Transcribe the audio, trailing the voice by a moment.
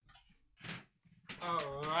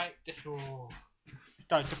Alright, this will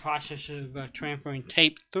start the process of transferring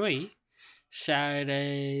tape 3,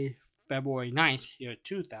 Saturday, February 9th, year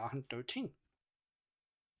 2013.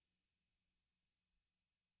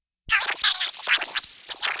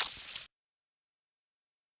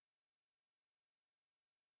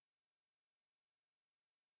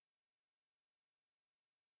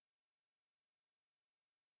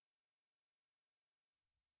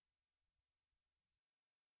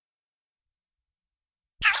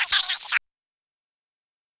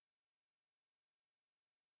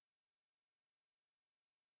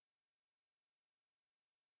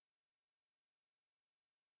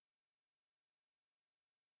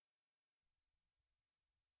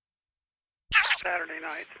 Saturday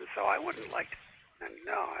nights, and so I wouldn't like to. And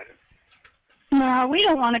no, I don't. No, we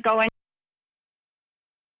don't want to go in.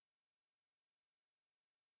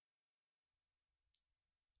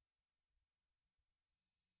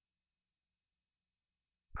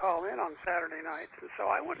 Call in on Saturday nights, and so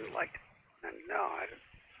I wouldn't like to. And no, I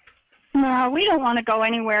don't. No, we don't want to go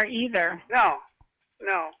anywhere either. No,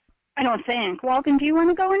 no. I don't think. Walden, do you want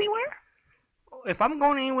to go anywhere? If I'm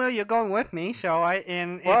going anywhere, you're going with me. So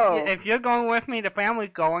if you're going with me, the family's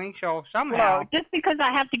going. So somehow. Well, just because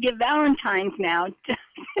I have to give Valentine's now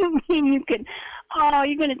doesn't mean you can. Oh,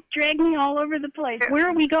 you're going to drag me all over the place. Where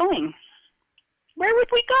are we going? Where would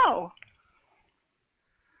we go?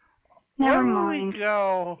 Never Where mind. would we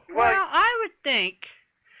go? Well, I would think.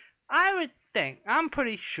 I'm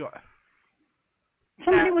pretty sure.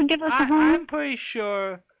 Somebody would give us a home. I'm pretty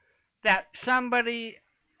sure that somebody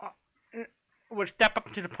would step up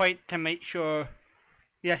to the plate to make sure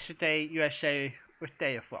yesterday USA would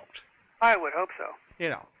stay afloat. I would hope so.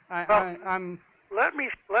 You know, I'm. Let me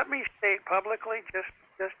state publicly, just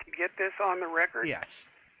to get this on the record. Yes.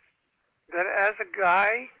 That as a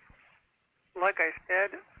guy, like I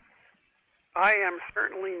said, I am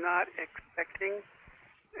certainly not expecting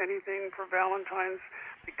anything for Valentine's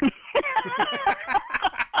because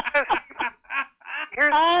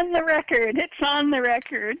here's on the record. It's on the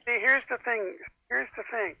record. See, here's the thing.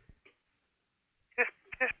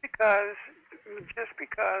 Just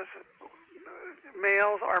because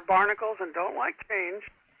males are barnacles and don't like change,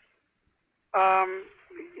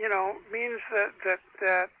 means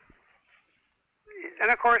that.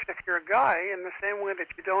 And of course, if you're a guy, in the same way that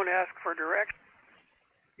you don't ask for direction,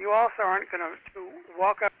 you also aren't going to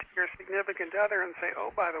walk up to your significant other and say,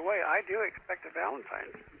 "Oh, by the way, I do expect a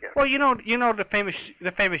Valentine's gift." Well, you know the famous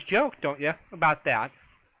joke, don't you, about that?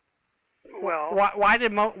 Well,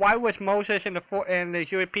 why was Moses and the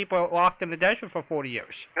Jewish people lost in the desert for 40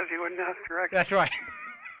 years? Because he wouldn't ask direction. That's right.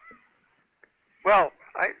 Well,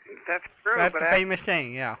 that's true. That's but the famous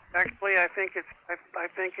thing, yeah. Actually, I think it's the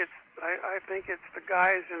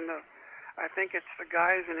guys in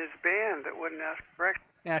his band that wouldn't ask direction.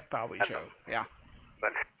 That's probably true. Yeah.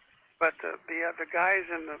 But the guys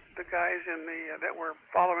that were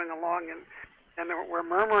following along and were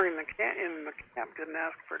murmuring in the camp didn't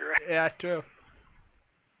ask for direction. Yeah, that's true.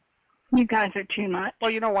 You guys are too much.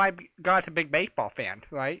 Well, you know why God's a big baseball fan,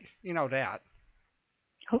 right? You know that.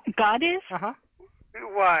 God is? Uh-huh.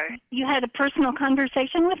 Why? You had a personal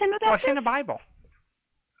conversation with him about Well, it's this? in the Bible.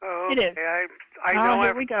 Oh, it is. I know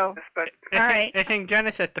here we go. This, but all right. It's in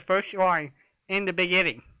Genesis, the first line, in the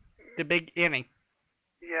beginning. The big inning.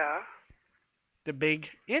 Yeah. The big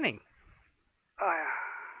inning.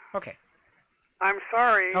 Okay. I'm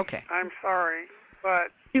sorry. Okay. I'm sorry,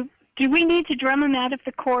 but do we need to drum him out of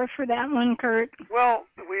the core for that one, Kurt? Well,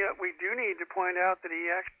 we do need to point out that he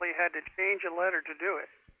actually had to change a letter to do it.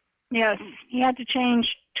 Yes, he had to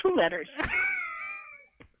change 2 letters.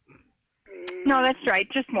 No, that's right,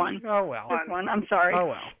 just one. Oh well. Just one. I'm sorry. Oh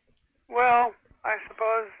well. Well, I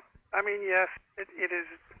suppose. I mean, yes, it is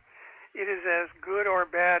as good or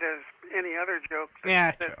bad as any other joke.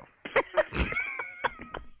 Yeah, true.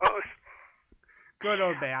 Good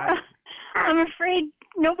or bad. I'm afraid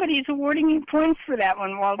nobody's awarding you points for that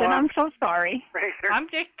one, Walden. Well, I'm so sorry. I'm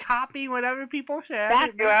just copying what other people said.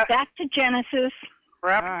 Back to Genesis.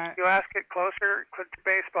 Perhaps if you ask it closer to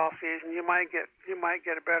baseball season, you might get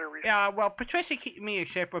a better response. Yeah, well, Patricia keeps me in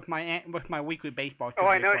shape with my weekly baseball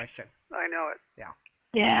I know. question. I know it. Yeah.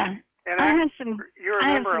 Yeah. And I have some. You remember I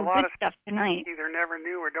have some a lot good of stuff tonight. Either never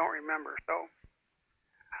knew or don't remember. So.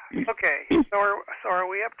 Okay. So are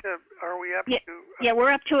we up to? Yeah,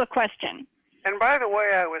 we're up to a question. And by the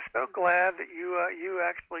way, I was so glad that you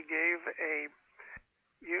actually gave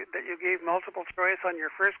you gave multiple choice on your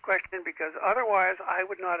first question, because otherwise I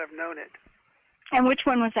would not have known it. And which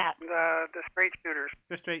one was that? The straight shooters.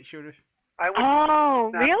 The straight shooters.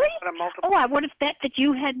 Oh, really? Oh, I would have bet that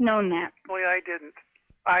you had known that. Actually, I didn't.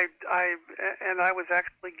 And I was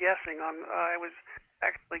actually guessing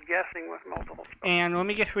with multiple strokes. And let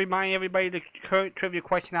me just remind everybody the current trivia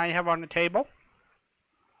question I have on the table.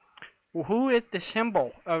 Who is the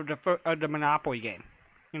symbol of the Monopoly game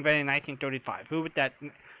invented in 1935?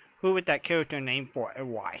 Who would that character named for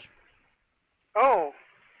and why? Oh,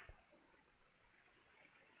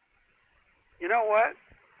 you know what?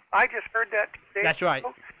 I just heard that today. That's right.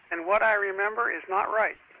 And what I remember is not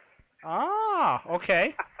right. Ah,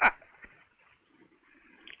 okay.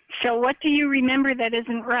 So what do you remember that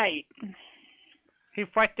isn't right? He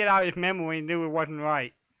fleshed it out his memory and knew it wasn't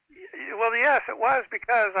right. Well, yes, it was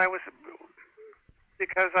because I was.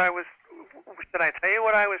 Should I tell you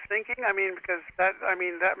what I was thinking? I mean,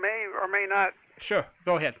 that may or may not. Sure,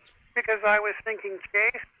 go ahead. Because I was thinking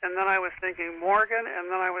Chase, and then I was thinking Morgan, and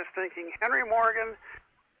then I was thinking Henry Morgan,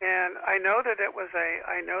 and I know that it was a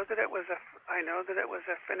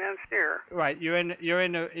financier. Right, you're in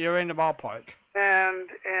the ballpark. And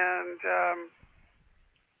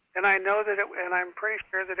I know that and I'm pretty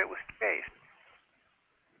sure that it was Chase.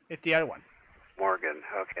 It's the other one. Morgan,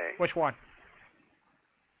 okay. Which one?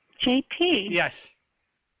 JP. Yes.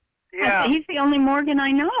 Yeah. He's the only Morgan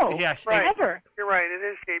I know. Yes. Right. Ever. You're right. It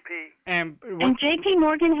is JP. And JP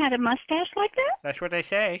Morgan had a mustache like that? That's what they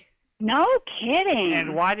say. No kidding.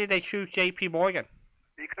 And why did they choose JP Morgan?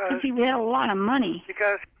 Because he had a lot of money.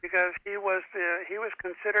 Because he was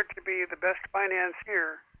considered to be the best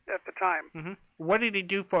financier at the time. Mm-hmm. What did he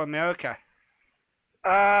do for America?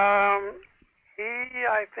 He,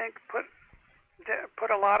 I think,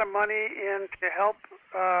 put a lot of money in to help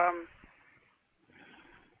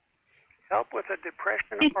with a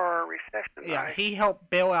depression or a recession. Yeah, he helped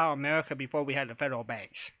bail out America before we had the federal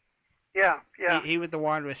banks. Yeah. He was the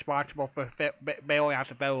one responsible for bailing out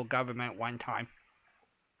the federal government one time.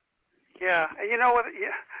 Yeah, and you know what?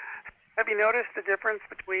 Yeah. Have you noticed the difference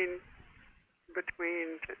between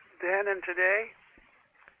then and today?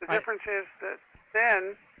 The difference is that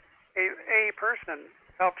then a person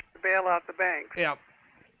helped to bail out the banks. Yeah.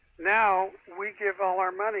 Now we give all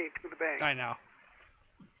our money to the banks. I know.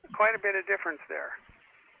 Quite a bit of difference there.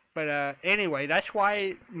 But anyway, that's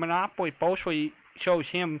why Monopoly mostly shows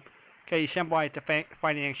him because he symbolized the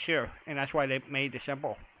financier, and that's why they made the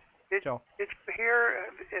symbol. Did you hear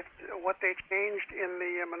what they changed in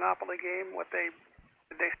the Monopoly game?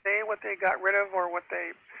 Did they say what they got rid of or what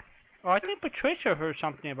they? Oh, I think Patricia heard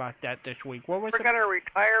something about that this week. What was it? We're going to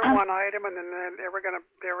retire one item, and then they were going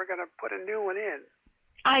to put a new one in.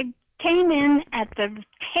 I came in at the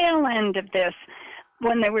tail end of this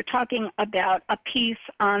when they were talking about a piece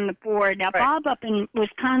on the board. Now, right. Bob up in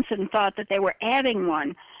Wisconsin thought that they were adding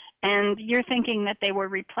one, and you're thinking that they were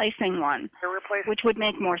replacing one, which would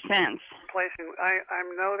make more sense. I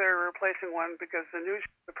know they're replacing one because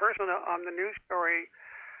the person on the news story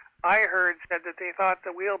I heard said that they thought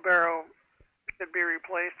the wheelbarrow should be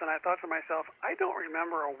replaced, and I thought to myself, I don't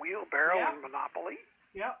remember a wheelbarrow in Monopoly.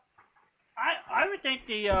 Yeah. I would think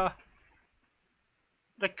the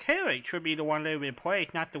carriage should be the one they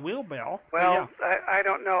replace, not the wheelbarrow. Well, yeah. I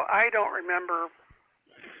don't know. I don't remember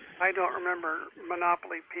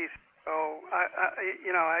Monopoly piece. So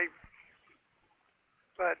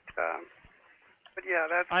but yeah,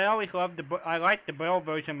 that's. I always loved I like the Braille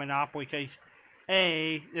version of Monopoly because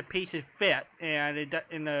the pieces fit and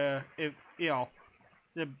the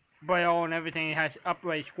Braille and everything has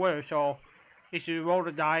upright squares, so if you roll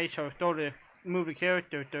the dice or throw the move the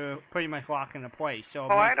character to pretty much lock into place. So.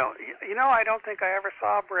 Oh, I don't think I ever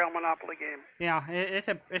saw a Braille Monopoly game. Yeah, it's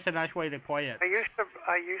a nice way to play it.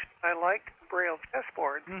 I liked Braille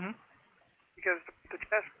chessboards. Mm-hmm. Because the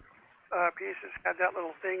chess pieces had that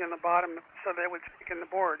little thing in the bottom so they would stick in the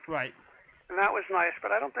board. Right. And that was nice,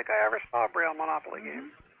 but I don't think I ever saw a Braille Monopoly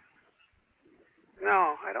game.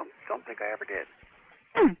 No, I don't think I ever did.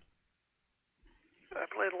 I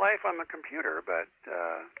played Life on the computer, but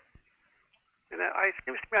it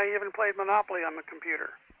seems to me I even played Monopoly on the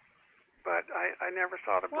computer. But I never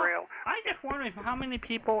saw the Braille. I just wonder how many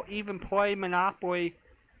people even play Monopoly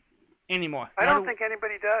anymore. I don't think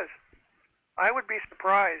anybody does. I would be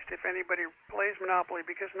surprised if anybody plays Monopoly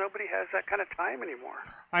because nobody has that kind of time anymore.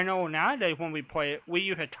 I know nowadays when we play it, we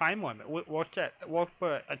use a time limit. We'll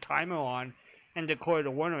put a timer on and declare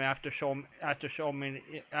the winner after an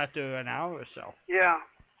hour or so. Yeah.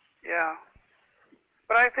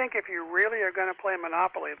 But I think if you really are going to play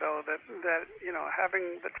Monopoly, though, that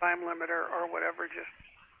having the time limiter or whatever just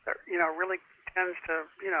really tends to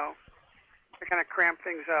to kind of cramp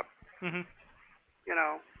things up. Mm-hmm.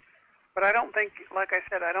 But I don't think, like I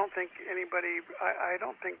said, I don't think anybody, I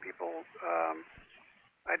don't think people,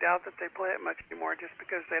 I doubt that they play it much anymore just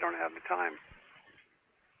because they don't have the time.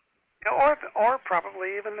 or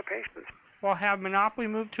probably even the patients. Well, have Monopoly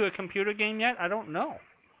moved to a computer game yet? I don't know.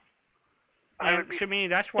 And to me,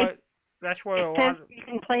 that's what a It lot says of, you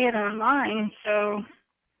can play it online, so.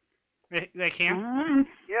 they can.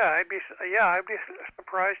 Yeah, I'd be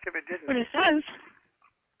surprised if it didn't. What it says.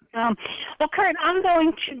 Well, Kurt, I'm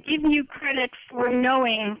going to give you credit for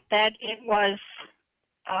knowing that it was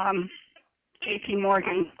J.P.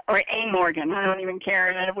 Morgan, or A. Morgan. I don't even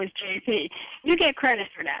care that it was J.P. You get credit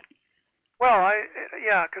for that. Well,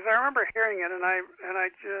 because I remember hearing it,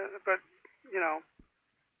 but you know.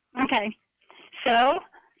 Okay. So,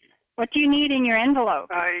 what do you need in your envelope?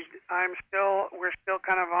 We're still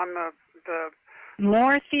kind of on the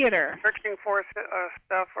More theater. searching for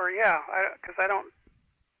stuff, or because I don't.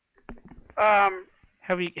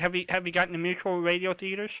 Have you gotten the mutual radio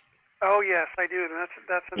theaters? Oh yes, I do.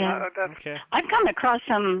 That's Okay. I've come across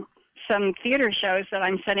some theater shows that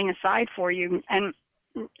I'm setting aside for you, and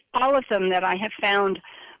all of them that I have found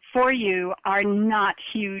for you are not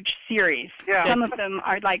huge series. Yeah. Some of them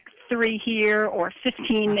are like 3 here or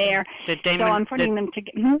 15 there. Did So I'm putting them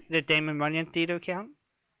together. Did Damon Runyon Theater count?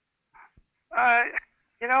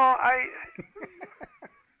 You know, I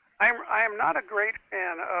am not a great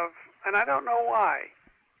fan of, and I don't know why.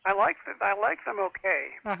 I like them okay,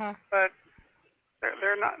 but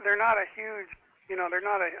they're not a huge, they're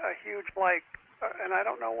not a huge like, and I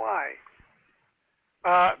don't know why.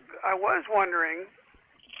 I was wondering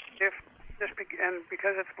if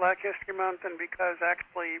because it's Black History Month and because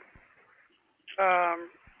actually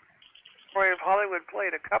Troy of Hollywood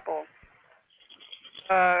played a couple.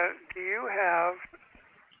 Do you have,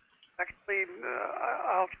 actually,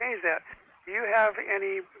 I'll change that. Do you have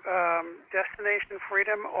any Destination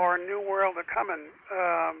Freedom or New World of Comin'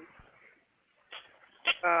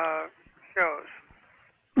 shows?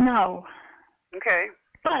 No. Okay.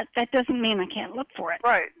 But that doesn't mean I can't look for it.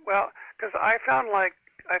 Right. Well, because I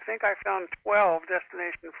think I found 12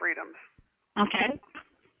 Destination Freedoms. Okay.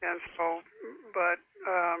 And so, but...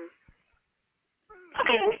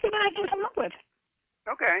 okay, let's see what I can come up with.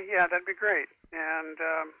 Okay, yeah, that'd be great. And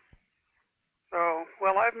so,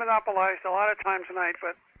 well, I've monopolized a lot of time tonight,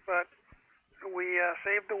 but we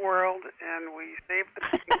saved the world, and we saved the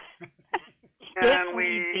peace, and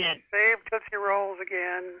we saved Tootsie Rolls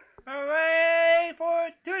again. Hooray for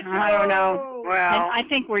Tootsie Rolls! I don't know. Well, I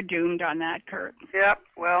think we're doomed on that, Kurt. Yep.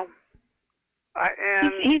 Well,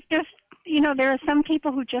 he's just, there are some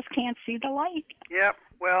people who just can't see the light. Yep.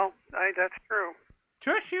 Well, that's true.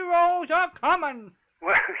 Tootsie Rolls are coming.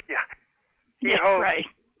 Well, yeah. Yeah, right.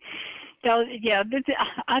 So, yeah,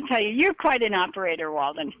 I'll tell you, you're quite an operator,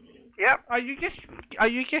 Walden. Yep. Are you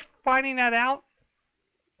just finding that out?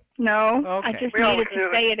 No, okay. I just needed to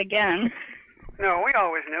say it again. No, we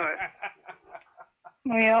always knew it.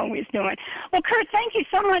 We always knew it. Well, Kurt, thank you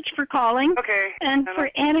so much for calling. Okay. And for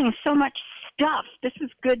adding so much stuff. This is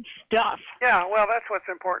good stuff. Yeah, well, that's what's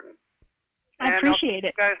important. I appreciate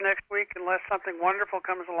it. I'll see you guys next week, unless something wonderful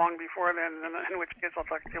comes along before then, in which case I'll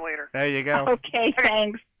talk to you later. There you go. Okay,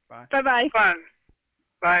 thanks. Bye. Bye-bye. Fun.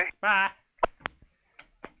 Bye. Bye.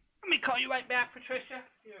 Let me call you right back, Patricia.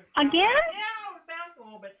 Here. Again? Yeah, I was back a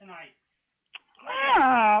little bit tonight.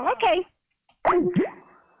 Oh, okay.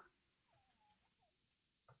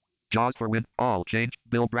 Jaws for win. All change.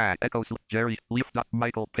 Bill Bragg. Echo. Jerry. Leaf.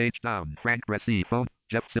 Michael. Page down. Frank. Ressi. Phone.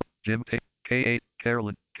 Jeff. Jim. K8.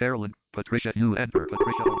 Carolyn. Patricia. You enter.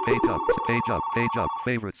 Patricia. Page up. Page up. Page up.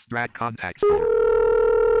 Favorites. Drag contacts.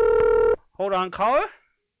 Hold on, caller.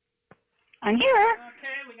 I'm here.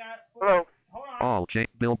 Okay, we got. Hello. Hold on. All change.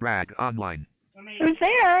 Bill Bragg. Online. Who's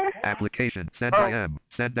there? Application. Send IM.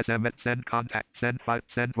 Send SMS. Send contact. Send file.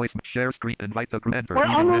 Send voice. Share screen. Invite the group. Enter. We're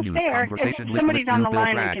almost menus, there. Conversation If list. somebody's on the Bill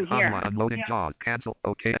line, I Bragg. can hear. Online. Unloading Jaws. Cancel.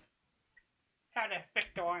 Okay. How to fix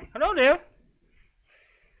the line. Hello there.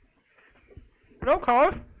 Hello,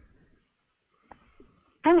 caller.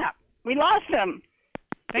 Hang up. We lost him.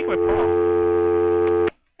 I think we're Paul.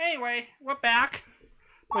 Anyway, we're back.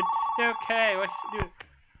 But okay, let's do.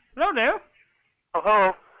 Hello there. Oh,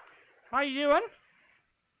 hello. How you doing?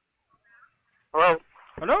 Hello.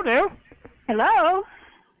 Hello there. Hello?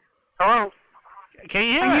 Hello. Can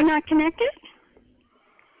you hear Are us? you not connected?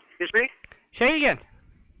 Excuse me? Say it again.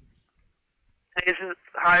 Hey, this is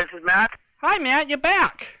Matt. Hi, Matt. You're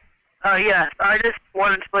back. Yes, I just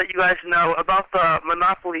wanted to let you guys know about the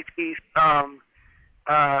Monopoly piece,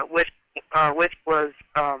 which was,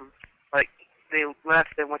 like, they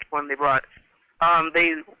left and which one they brought.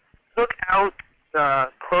 They took out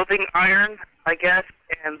the clothing iron, I guess,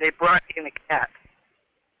 and they brought in a cat.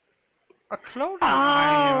 A clothing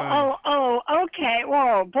iron. Okay.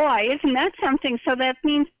 Whoa, boy, isn't that something? So that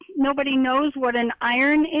means nobody knows what an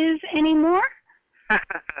iron is anymore?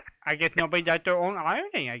 I guess nobody does their own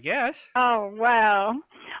ironing, I guess. Oh, wow.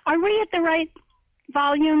 Are we at the right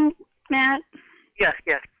volume, Matt? Yes,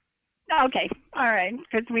 yes. Okay, all right.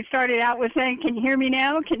 Because we started out with saying, "Can you hear me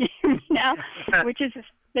now? Can you hear me now?" Which is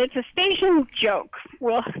it's a station joke.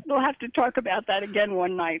 We'll have to talk about that again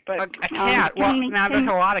one night. But A cat. Now there's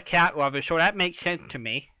a lot of cat lovers, so that makes sense to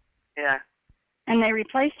me. Yeah. And they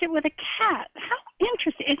replaced it with a cat. How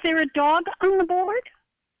interesting. Is there a dog on the board?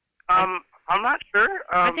 I'm not sure.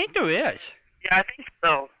 I think there is. Yeah, I think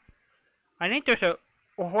so. I think there's a.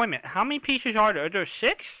 Oh, wait a minute. How many pieces are there? Are there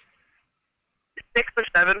 6? 6 or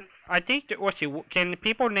 7. I think that. Let's see. Can the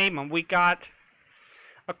people name them? We got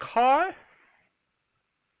a car,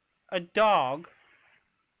 a dog,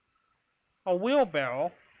 a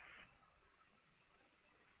wheelbarrow.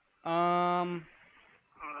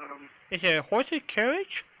 Is it a horse's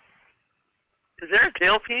carriage? Is there a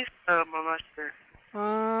tailpiece? I'm not sure.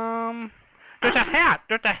 There's a hat.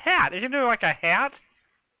 There's a hat. Isn't there like a hat?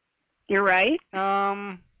 You're right.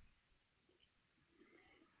 And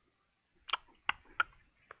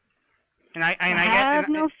I have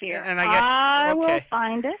no fear. And I guess I will okay.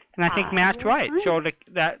 find it. And I think Matt's right. Find So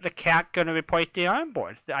the cat gonna replace the iron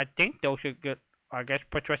boards. I think those are good. I guess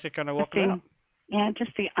Patricia's gonna look it up. Yeah,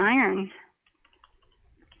 just the iron.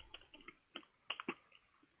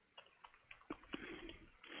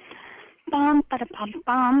 Bum, ba, bum,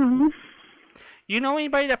 bum. You know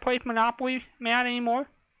anybody that plays Monopoly, Matt, anymore?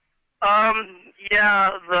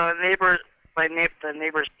 Yeah, the neighbor's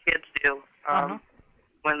kids do.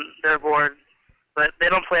 When they're bored, but they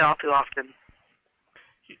don't play all too often.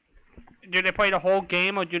 Do they play the whole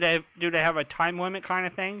game, or do they have a time limit kind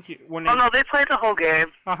of thing? No, they play the whole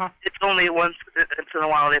game. It's only once in a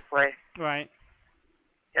while they play. Right.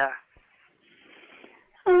 Yeah.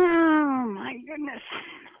 Oh my goodness!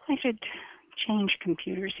 I should change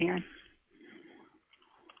computers here.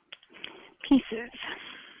 Pieces.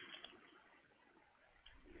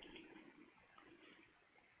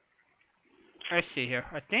 Let's see here.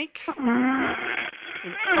 I think.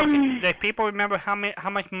 Okay. Do people remember how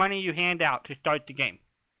much money you hand out to start the game?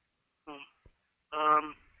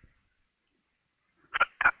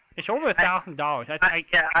 It's over $1,000. I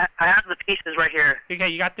have the pieces right here. Okay,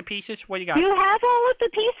 you got the pieces? What do you got? You have all of the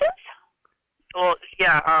pieces? Well,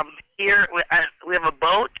 yeah. Here we have a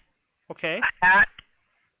boat. Okay. A hat.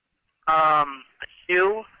 A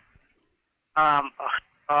shoe.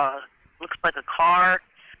 Looks like a car.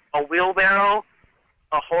 A wheelbarrow.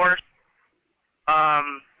 A horse.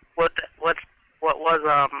 What was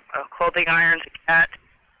a clothing iron, a cat,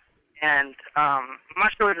 and I'm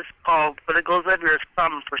not sure what it's called, but it goes under his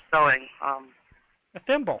thumb for sewing. A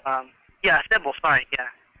thimble. Yeah, a thimble. Fine. Yeah.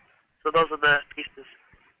 So those are the pieces.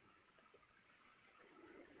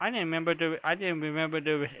 I didn't remember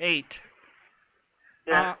there was 8.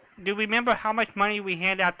 Yeah. Do you remember how much money we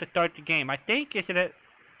hand out to start the game? I think is it at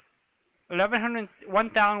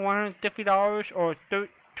 $1,150 or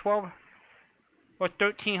 $1,200 or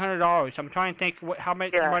 $1,300. I'm trying to think how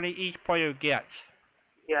much money each player gets.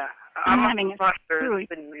 Yeah, I'm having not sure. really.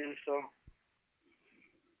 So.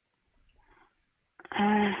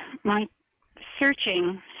 My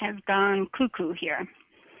searching has gone cuckoo here,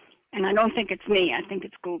 and I don't think it's me. I think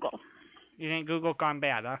it's Google. You think Google gone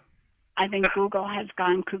bad, huh? I think Google has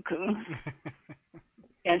gone cuckoo.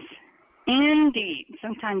 Yes, indeed.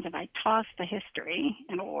 Sometimes if I toss the history,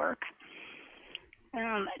 it'll work.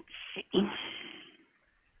 Let's see.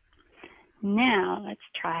 Now let's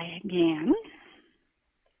try again.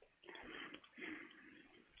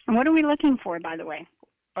 And what are we looking for, by the way?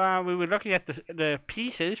 We were looking at the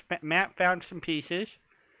pieces. Matt found some pieces.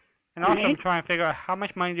 And also I'm trying to figure out how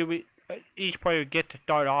much money do each player get to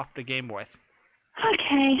start off the game with.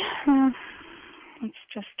 Okay. Let's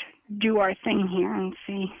just do our thing here and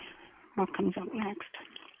see what comes up next.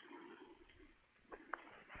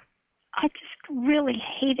 I just really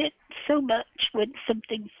hate it so much when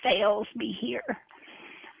something fails me here.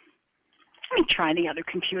 Let me try the other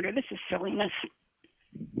computer. This is silliness.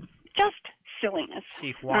 Just silliness.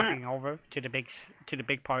 She's walking over to the big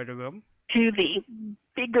part of the room. To the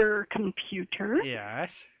bigger computer.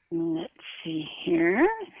 Yes. Let's see here.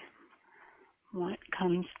 What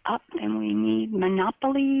comes up? And we need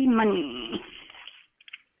Monopoly money.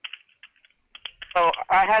 So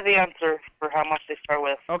I have the answer for how much they start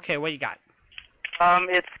with. Okay, what you got?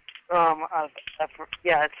 It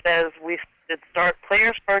says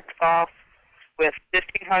player starts off with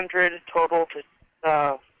 1,500 total to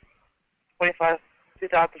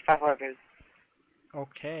 2,500.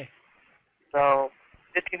 Okay. So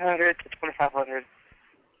 1,500 to 2,500.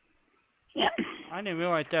 Yeah. I didn't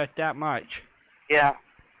realize that much. Yeah.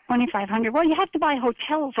 2,500. Well, you have to buy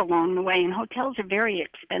hotels along the way, and hotels are very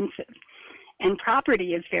expensive, and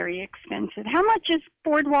property is very expensive. How much is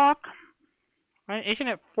Boardwalk? Isn't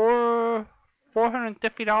it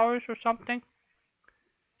 $450 or something?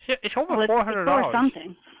 It's over Well, $400. It's for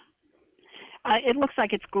something. It looks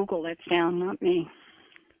like it's Google that's down, not me.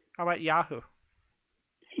 How about Yahoo?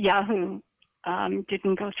 Yahoo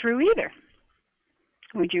didn't go through either,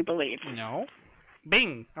 would you believe? No.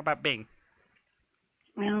 Bing. How about Bing?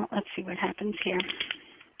 Well, let's see what happens here.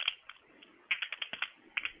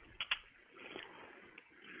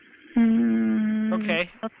 Okay.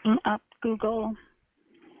 Looking up Google.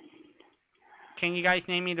 Can you guys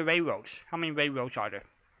name me the railroads? How many railroads are there?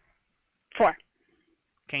 4.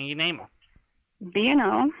 Can you name them?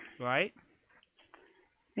 B&O, Right?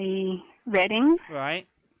 the Reading, Right?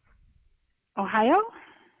 Ohio?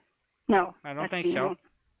 No. I don't that's think so.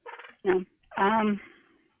 B&O. No.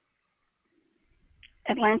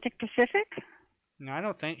 Atlantic Pacific? No, I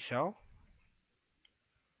don't think so.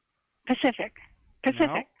 Pacific.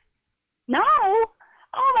 No. No!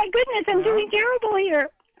 Oh my goodness, I'm No. doing terrible here.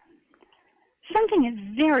 Something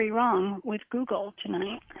is very wrong with Google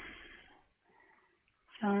tonight.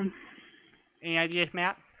 So, Any ideas,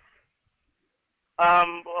 Matt?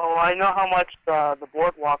 Well, I know how much the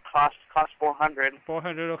boardwalk costs. Costs 400.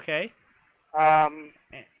 400, okay. Um,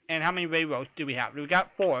 And how many railroads do we have? We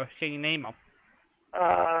got 4. Can you name them?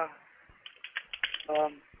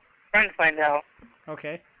 trying to find out.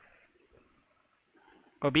 Okay.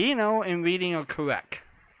 Well, B&O and Reading are correct.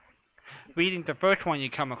 Reading's the first one you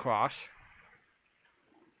come across.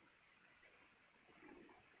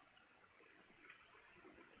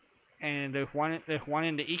 And there's one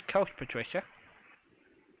in the East Coast, Patricia.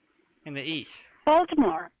 In the East.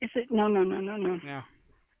 Baltimore. Is it? No. No.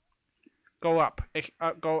 Go up.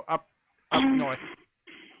 Go up north.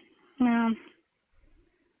 No.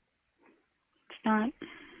 It's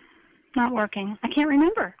not working. I can't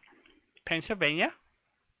remember. Pennsylvania.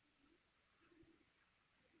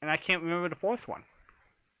 And I can't remember the fourth one.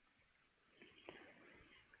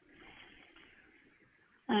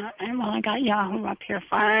 And well, I got Yahoo up here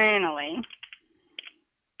finally.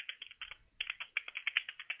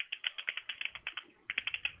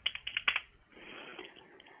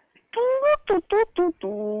 Oh, look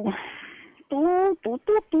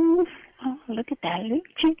at that little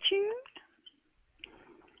choo-choo.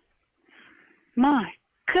 My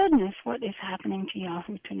goodness, what is happening to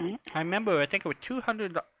Yahoo tonight? I remember, I think it was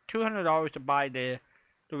 $200 to buy the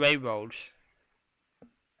railroads.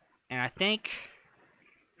 And I think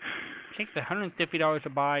it's $150 to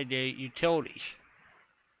buy the utilities.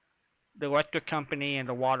 The electric company and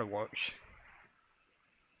the waterworks.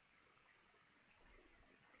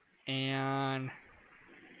 And,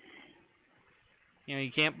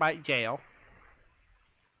 you can't buy jail.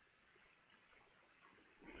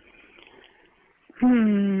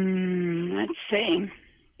 Let's see.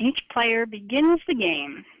 Each player begins the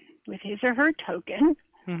game with his or her token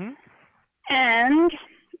and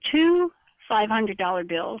 2 $500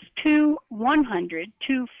 bills, 2 $100,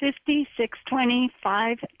 2 $50, 6 $20,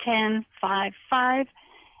 5 $10, 5 $5,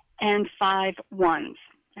 and 5 ones.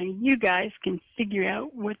 And you guys can figure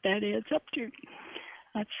out what that adds up to.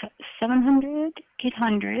 That's 700,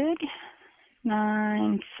 800,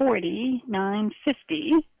 940,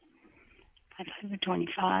 950,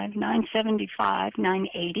 525, 975,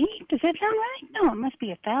 980. Does that sound right? No, it must be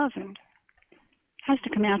 1,000. Has to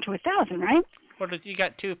come out to 1,000, right? Well, you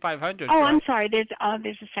got 2 500s. Oh, right? I'm sorry. There's a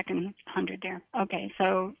second 100 there. Okay,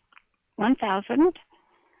 so 1,000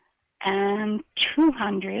 and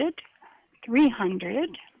 200,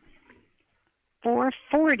 300,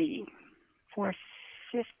 440,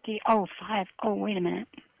 450. Oh, 5. Oh, wait a minute.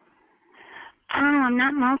 Oh, I'm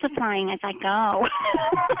not multiplying as I go.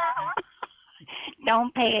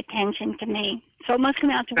 Don't pay attention to me. So it must come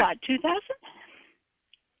out to what? 2,000?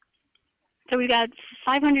 So we got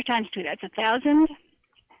 500 times 2. That's 1,000,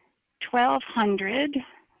 1,200,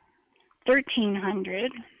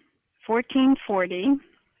 1,300, 1,440,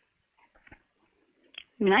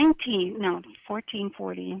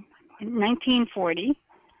 1,940,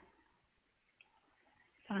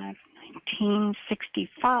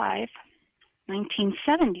 1,965,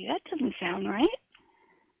 1,970. That doesn't sound right.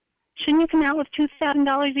 Shouldn't you come out with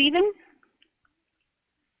 $2,000 even?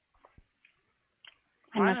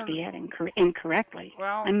 I must be adding incorrectly.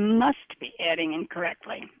 Well, I must be adding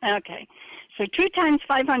incorrectly. Okay. So 2 times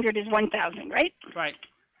 500 is 1,000, right? right.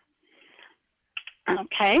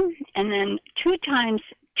 Okay. And then 2 times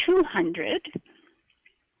 200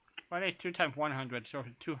 Well, it's 2 times 100, so it's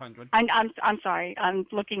 200. I'm sorry. I'm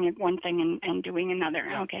looking at one thing and doing another.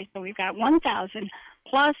 Yeah. Okay, so we've got 1,000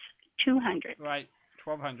 plus 200 Right,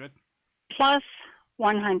 1,200. plus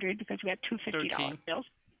 100 because we got two $50 13. bills.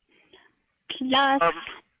 Plus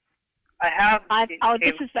I have.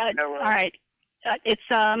 this is all right. It's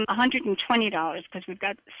 $120 because we've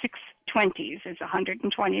got 6 20s. It's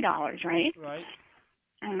 $120, right? Right.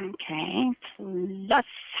 Okay, plus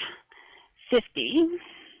 50.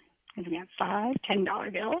 Because we got $5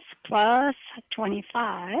 $10 bills plus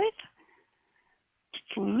 25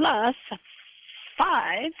 plus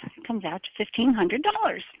 5 comes out to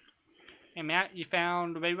 $1,500. Hey, Matt, you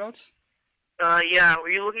found the railroads? Yeah. Were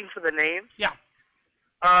you looking for the names? Yeah.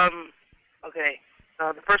 Okay.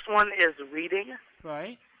 The first one is Reading.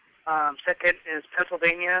 Right. Second is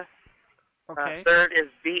Pennsylvania. Okay. Third is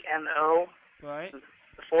BNO. Right.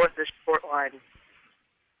 The fourth is Short Line.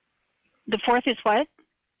 The fourth is what?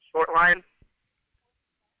 Short Line.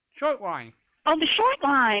 Short line. Oh, the short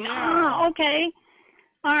line. Yeah. Ah, okay.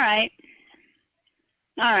 All right.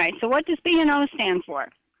 All right. So what does B&O stand for?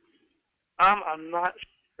 I'm not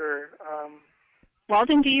sure.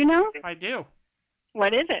 Walden, do you know? I do.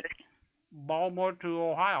 What is it? Baltimore to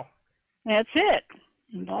Ohio. That's it.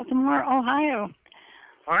 Baltimore, Ohio.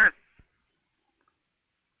 Aren't.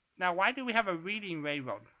 Now, why do we have a Reading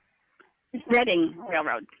Railroad? Reading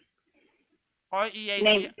Railroad.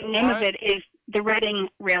 R-E-A-D... Name of it is the Reading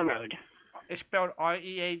Railroad. It's spelled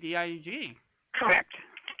R-E-A-D-I-G. Correct.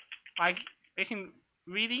 Isn't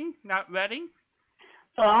Reading, not Reading?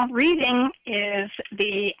 Well, reading is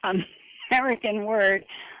the American word,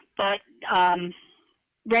 but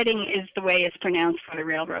Reading is the way it's pronounced for the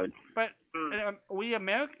railroad. But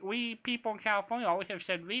we people in California always have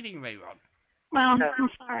said Reading Railroad. Well, I'm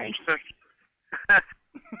sorry.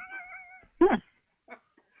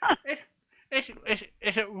 Is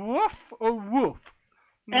it woof or woof?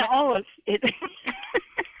 It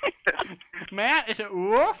Matt, is it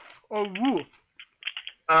woof or woof?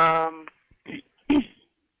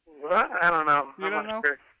 What? I don't know. You I'm don't not know?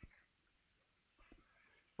 sure.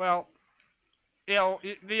 Well,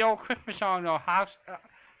 the old Christmas song, house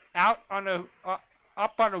out on the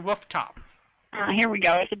up on the rooftop. here we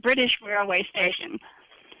go. It's a British railway station.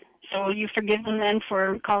 So will you forgive them then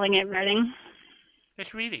for calling it Reading?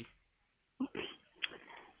 It's Reading.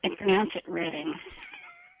 They pronounce it Reading.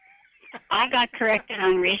 I got corrected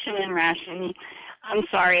on Ration and Ration. I'm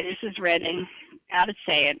sorry, this is Reading. How to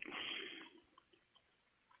say it.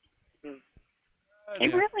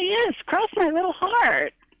 It really is. Cross my little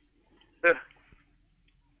heart.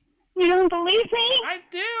 You don't believe me? I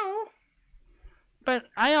do. But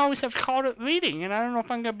I always have called it Reading, and I don't know if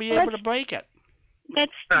I'm going to be able to break it.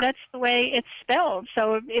 That's the way it's spelled.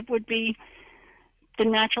 So it would be the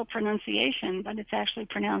natural pronunciation, but it's actually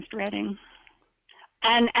pronounced Reading.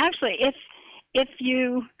 And actually, if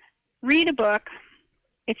you read a book,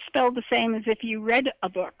 it's spelled the same as if you read a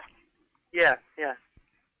book. Yeah.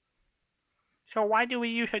 So why do we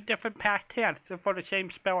use a different past tense for the same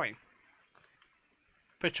spelling?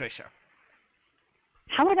 Patricia.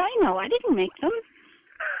 How would I know? I didn't make them.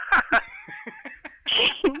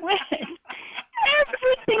 Gee whiz.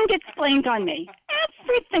 Everything gets blamed on me.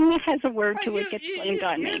 Everything that has a word to it gets blamed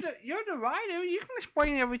on me. You're the writer. You can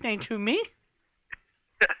explain everything to me.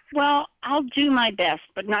 Well, I'll do my best,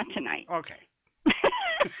 but not tonight. Okay.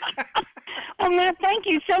 Well, Matt, thank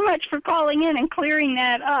you so much for calling in and clearing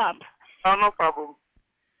that up. Oh, no problem.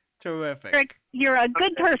 Terrific. You're a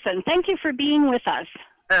good person. Thank you for being with us.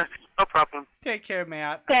 No problem. Take care,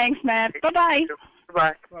 Matt. Thanks, Matt. Bye-bye.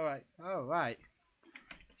 Bye. All right.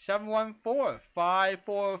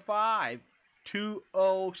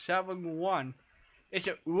 714-545-2071. Is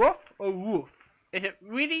it woof or woof? Is it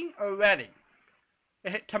reading or reading?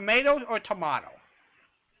 Is it tomatoes or tomato?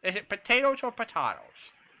 Is it potatoes or potatoes?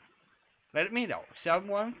 Let me know.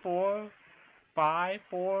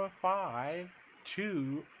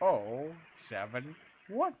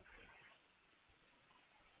 714-545-2071.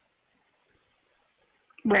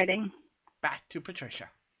 Reading. Back to Patricia.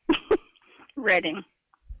 Reading.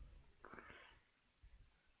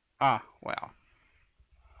 Well.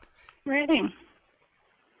 Reading.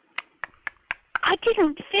 I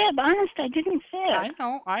didn't fib. Honest, I didn't fib.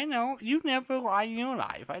 I know. You never lie in your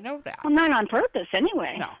life. I know that. Well, not on purpose,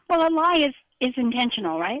 anyway. No. Well, a lie is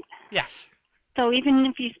intentional, right? Yes. So even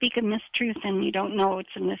if you speak a mistruth and you don't know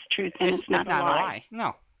it's a mistruth, then it's not a lie.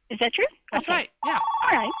 No. Is that true? That's okay. right. Yeah.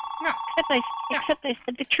 All right. Yeah. Except I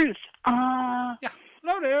said the truth. Yeah.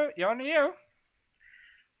 Hello there. You're on the air.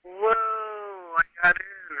 Whoa, I got in.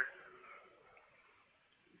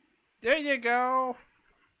 There you go.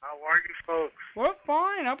 Oh, are you folks? We're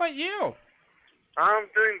fine. How about you? I'm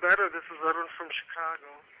doing better. This is Edwin from Chicago.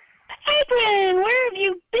 Adrian, where have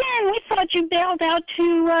you been? We thought you bailed out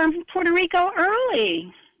to Puerto Rico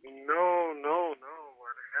early. No.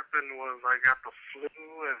 What happened was I got the flu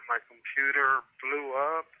and my computer blew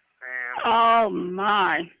up. And Oh,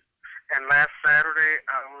 my. and last Saturday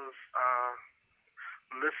I was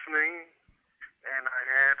listening, and I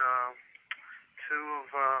had two of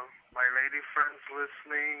my lady friends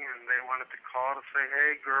listening, and they wanted to call to say,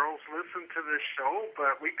 hey, girls, listen to this show,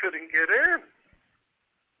 but we couldn't get in.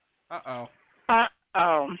 Uh-oh.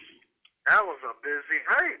 Uh-oh. That was a busy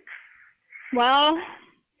night. Well,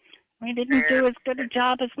 we didn't do as good a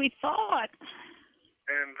job as we thought.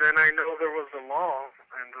 And then I know there was a law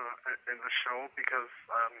in the show because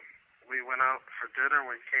we went out for dinner.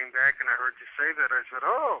 We came back, and I heard you say that. I said,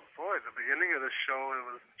 oh, boy, the beginning of the show, it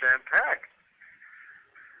was jam-packed.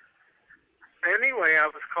 Anyway, I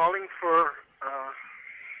was calling for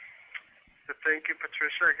to thank you,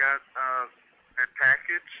 Patricia. I got that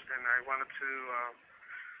package, and I wanted to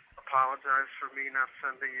apologize for me not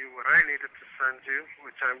sending you what I needed to send you,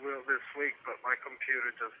 which I will this week, but my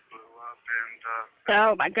computer just blew up. And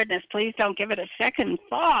oh, my goodness, please don't give it a second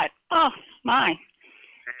thought. Oh, my.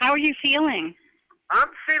 How are you feeling?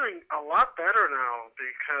 I'm feeling a lot better now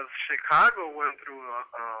because Chicago went through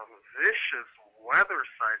a vicious weather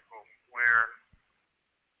cycle where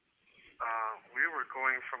we were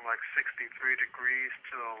going from like 63 degrees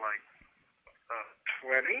to like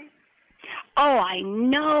 20. Oh, I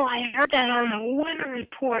know. I heard that on the weather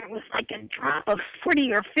report. It was like a drop of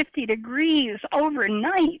 40 or 50 degrees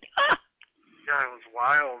overnight. Ah! Yeah, it was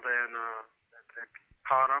wild, and it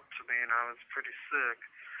caught up to me, and I was pretty sick.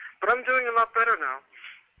 But I'm doing a lot better now.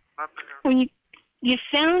 Well, you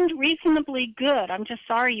sound reasonably good. I'm just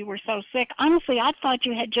sorry you were so sick. Honestly, I thought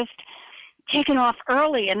you had just taken off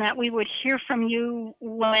early and that we would hear from you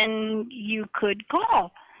when you could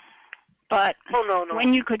call. But no.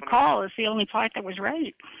 when you could call is the only part that was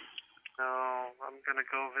right. No, I'm going to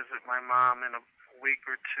go visit my mom in a week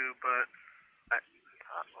or two, but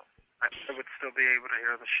I would still be able to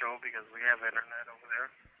hear the show because we have internet over there.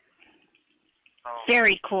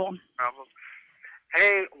 Very cool. Problem.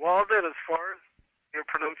 Hey, Walden, as far as your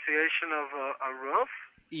pronunciation of a roof?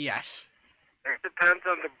 Yes. It depends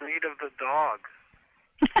on the breed of the dog.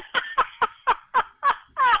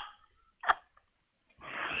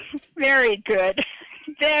 Very good.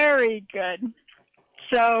 Very good.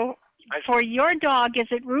 So, for your dog, is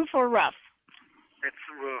it roof or rough? It's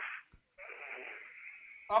roof.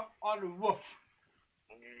 Up on the roof.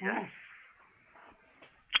 Yes.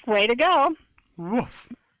 Way to go. Roof.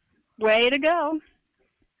 Way to go.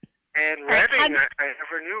 And Reading, I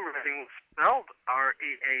never knew Reading was spelled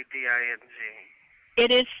R-E-A-D-I-N-G.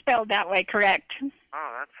 It is spelled that way, correct.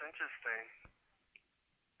 Oh, that's interesting.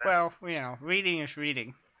 Well, reading is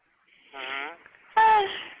reading. Mm-hmm.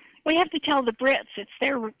 We have to tell the Brits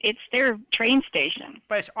it's their train station.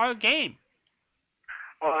 But it's our game.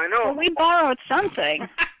 Well, I know. Well, we borrowed something.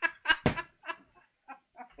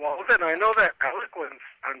 Well, then I know that eloquence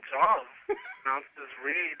on Jaws pronounces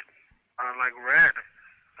read like red.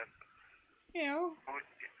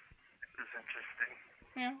 It's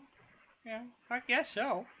interesting. Yeah, I guess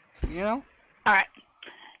so. All right.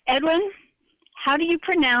 Edwin, how do you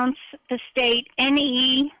pronounce the state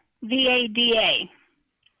Nevada?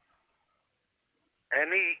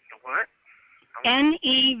 What?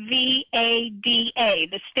 Nevada,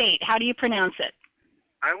 the state. How do you pronounce it?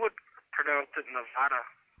 I would pronounce it Nevada.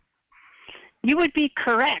 You would be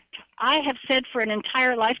correct. I have said for an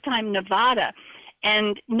entire lifetime Nevada,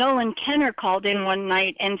 and Nolan Kenner called in one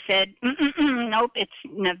night and said, nope, it's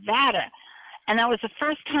Nevada. And that was the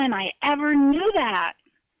first time I ever knew that.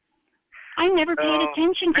 I never paid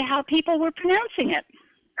attention to how people were pronouncing it.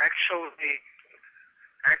 Actually,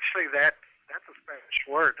 that's a Spanish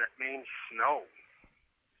word that means snow.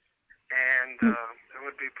 And it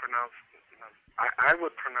would be pronounced, I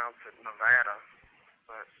would pronounce it Nevada.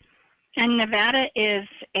 But And Nevada is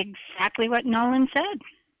exactly what Nolan said.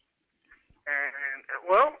 And,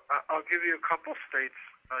 well, I'll give you a couple states.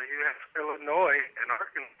 You have Illinois and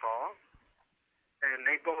Arkansas, and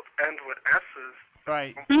they both end with S's.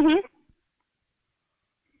 Right. Mm-hmm.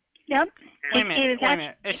 Yep. Wait a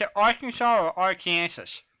minute. Is it Arkansas or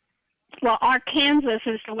Arkansas? Well, Arkansas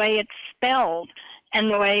is the way it's spelled and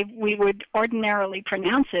the way we would ordinarily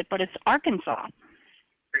pronounce it, but it's Arkansas.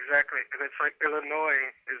 Exactly. And it's like Illinois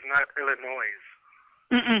is not Illinois.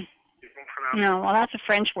 Mm-mm. You can pronounce No, well, that's a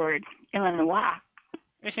French word, Illinois.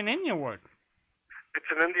 It's an Indian word. It's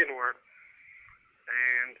an Indian word.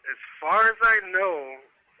 And as far as I know,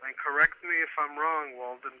 and correct me if I'm wrong,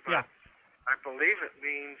 Walden, but Yeah. I believe it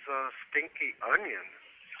means stinky onion.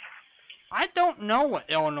 I don't know what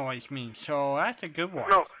Illinois means, so that's a good one.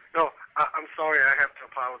 No, I'm sorry, I have to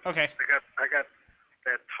apologize. Okay. I got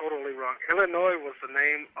that totally wrong. Illinois was the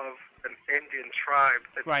name of an Indian tribe.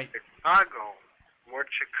 It's Right. Chicago. The word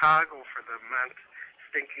Chicago for them meant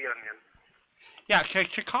stinky onion. Yeah, 'cause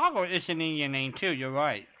Chicago is an Indian name too. You're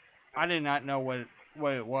right. I did not know what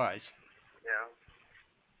it was. Yeah.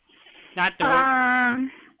 Not the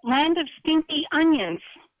word. Land of stinky onions,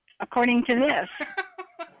 according to this.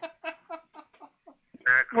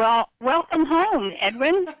 Exactly. Well, welcome home,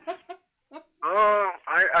 Edwin. Oh,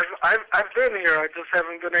 I've been here. I just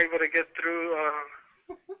haven't been able to get through.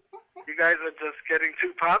 You guys are just getting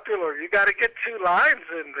too popular. You got to get 2 lines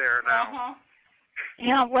in there now. Uh-huh.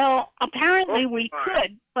 Yeah, well, apparently we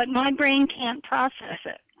could, but my brain can't process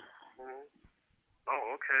it.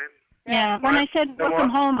 Oh, okay. Yeah, when I said Then welcome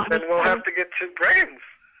home, I Then we'll was... have to get 2 brains.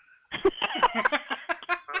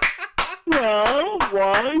 Well,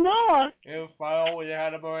 why not? If I only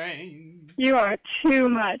had a brain. You are too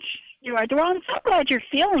much. You are. Well, I'm so glad you're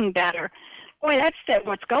feeling better. Boy, that's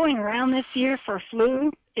what's going around this year for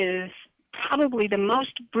flu is probably the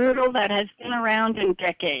most brutal that has been around in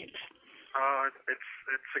decades.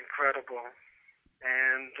 It's incredible.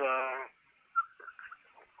 And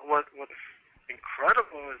what's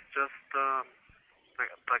incredible is just the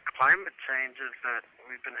climate changes that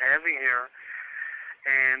we've been having here.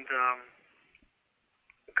 And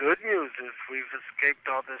good news is we've escaped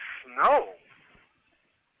all this snow.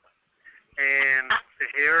 And to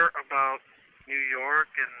hear about New York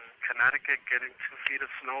and Connecticut getting 2 feet of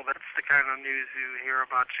snow, that's the kind of news you hear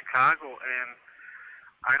about Chicago. And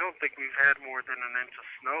I don't think we've had more than an inch of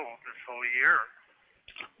snow this whole year.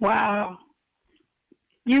 Wow.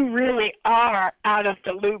 You really are out of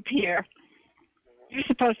the loop here. You're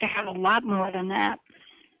supposed to have a lot more than that.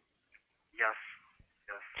 Yes.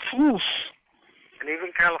 Oof. And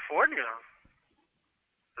even California.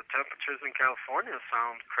 The temperatures in California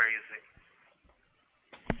sound crazy.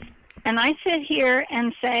 And I sit here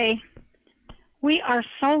and say, we are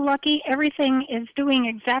so lucky. Everything is doing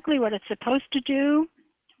exactly what it's supposed to do.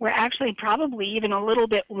 We're actually probably even a little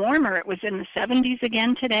bit warmer. It was in the 70s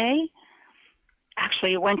again today.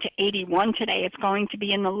 Actually, it went to 81 today. It's going to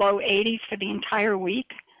be in the low 80s for the entire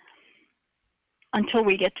week until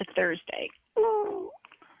we get to Thursday. Ooh.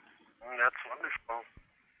 That's wonderful.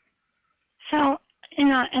 So,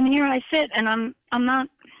 and here I sit, and I'm not.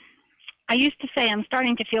 I used to say I'm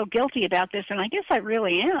starting to feel guilty about this, and I guess I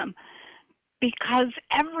really am, because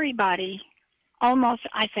everybody, almost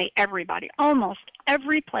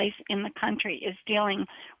every place in the country is dealing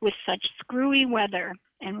with such screwy weather,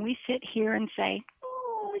 and we sit here and say,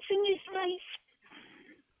 oh, isn't this nice?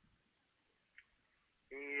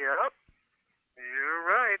 Yep, you're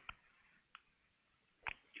right.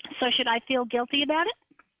 So should I feel guilty about it?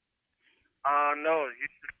 No, you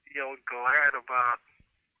should feel glad about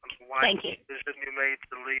why Thank you. the decision you made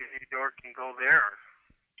to leave New York and go there.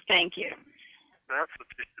 Thank you. That's what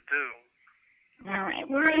you should do. All right,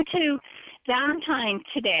 we're into Valentine's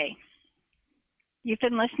today. You've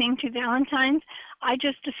been listening to Valentine's. I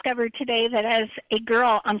just discovered today that as a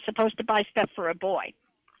girl, I'm supposed to buy stuff for a boy.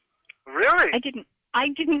 Really? I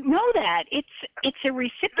didn't know that. It's a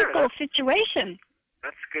reciprocal situation.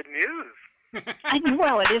 That's good news.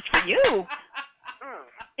 Well, it is for you.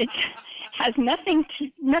 It has nothing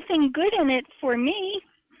good in it for me.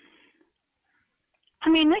 I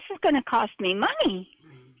mean, this is going to cost me money.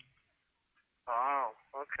 Oh,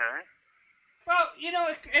 okay. Well,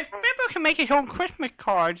 if Fibber can make his own Christmas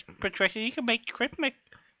cards, Patricia, you can make Christmas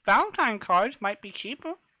Valentine cards. Might be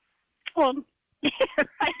cheaper. Well,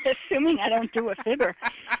 assuming I don't do a Fibber.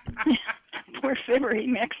 Poor Fibber, he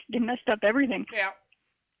messed up everything. Yeah.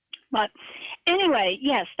 But anyway,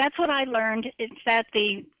 yes, that's what I learned. It's that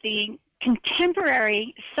the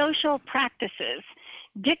contemporary social practices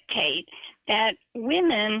dictate that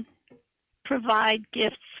women provide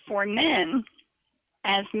gifts for men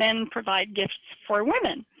as men provide gifts for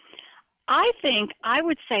women. I think I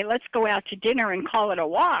would say let's go out to dinner and call it a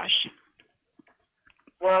wash.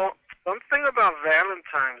 Well, something about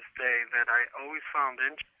Valentine's Day that I always found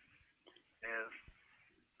interesting is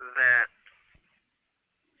that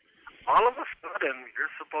all of a sudden you're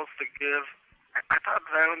supposed to give. I thought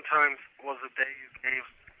Valentine's was a day you gave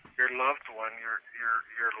your loved one, your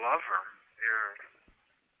lover, your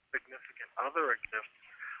significant other a gift.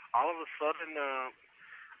 All of a sudden,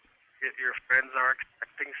 your friends are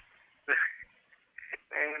expecting,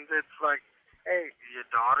 and it's like, hey, your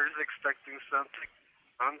daughter's expecting something,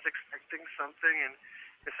 son's expecting something, and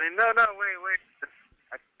they say, no, wait,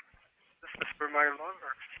 for my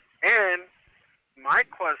lover. And my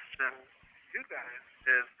question to you guys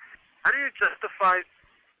is, how do you justify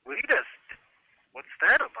sweetest? What's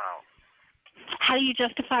that about? How do you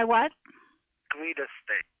justify what? Sweetest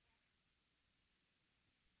day.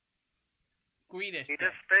 Greatest.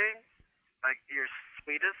 Sweetest day? Like your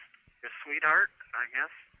sweetest? Your sweetheart, I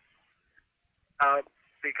guess?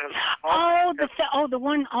 Because... The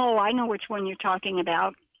one, I know which one you're talking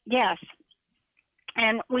about. Yes.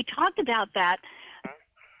 And we talked about that.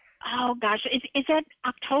 Oh, gosh. Is that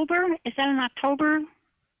October? Is that in October?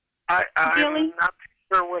 I'm not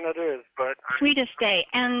sure when it is, but... Sweetest Day.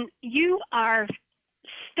 And you are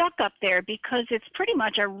stuck up there because it's pretty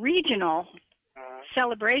much a regional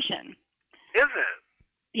celebration. Is it?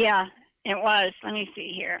 Yeah, it was. Let me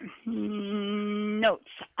see here. Notes.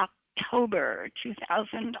 October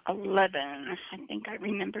 2011. I think I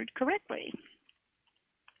remembered correctly.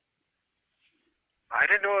 I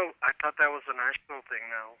didn't know. I thought that was a national thing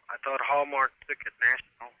now. I thought Hallmark took it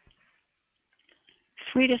national.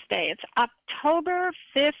 Sweetest Day. It's October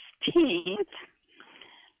 15th.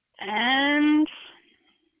 And,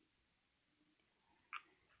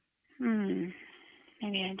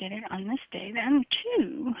 maybe I did it on this day then,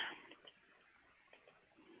 too.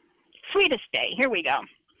 Sweetest Day. Here we go.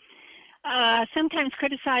 Sometimes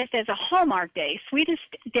criticized as a Hallmark Day,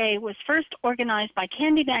 Sweetest Day was first organized by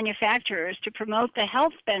candy manufacturers to promote the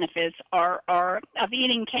health benefits of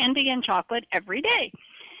eating candy and chocolate every day.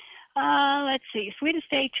 Let's see. Sweetest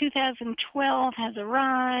Day 2012 has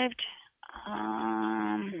arrived.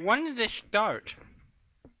 When did this start?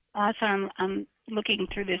 So I'm looking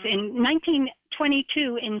through this. In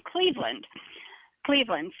 1922 in Cleveland.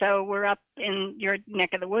 So we're up in your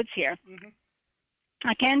neck of the woods here. Mm-hmm.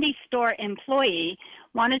 A candy store employee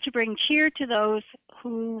wanted to bring cheer to those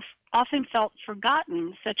who often felt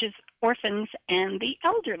forgotten, such as orphans and the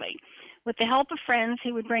elderly. With the help of friends,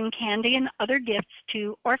 he would bring candy and other gifts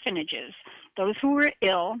to orphanages, those who were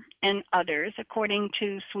ill, and others, according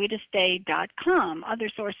to sweetestday.com. Other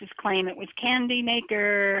sources claim it was candy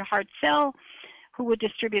maker Hartzell who would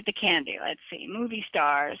distribute the candy. Let's see, movie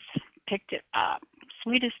stars picked it up.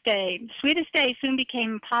 Sweetest Day soon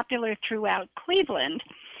became popular throughout Cleveland,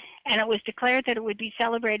 and it was declared that it would be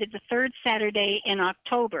celebrated the third Saturday in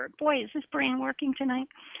October. Boy, is this brain working tonight?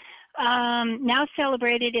 Now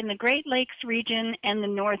celebrated in the Great Lakes region and the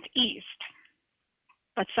Northeast.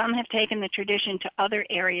 But some have taken the tradition to other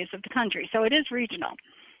areas of the country, so it is regional.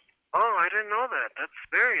 Oh, I didn't know that. That's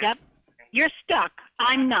very Yep. You're stuck.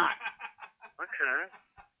 I'm not. Okay.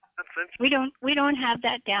 That's interesting. We don't have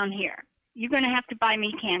that down here. You're going to have to buy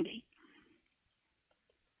me candy.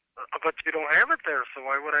 But you don't have it there, so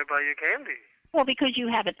why would I buy you candy? Well, because you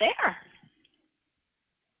have it there.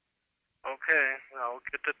 Okay, I'll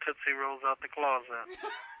get the Tootsie Rolls out the closet.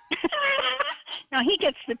 No, he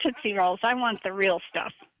gets the Tootsie Rolls. I want the real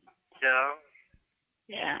stuff. Yeah?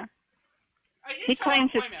 Yeah. He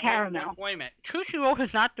claims it's caramel. Wait a minute. Tootsie Rolls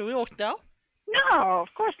is not the real stuff? No,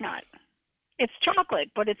 of course not. It's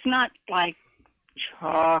chocolate, but it's not like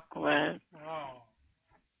chocolate. Oh.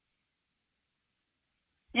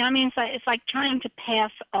 You know, I mean, it's like trying to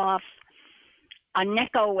pass off a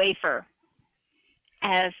Necco wafer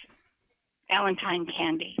as Valentine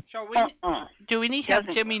candy. So do we need to have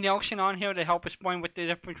Jimmy Nelson on here to help explain what the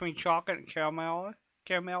difference between chocolate and caramel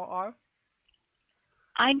are?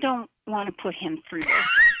 I don't want to put him through this.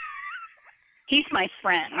 He's my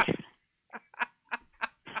friend.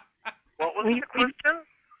 What was the question?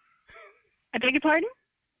 I beg your pardon?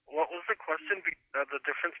 What was the question? The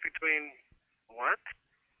difference between what?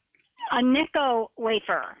 A Necco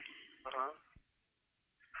wafer Uh-huh.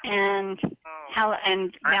 and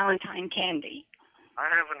Valentine candy. I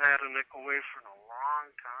haven't had a nickel wafer in a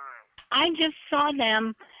long time. I just saw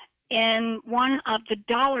them in one of the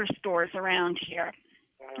dollar stores around here.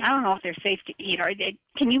 I don't know if they're safe to eat.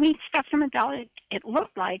 Can you eat stuff from a dollar? It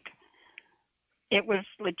looked like it was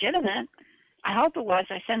legitimate. I hope it was.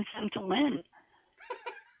 I sent some to Lynn.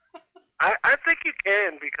 I think you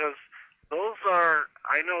can, because those are,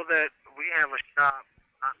 I know that we have a shop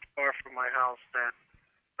not far from my house that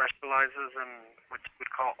specializes in what you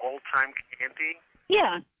would call old-time candy.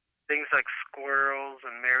 Yeah. Things like squirrels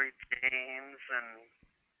and Mary Janes and...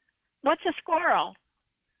 What's a squirrel?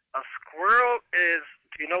 A squirrel is,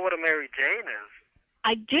 do you know what a Mary Jane is?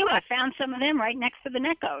 I do. I found some of them right next to the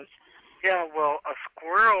Neckos. Yeah, well, a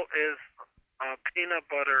squirrel is a peanut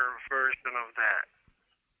butter version of that.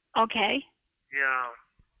 Okay. Yeah.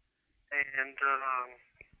 And,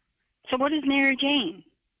 so what is Mary Jane?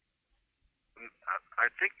 I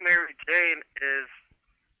think Mary Jane is,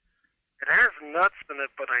 it has nuts in it,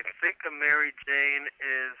 but I think a Mary Jane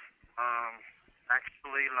is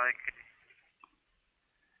actually like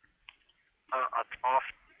a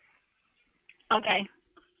toffee Okay.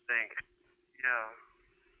 thing. Yeah.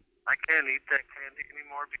 I can't eat that candy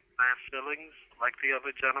anymore because I have fillings, like the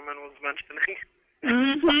other gentleman was mentioning.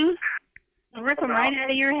 Rip them right out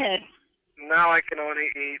of your head. Now I can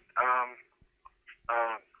only eat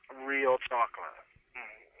real chocolate.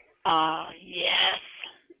 Oh, yes.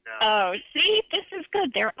 Yeah. Oh, see, this is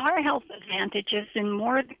good. There are health advantages in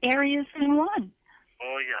more areas than one.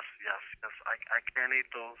 Oh yes. I can't eat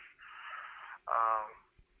those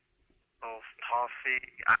toffee.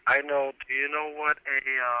 I know. Do you know what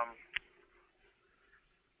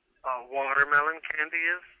a watermelon candy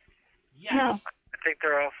is? Yes. No. I think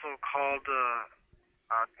they're also called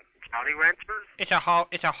Jolly Ranchers. It's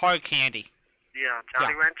a hard candy. Yeah,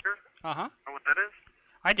 Jolly Ranchers. Uh-huh. Know what that is?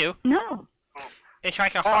 I do. No. It's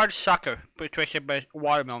like a hard sucker, Patricia, but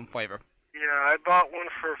watermelon flavor. Yeah, I bought one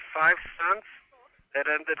for 5 cents. It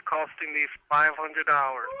ended costing me $500.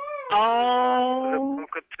 Oh. The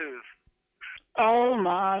cockatoos. Oh,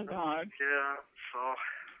 my God. Yeah, so.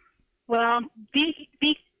 Well, be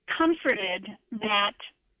comforted that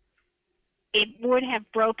it would have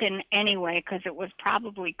broken anyway because it was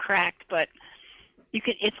probably cracked, but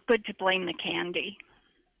it's good to blame the candy.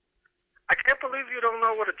 I can't believe you don't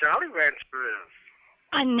know what a Jolly Rancher is.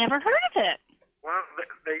 I never heard of it. Well,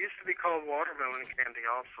 they used to be called watermelon candy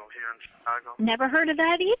also here in Chicago. Never heard of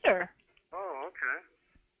that either. Oh, okay.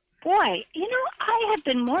 Boy, I have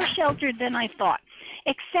been more sheltered than I thought.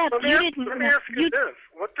 Except Let me ask you you this.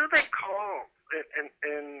 What do they call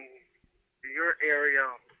in your area?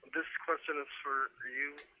 This question is for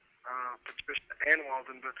you, Patricia and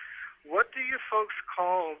Walden, but what do you folks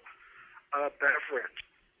call a beverage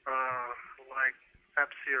like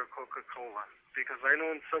Pepsi or Coca-Cola? Because I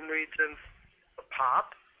know in some regions it's a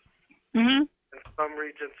pop, Mhm. in some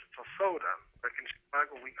regions it's a soda. Like in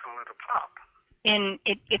Chicago, we call it a pop. And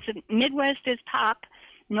it's Midwest is pop,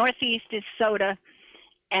 Northeast is soda,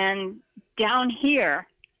 and down here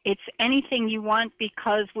it's anything you want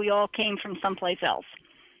because we all came from someplace else.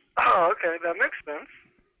 Oh, okay, that makes sense.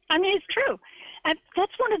 I mean, it's true. And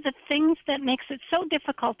that's one of the things that makes it so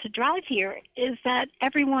difficult to drive here is that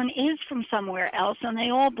everyone is from somewhere else, and they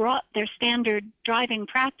all brought their standard driving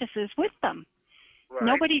practices with them. Right.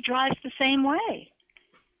 Nobody drives the same way.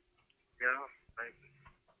 Yeah,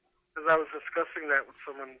 because I was discussing that with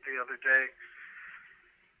someone the other day,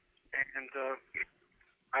 and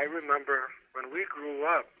I remember when we grew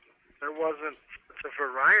up, there wasn't such a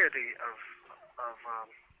variety of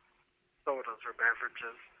sodas or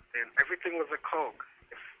beverages, and everything was a Coke.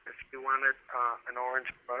 If you wanted an orange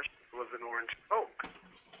crush, it was an orange Coke,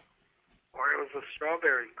 or it was a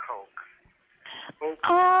strawberry Coke. Coke.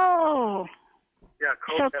 Oh. Yeah,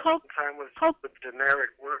 Coke So at Coke, one time was Coke, just a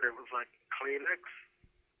generic word. It was like Kleenex.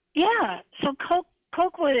 yeah. So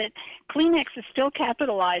Coke with it, Kleenex is still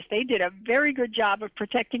capitalized. They did a very good job of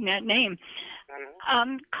protecting that name.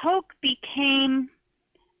 Mm-hmm. Coke became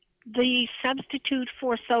the substitute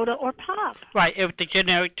for soda or pop. Right, it's the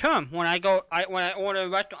generic term. When I order a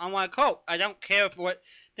restaurant, I want a Coke. I don't care if what.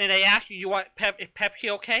 Then they ask you want is Pepsi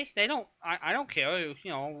okay? They don't. I don't care.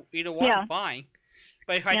 Either one, Yeah. fine.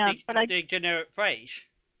 But if Yeah, the generic phrase.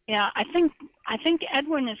 Yeah, I think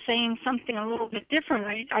Edwin is saying something a little bit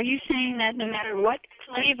different. Are you saying that no matter what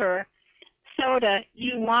flavor soda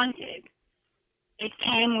you wanted, it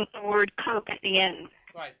came with the word Coke at the end?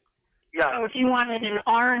 Right. Yeah. So if you wanted an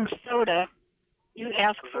orange soda, you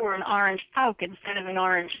ask for an orange Coke instead of an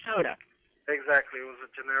orange soda. Exactly. It was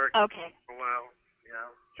a generic. Okay. For a while. Yeah.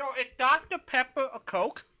 So is Dr. Pepper a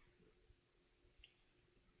Coke?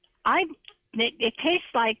 It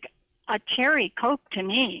tastes like a cherry Coke to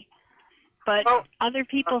me, but other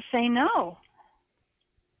people say no.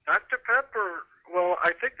 Dr. Pepper, well,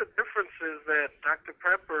 I think the difference is that Dr.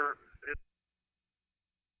 Pepper is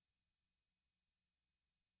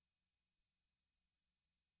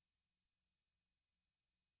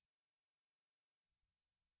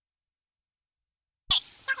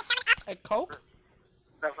A Coke?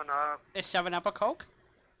 7-Up. Is 7-Up a Coke?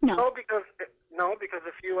 No. No, because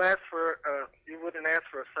if you ask for, you wouldn't ask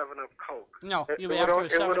for a 7-Up Coke. No, It you would would ask for a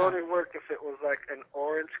 7-Up. It would only work if it was like an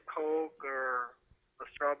orange Coke or a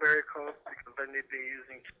strawberry Coke, because then you'd be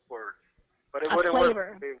using 2 words. But it wouldn't work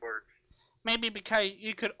with 3 words. Maybe because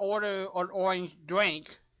you could order an orange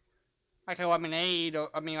drink, like a lemonade,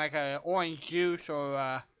 like a orange juice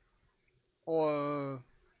or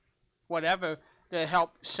whatever, to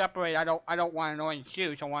help separate. I don't want an orange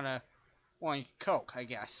juice. I want a orange Coke. I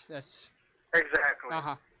guess that's. Exactly. Uh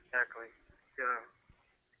huh. Exactly.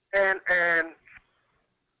 Yeah. And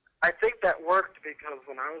I think that worked because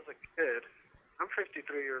when I was a kid, I'm 53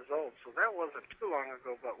 years old, so that wasn't too long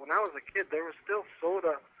ago, but when I was a kid, there were still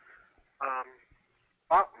soda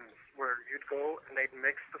fountains where you'd go and they'd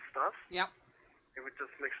mix the stuff. Yep. They would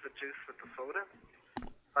just mix the juice with the soda.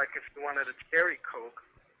 Like if you wanted a cherry Coke,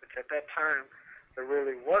 which at that time there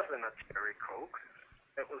really wasn't a cherry Coke.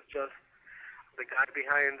 It was just the guy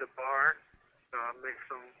behind the bar mixed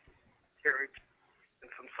some cherry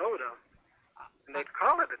and some soda, and they'd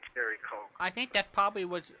call it a cherry Coke. I think that probably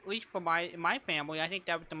was, at least for my family, I think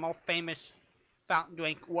that was the most famous fountain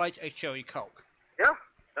drink was a cherry Coke. Yeah,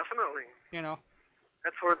 definitely. You know.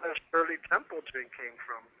 That's where the Shirley Temple drink came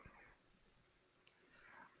from.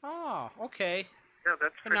 Oh, okay. Yeah,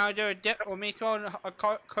 that's So now, is there let me throw in a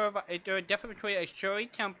curve. Is there a difference between a Shirley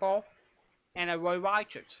Temple and a Roy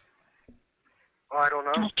Rogers? Oh, I don't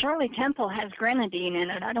know. Shirley Temple has grenadine in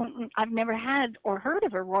it. I've never had or heard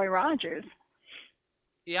of a Roy Rogers.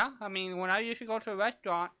 Yeah, I mean, when I used to go to a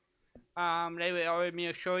restaurant, they would order me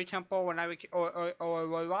a Shirley Temple when I would, or a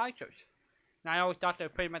Roy Rogers. And I always thought they were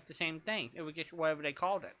pretty much the same thing. It was just whatever they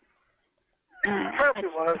called it. It probably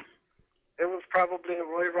was. It was probably,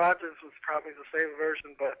 Roy Rogers was probably the same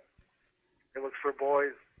version, but it was for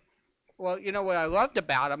boys. Well, you know what I loved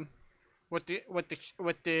about them was the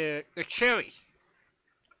cherry.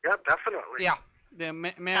 Yeah, definitely. Yeah, the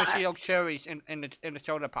maraschino cherries in the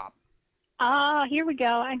soda pop. Here we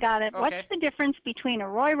go. I got it. Okay. What's the difference between a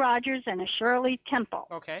Roy Rogers and a Shirley Temple?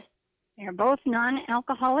 Okay. They're both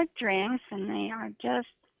non-alcoholic drinks, and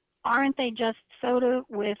aren't they just soda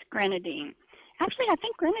with grenadine? Actually, I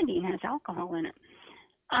think grenadine has alcohol in it.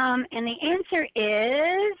 And the answer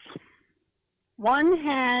is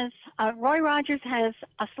Roy Rogers has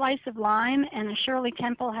a slice of lime, and a Shirley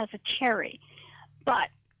Temple has a cherry. But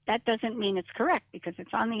that doesn't mean it's correct because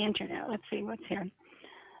it's on the internet. Let's see what's here.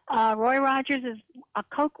 Roy Rogers is a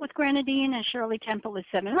Coke with grenadine, and Shirley Temple is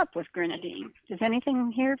 7-Up with grenadine. Does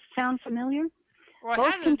anything here sound familiar? Well,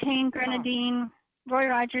 Both contain grenadine. Roy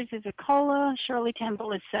Rogers is a cola. Shirley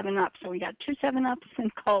Temple is 7-Up. So we got 2 7-Ups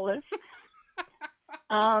and colas.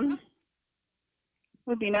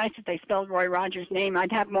 Would be nice if they spelled Roy Rogers' name.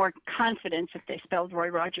 I'd have more confidence if they spelled Roy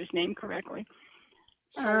Rogers' name correctly.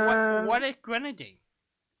 So what is grenadine?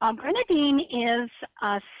 Grenadine is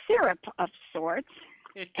a syrup of sorts.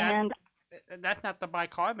 And that's not the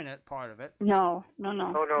bicarbonate part of it. No.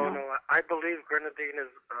 No. I believe grenadine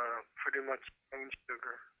is pretty much cane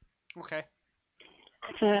sugar. Okay.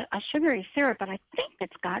 It's a sugary syrup, but I think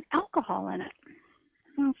it's got alcohol in it.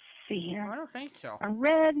 Let's see here. I don't think so. A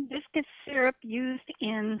red viscous syrup used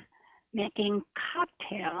in making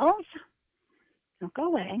cocktails. Don't go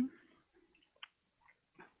away.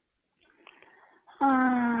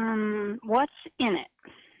 What's in it?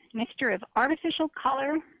 Mixture of artificial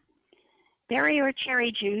color, berry or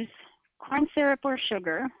cherry juice, corn syrup or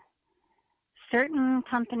sugar. Certain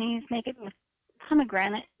companies make it with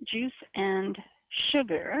pomegranate juice and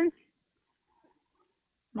sugar.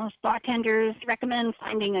 Most bartenders recommend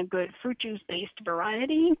finding a good fruit juice-based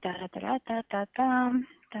variety. Making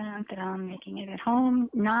it at home.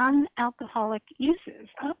 Non-alcoholic uses.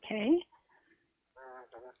 Okay.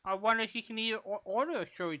 I wonder if you can either order a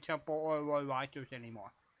Shirley Temple or a Roy Rogers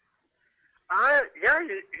anymore. Yeah,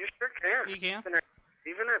 you sure can. You can?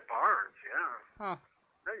 Even at bars, yeah. Huh.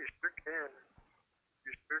 Yeah, you sure can.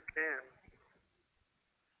 You sure can.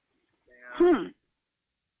 Yeah.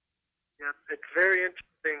 Yeah, it's very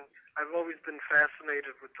interesting. I've always been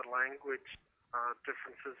fascinated with the language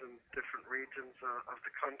differences in different regions of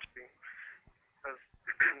the country. Because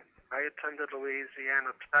I attended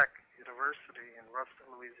Louisiana Tech University in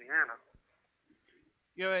Ruston, Louisiana.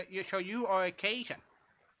 So you are a Cajun.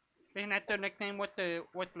 Isn't that the nickname? What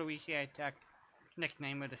Louisiana Tech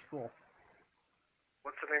nickname of the school?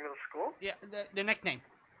 What's the name of the school? Yeah, the nickname.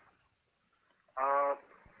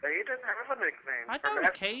 They didn't have a nickname. I thought it was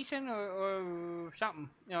Cajun or something.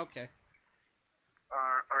 Yeah, okay.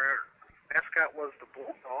 Our mascot was the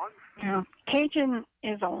Bulldogs. Yeah, Cajun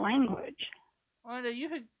is a language. Well,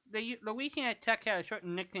 Louisiana Tech had a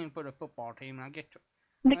certain nickname for the football team, and I get to.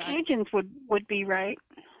 The Cajuns would be right.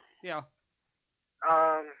 Yeah.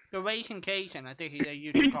 The Raging Cajun, I think they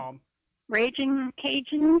used to call them. Raging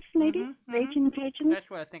Cajuns, maybe? Raging Cajuns? That's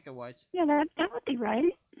what I think it was. Yeah, that would be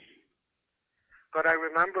right. But I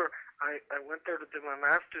remember I went there to do my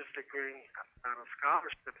master's degree on a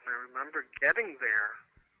scholarship, and I remember getting there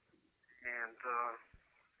and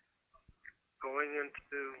going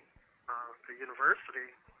into the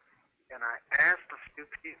university, and I asked a few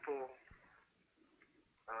people,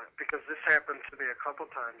 because this happened to me a couple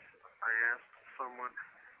times, I asked someone,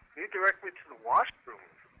 can you direct me to the washroom?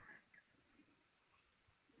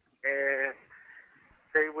 And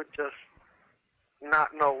they would just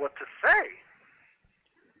not know what to say.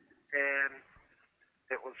 And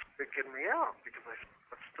it was freaking me out because I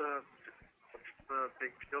said, what's the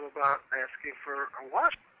big deal about asking for a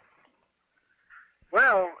wash?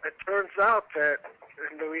 Well, it turns out that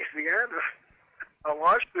in Louisiana, a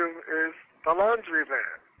washroom is the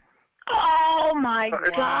laundromat. Oh my So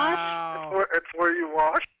gosh! Wow. It's where you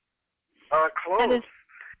wash clothes.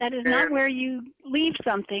 That is not where you leave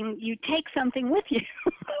something. You take something with you.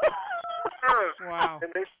 Wow.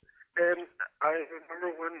 And I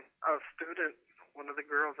remember when a student, one of the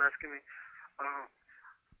girls asking me,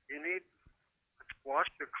 you need to wash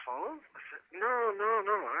your clothes? I said, no,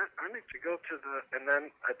 I need to go to the, and then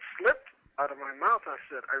it slipped out of my mouth. I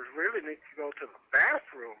said, I really need to go to the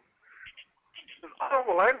bathroom. She said, oh,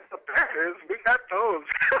 well, I know what that is. We got those.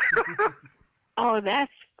 Oh,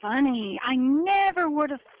 that's funny. I never would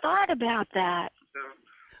have thought about that.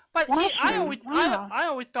 But see, Washroom, wow. I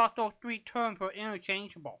always thought those three terms were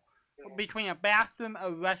interchangeable between a bathroom, a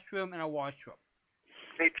restroom, and a washroom.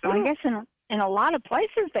 Me too. Well, I guess in a lot of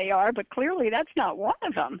places they are, but clearly that's not one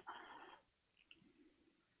of them.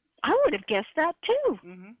 I would have guessed that too.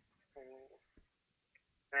 Mm-hmm.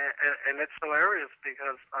 And it's hilarious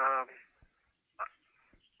because,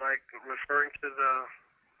 like referring to the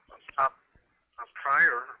top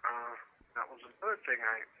prior, that was another thing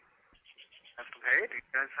I asked them, hey, do you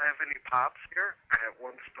guys have any pops here? At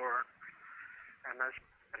one store, and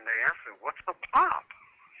they asked me, what's a pop? I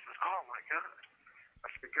said, oh my God, I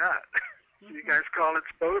forgot. Mm-hmm. You guys call it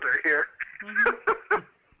soda here. Mm-hmm.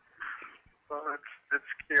 Well,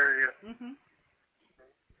 it's curious. Mm-hmm.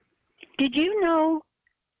 Did you know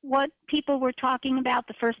what people were talking about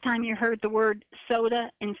the first time you heard the word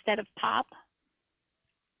soda instead of pop?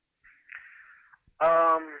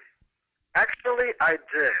 Actually, I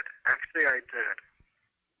did.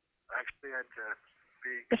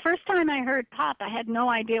 The first time I heard pop, I had no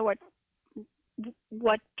idea what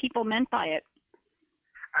people meant by it.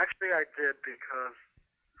 Actually, I did because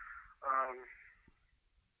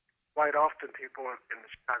quite often people in the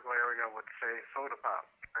Chicago area would say soda pop.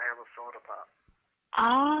 I have a soda pop.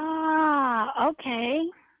 Ah, okay.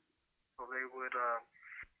 So they would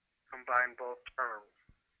combine both terms.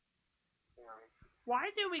 You know. Why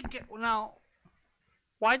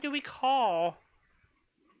do we call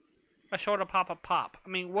a soda pop a pop? I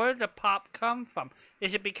mean, where did the pop come from?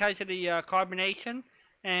 Is it because of the carbonation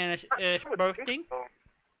and it's bursting? So.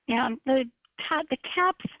 Yeah, the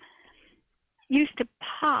caps used to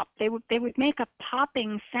pop. They would make a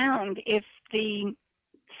popping sound if the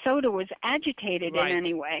soda was agitated in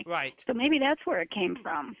any way. Right. So maybe that's where it came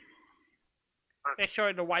from. It's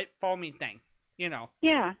sort of the white foamy thing, you know.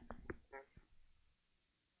 Yeah.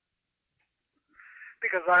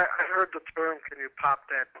 Because I heard the term, can you pop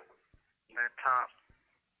that top?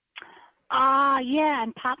 Ah, yeah,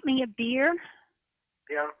 and pop me a beer.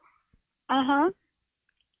 Yeah. Uh-huh.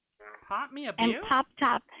 Pop me a And beer? pop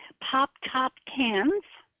top cans.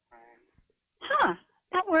 Huh.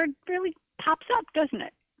 That word really pops up, doesn't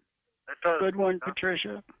it? It does. Good one,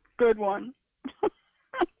 Patricia. Good one.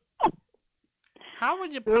 How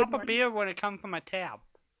would you Good pop a one. beer when it comes from a tab?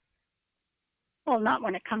 Well, not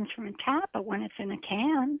when it comes from a tap, but when it's in a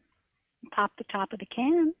can. Pop the top of the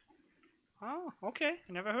can. Oh, okay.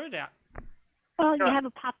 I never heard that. Well, you have a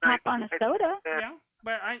pop top on a soda. Yeah,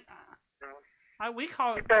 but we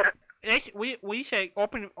call You it. bet. We say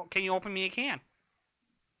open. Can you open me a can?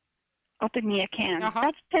 Open me a can. Uh-huh.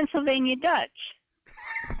 That's Pennsylvania Dutch.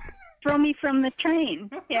 Throw me from the train.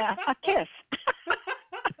 Yeah, a kiss. Well,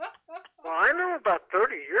 I know about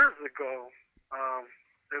 30 years ago,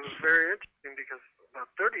 it was very interesting because about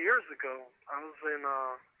 30 years ago, I was in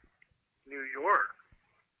New York,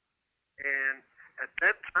 and at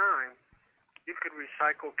that time, you could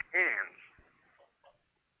recycle cans,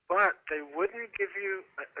 but they wouldn't give you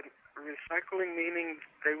recycling, meaning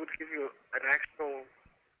they would give you an actual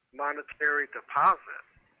monetary deposit.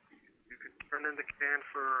 You could turn in the can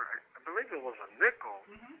for, I believe it was a nickel.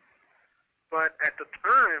 Mm-hmm. But at the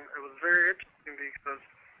time, it was very interesting because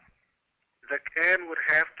the can would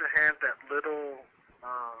have to have that little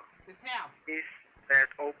The tab. piece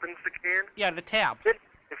that opens the can. Yeah, the tab. If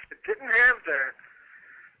it didn't have that,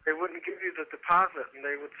 they wouldn't give you the deposit, and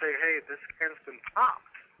they would say, hey, this can's been popped.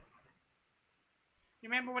 You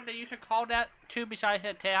remember what they used to call that too besides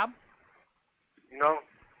that tab? You know?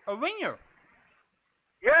 A ringer.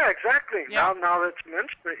 Yeah, exactly. Yeah. Now that you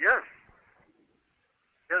mention it, yes.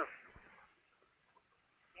 Yes.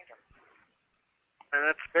 And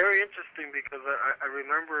that's very interesting because I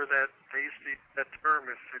remember that they used to use that term.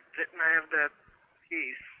 If it didn't have that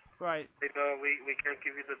piece, Right. they know we can't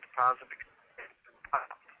give you the deposit because it's been popped.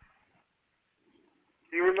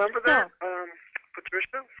 Do you remember that,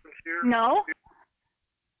 Patricia? Since No,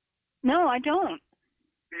 I don't.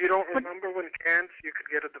 You don't remember when cans you could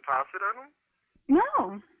get a deposit on them?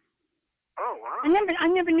 No, Oh wow. I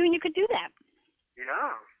never knew you could do that.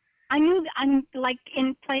 Yeah. I knew I'm like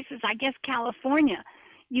in places, I guess California,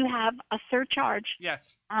 you have a surcharge Yes.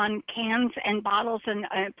 on cans and bottles and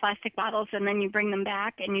plastic bottles, and then you bring them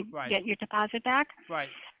back and you Right. get your deposit back. Right.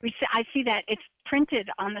 I see that it's printed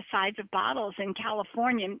on the sides of bottles in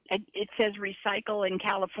California. It says recycle in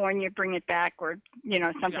California, bring it back, or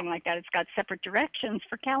something like that. It's got separate directions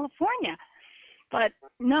for California, but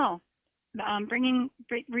no,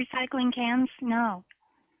 recycling cans, no.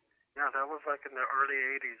 Yeah, that was like in the early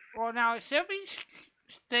 80s. Well, now, is every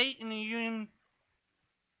state in the union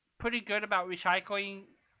pretty good about recycling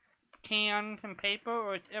cans and paper,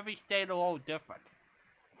 or is every state a little different?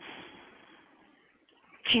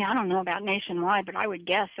 Gee, I don't know about nationwide, but I would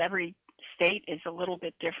guess every state is a little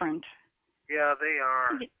bit different. Yeah, they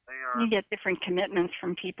are. You get different commitments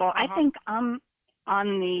from people. I think I'm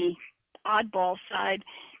on the oddball side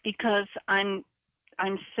because I'm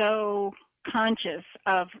so conscious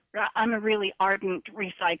of, I'm a really ardent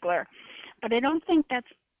recycler, but I don't think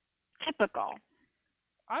that's typical.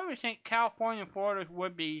 I would think California and Florida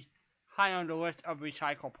would be high on the list of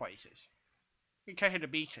recycle places because of the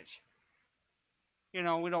beaches. We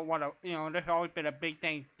don't want to, there's always been a big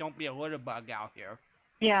thing, don't be a litter bug out here.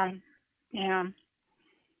 Yeah.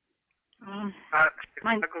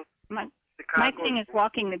 My thing is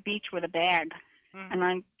walking the beach with a bag, and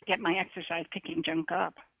I get my exercise picking junk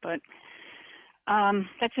up. But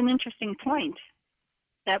that's an interesting point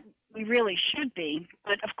that we really should be.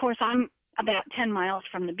 But, of course, I'm about 10 miles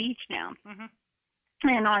from the beach now.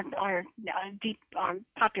 And our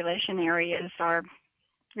population areas are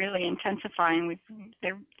really intensifying.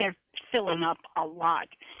 They're filling up a lot.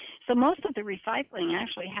 So most of the recycling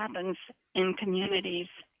actually happens in communities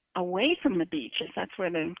away from the beaches. That's where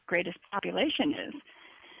the greatest population is.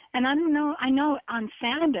 And I know on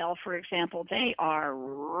Sanibel, for example, they are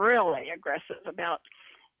really aggressive about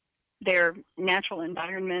their natural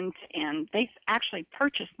environment, and they've actually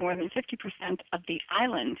purchased more than 50% of the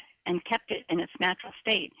island and kept it in its natural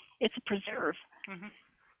state. It's a preserve.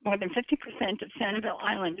 More than 50% of Sanibel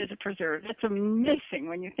Island is a preserve. That's amazing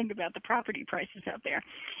when you think about the property prices out there.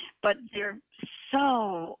 But they're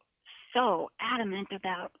so adamant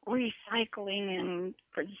about recycling and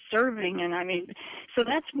preserving, and so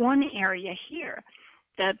that's one area here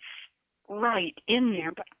that's right in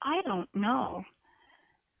there. But I don't know.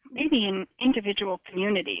 Maybe in individual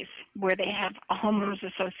communities where they have a homeowners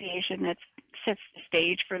association that sets the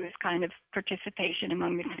stage for this kind of participation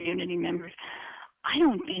among the community members. I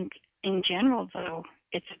don't think, in general, though,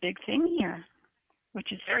 it's a big thing here,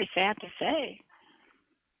 which is very sad to say.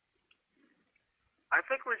 I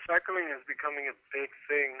think recycling is becoming a big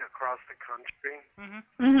thing across the country.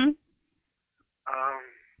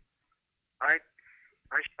 I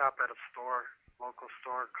shop at a local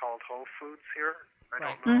store called Whole Foods here. I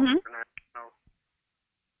don't know international,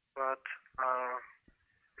 but I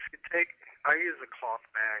use a cloth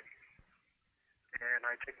bag, and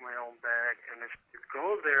I take my own bag, and if you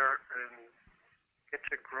go there and get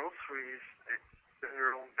your groceries in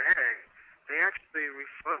your own bag, they actually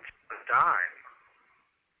refund a dime.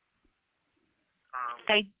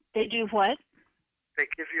 They do what? They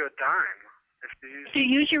give you a dime if you use. Do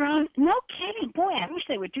you use your own? No kidding. Boy, I wish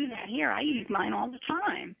they would do that here. I use mine all the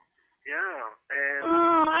time. Yeah, and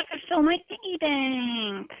I could fill my piggy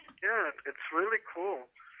bank. Yeah, it's really cool.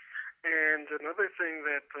 And another thing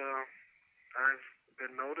that I've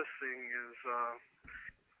been noticing is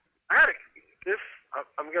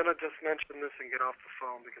I'm gonna just mention this and get off the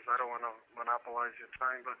phone because I don't want to monopolize your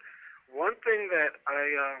time. But one thing that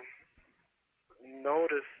I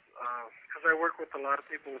noticed, because I work with a lot of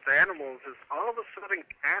people with animals, is all of a sudden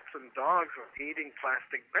cats and dogs are eating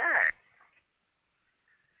plastic bags.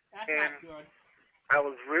 That's and not good. I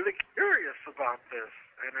was really curious about this,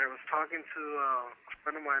 and I was talking to a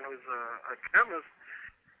friend of mine who's a chemist,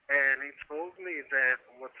 and he told me that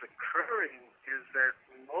what's occurring is that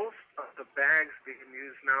most of the bags being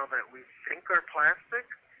used now that we think are plastic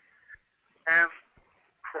have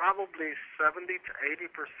probably 70 to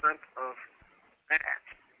 80% of fat,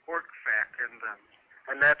 pork fat in them,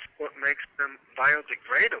 and that's what makes them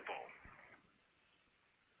biodegradable.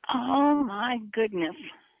 Oh my goodness.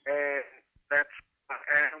 And that's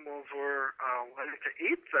animals were wanting to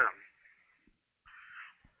eat them.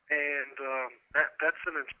 And that's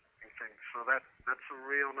an interesting thing. So that's a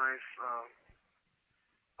real nice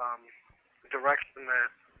direction that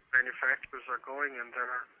manufacturers are going in.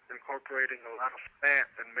 They're incorporating a lot of fat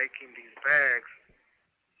and making these bags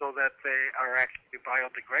so that they are actually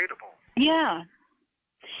biodegradable. Yeah.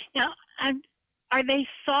 Now, are they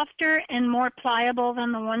softer and more pliable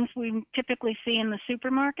than the ones we typically see in the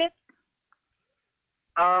supermarket?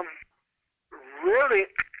 Really,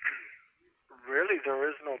 there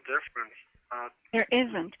is no difference. There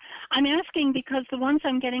isn't. I'm asking because the ones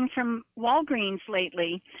I'm getting from Walgreens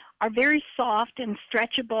lately are very soft and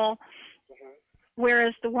stretchable,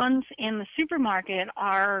 whereas the ones in the supermarket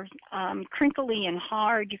are crinkly and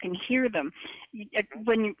hard. You can hear them.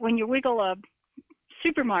 When you wiggle a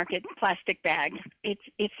supermarket plastic bag,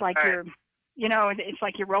 it's like Right. it's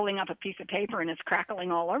like you're rolling up a piece of paper and it's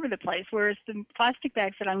crackling all over the place, whereas the plastic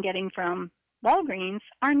bags that I'm getting from Walgreens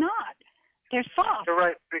are not. They're soft. You're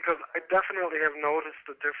right, because I definitely have noticed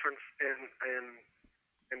the difference in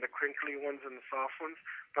the crinkly ones and the soft ones,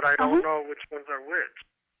 but I don't know which ones are which.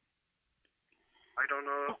 I don't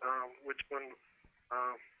know which one.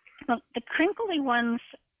 Well, the crinkly ones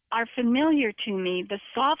are familiar to me. The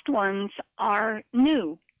soft ones are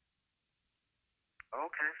new.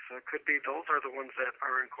 Okay, so it could be those are the ones that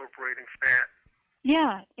are incorporating fat.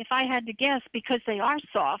 Yeah, if I had to guess, because they are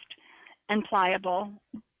soft and pliable,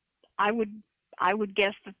 I would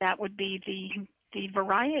guess that would be the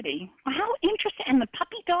variety. How interesting! And the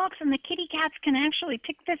puppy dogs and the kitty cats can actually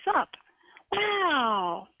pick this up.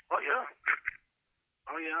 Wow! Oh yeah.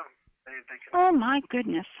 Oh yeah. They can. Oh my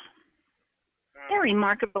goodness! They're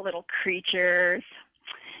remarkable little creatures.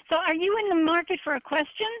 So, are you in the market for a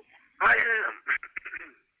question? I am.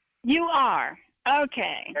 You are.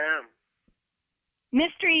 Okay. I am.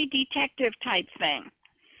 Mystery detective type thing.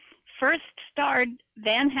 First starred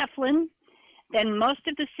Van Heflin, then most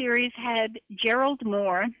of the series had Gerald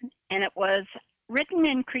Moore, and it was written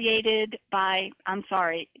and created by,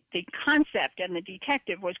 the concept and the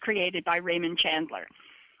detective was created by Raymond Chandler.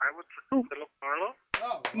 I would say Philip Marlowe.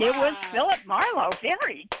 Oh, It was Philip Marlowe.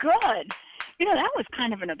 Very good. That was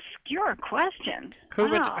kind of an obscure question. Who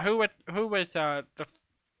Wow. was the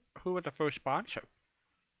first sponsor?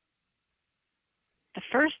 The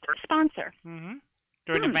first sponsor. Mm-hmm.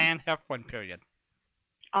 During the Van Heflin period.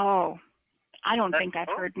 Oh, I don't think I've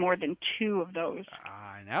heard more than 2 of those.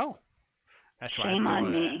 I know. That's why Shame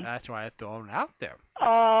on me. That's why I threw it out there.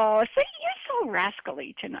 Oh, see, you're so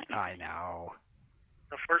rascally tonight. I know.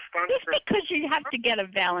 The first sponsor. Just because you have to get a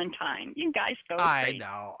Valentine. You guys go I crazy.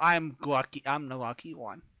 know. I'm lucky. I'm the lucky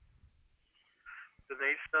one. Do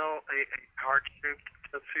they sell a heart-shaped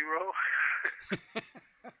Tootsie Roll?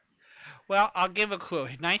 Well, I'll give a clue.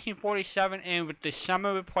 1947 and with the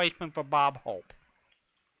summer replacement for Bob Hope.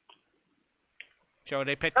 So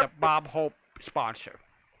they picked up Bob Hope sponsor.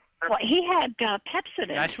 Well, he had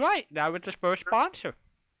Pepsodent. That's right. That was the first sponsor.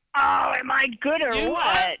 Oh, am I good or You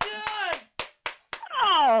what? are good.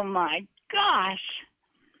 Oh, my gosh.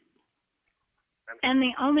 And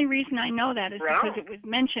the only reason I know that is because it was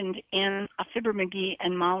mentioned in a Fibber McGee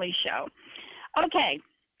and Molly show. Okay.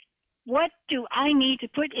 What do I need to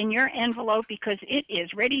put in your envelope because it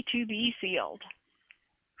is ready to be sealed?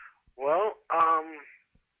 Well, I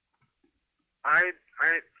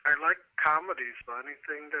like comedies, so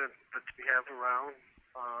anything that you have around.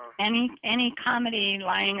 Any comedy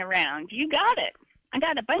lying around. You got it. I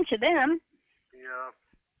got a bunch of them. Yeah,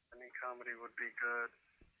 any comedy would be good.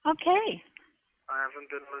 Okay. I haven't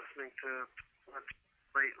been listening to much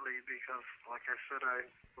lately because, like I said, I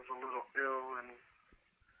was a little ill, and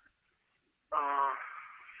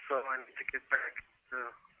so I need to get back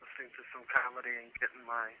to listening to some comedy and getting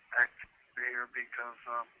my act here because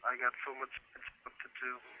I got so much stuff to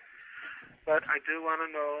do. But I do want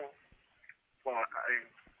to know, well, I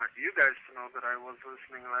want you guys to know that I was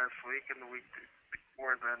listening last week and the week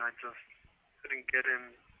before then. I just couldn't get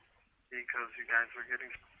in because you guys were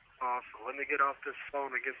getting off. So let me get off this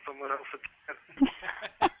phone and give someone else a chance.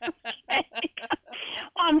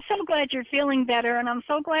 Well, I'm so glad you're feeling better, and I'm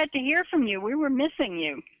so glad to hear from you. We were missing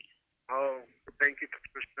you. Oh, thank you,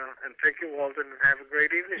 Patricia, and thank you, Walden, and have a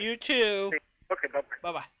great evening. You too. Okay,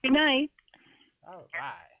 bye-bye. Bye-bye. Good night. All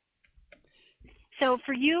right. So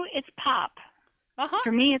for you, it's pop. Uh-huh.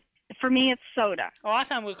 For me, it's soda. Oh, last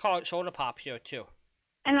time we called it soda pop here, too.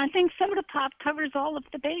 And I think soda pop covers all of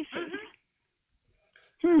the bases.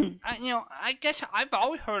 I guess I've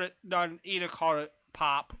always heard it done either call it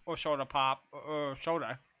pop or soda or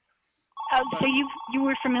soda. So you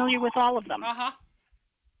were familiar with all of them? Uh-huh.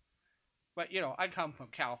 But, I come from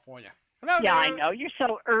California. Yeah, I know. You're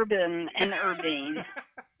so urban and urbane.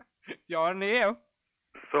 You're on the air.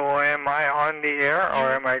 So am I on the air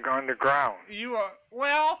or am I on the ground? You are,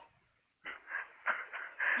 well,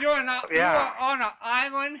 you are on an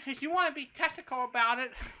island. If you want to be technical about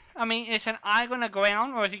it, I mean, it's an island of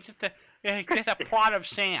ground, or is it just It's just a plot of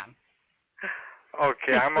sand.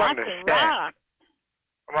 Okay, It's I'm on lots the of sand. rock.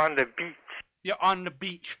 I'm on the beach. You're on the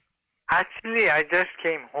beach. Actually, I just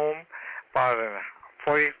came home about an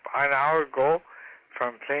hour ago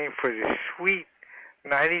from playing for this sweet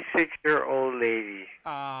 96-year-old lady.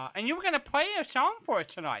 And you were gonna play a song for us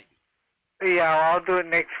tonight. Yeah, I'll do it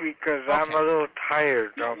next week because I'm Okay. a little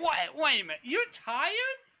tired. Wait a minute. You're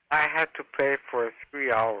tired? I had to play for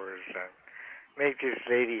 3 hours and make this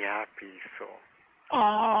lady happy, so.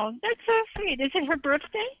 Oh, that's so sweet. Is it her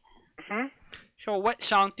birthday? Hmm. So what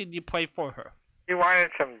song did you play for her? She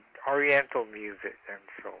wanted some Oriental music, and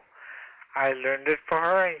so I learned it for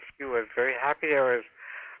her, and she was very happy. There was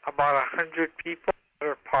about 100 people at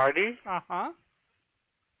her party, Uh-huh.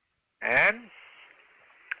 and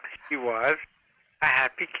she was a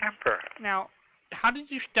happy camper. Now, how did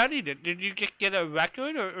you study it? Did you just get a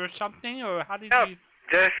record or something, or how did Yep. you?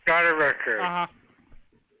 Just got a record. Uh-huh.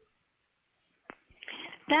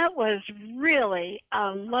 That was really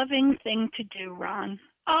a loving thing to do, Ron.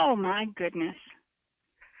 Oh, my goodness.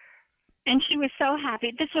 And she was so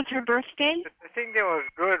happy. This was her birthday? The thing that was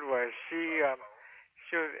good was she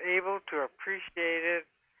was able to appreciate it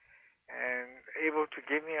and able to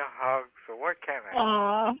give me a hug. So what can I?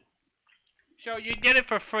 Aw. So you did it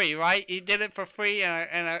for free, right? You did it for free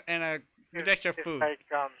and just your It's food. like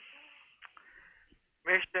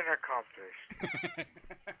mission accomplished.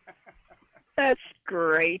 That's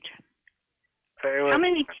great. So it was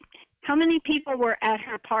How many people were at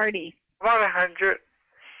her party? about 100.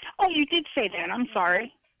 Oh, you did say that. I'm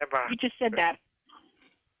sorry. About You just said that.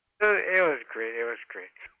 It was great. It was great.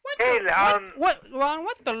 Ron,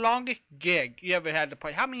 what's the longest gig you ever had to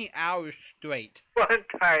play? How many hours straight? One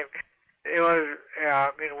time, it was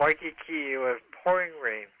in Waikiki. It was pouring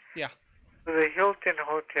rain. Yeah. So the Hilton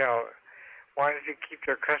Hotel wanted to keep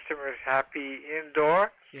their customers happy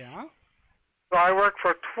indoor. Yeah. So I worked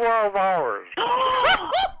for 12 hours.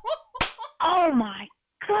 Oh, my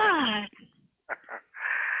God.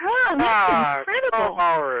 Wow, that's incredible. 12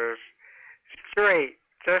 hours straight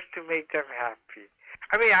just to make them happy.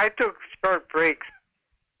 I mean, I took short breaks,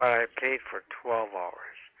 but I played for 12 hours.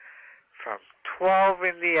 From 12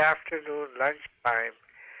 in the afternoon, lunchtime,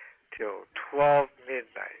 till 12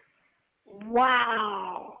 midnight.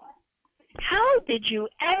 Wow. How did you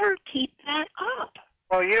ever keep that up?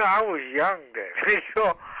 Well, I was young then,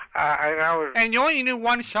 so and I was. And you only knew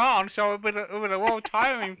one song, so it was a little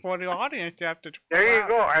tiring for the audience after 12 There you hours.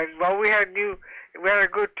 go. And well, we had a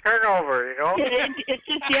good turnover, It's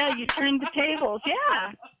just, yeah, you turned the tables,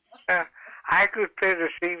 yeah. I could play the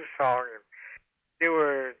same song, and they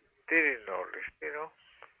didn't notice,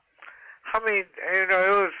 How many? It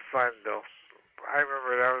was fun though. I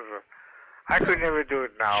remember that was I could never do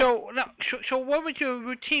it now. So what was your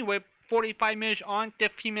routine? With 45 minutes on,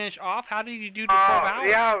 15 minutes off? How did you do the 12 hours?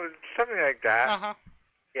 Yeah, something like that. Uh-huh.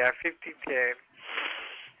 Yeah, 50-10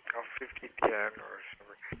 or 50-10 or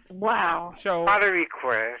something. Wow. So A lot of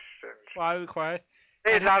requests. a lot of requests.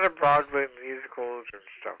 There's a lot of Broadway musicals and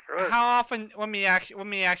stuff. How often? Let me ask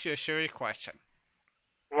you a serious question.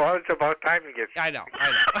 Well, it's about time you get. I know.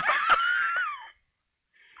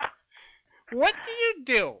 What do you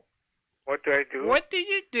do? What do I do? What do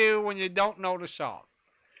you do when you don't know the song?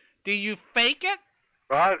 Do you fake it?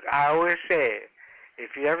 Well, I always say,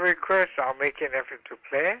 if you have a request, I'll make an effort to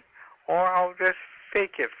play, or I'll just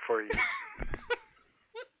fake it for you.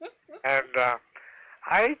 And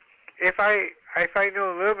if I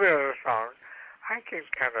know a little bit of the song, I can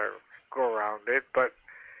kind of go around it. But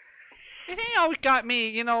The thing always got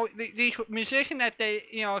me, these musicians that they,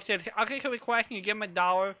 said, I'll get a request and you give them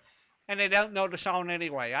 $1, and they don't know the song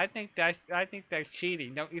anyway. I think that's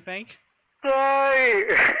cheating, don't you think? Hey,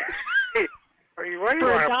 what do you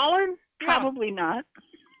For want? $1? Probably not.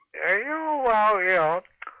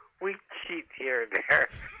 We cheat here and there.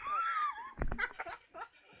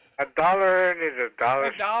 $1 earned is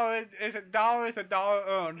 $1. $1 is $1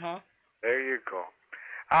 earned, huh? There you go.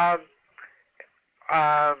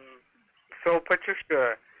 So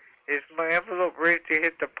Patricia, is my envelope ready to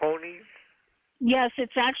hit the ponies? Yes,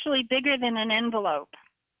 it's actually bigger than an envelope.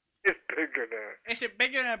 It's bigger than. Is it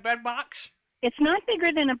bigger than a bread box? It's not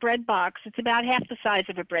bigger than a bread box. It's about half the size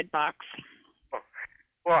of a bread box.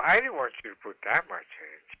 Well, I didn't want you to put that much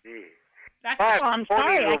in it. Gee. That's But Oh, I'm ponies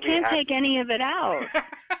sorry. will I be can't happy. take any of it out.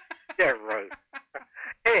 Yeah, right.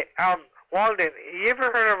 Hey, Walden, you ever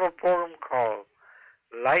heard of a program called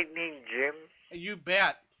Lightning Jim? You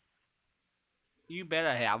bet. You bet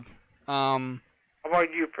I have. How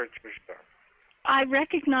about you, Patricia? I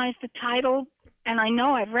recognize the title, and I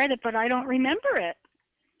know I've read it, but I don't remember it.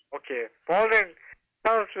 Okay, Walden,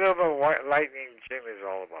 tell us a little bit what Lightning Jim is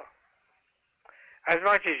all about. As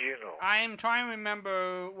much as you know. I am trying to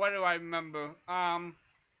remember. What do I remember? Well,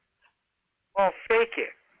 fake it.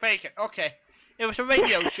 Fake it. Okay. It was a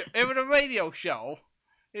radio show. It was a radio show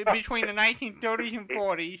between the 1930s and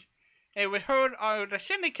 40s. It was heard on the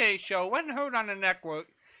syndicated show. Wasn't heard on the network.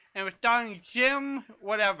 And it was starring Jim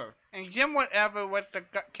whatever. And Jim whatever was the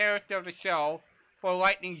character of the show for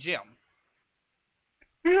Lightning Jim.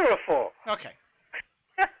 Beautiful. Okay.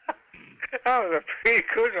 That was a pretty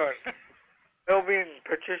good one. It'll be in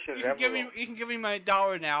Patricia's envelope. You can give me my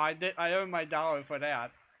 $1 now. I earned my $1 for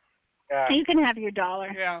that. Yeah. You can have your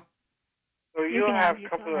 $1. Yeah. So You you'll can have have a your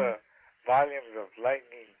couple $1. of volumes of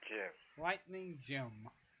Lightning Jim. Lightning Jim.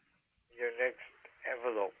 Your next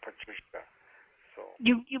envelope, Patricia. So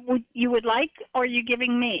You would like, or are you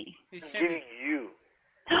giving me? He I'm sent me- giving you.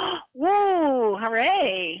 Whoa!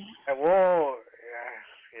 Hooray! Whoa!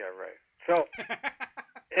 Yeah, right. So,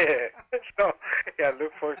 so yeah,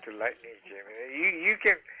 look forward to Lightning Jim.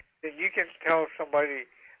 You can tell somebody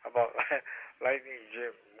about Lightning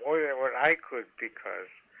Jim more than what I could because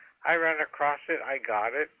I ran across it, I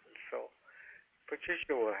got it, so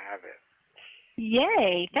Patricia will have it.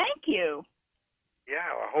 Yay! Thank you. Yeah,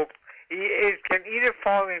 I hope it can either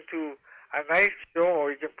fall into a nice show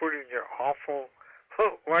or you can put it in your awful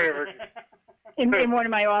whatever. In one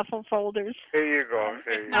of my awful folders. There you go.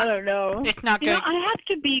 There you I go. don't know. It's not You know, good. I have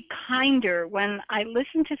to be kinder when I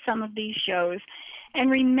listen to some of these shows and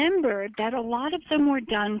remember that a lot of them were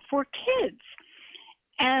done for kids.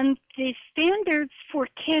 And the standards for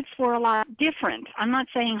kids were a lot different. I'm not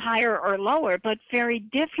saying higher or lower, but very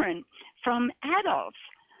different from adults.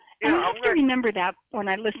 And I have to remember that when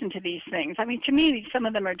I listen to these things. I mean, to me, some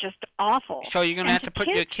of them are just awful. So you're gonna And have to put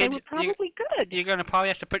your They kids. were probably good. You're gonna probably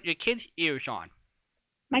have to put your kids' ears on.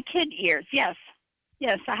 My kid ears, yes.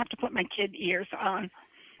 Yes, I have to put my kid ears on.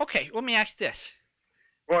 Okay, let me ask this: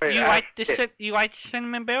 Boy, you like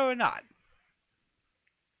Cinnamon Bear or not?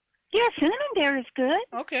 Yeah, Cinnamon Bear is good.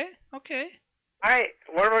 Okay.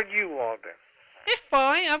 What about you, Walden? It's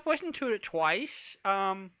fine. I've listened to it twice.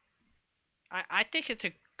 I think it's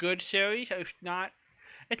a good series. It's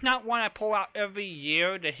not one I pull out every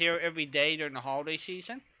year to hear every day during the holiday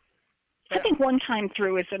season. I think one time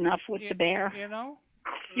through is enough with the bear. You know?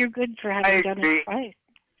 You're good for I having done agree. it twice.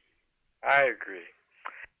 I agree.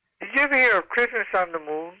 Did you ever hear of Christmas on the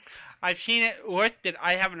Moon? I've seen it listed.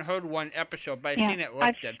 I haven't heard one episode, but I've Yeah, seen it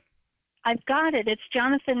listed. I've got it. It's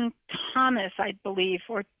Jonathan Thomas, I believe.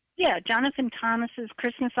 Jonathan Thomas's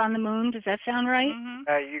Christmas on the Moon. Does that sound right?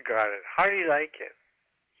 Mm-hmm. You got it. How do you like it?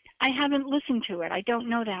 I haven't listened to it. I don't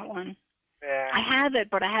know that one. Yeah. I have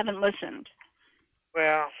it, but I haven't listened.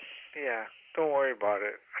 Well, yeah. Don't worry about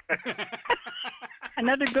it.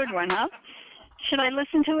 Another good one, huh? Should I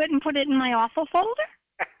listen to it and put it in my awful folder?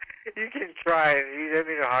 You can try it. You let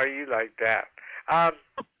me know how you like that.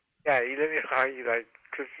 Yeah, you let me know how you like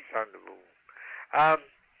Christmas on the Moon.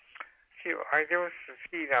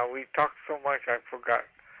 See, now we talked so much I forgot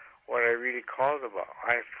what I really called about.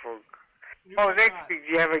 Next week,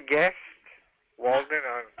 do you have a guest? Walden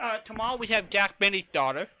on... Tomorrow we have Jack Benny's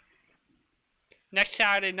daughter. Next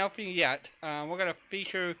Saturday, nothing yet. We're going to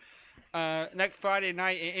feature next Friday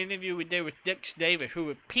night an interview we did with Dick Davis, who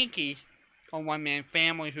was Pinky on One Man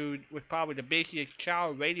Family, who was probably the busiest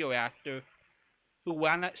child radio actor, who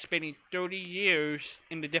wound up spending 30 years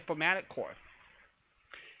in the diplomatic corps.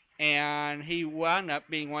 And he wound up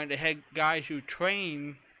being one of the head guys who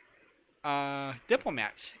trained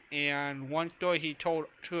diplomats. And one story he told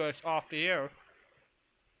to us off the air,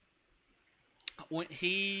 when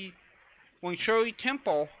Shirley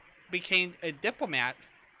Temple became a diplomat,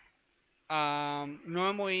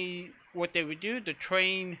 normally what they would do to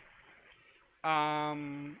train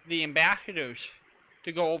the ambassadors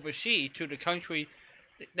to go overseas to the country,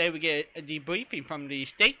 they would get a debriefing from the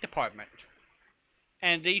State Department.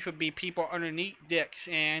 And these would be people underneath Dix.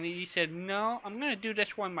 And he said, no, I'm going to do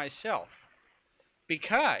this one myself.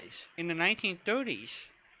 Because in the 1930s,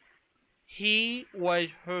 he was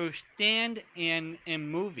her stand-in in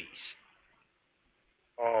movies.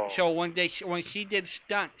 Oh. So when she did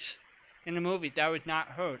stunts in the movies, that was not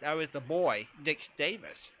her. That was the boy, Dick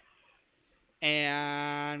Davis.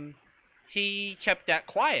 And he kept that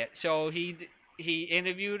quiet. So he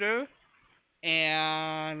interviewed her,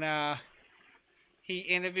 and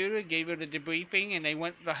gave her the debriefing, and they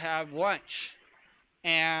went to have lunch.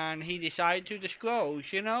 And he decided to disclose,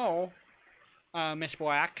 Miss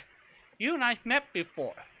Black, you and I met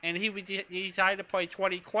before. And he decided to play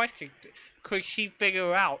 20 questions. Could she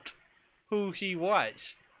figure out who he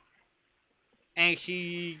was? And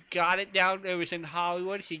she got it down. It was in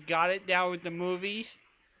Hollywood. She got it down with the movies.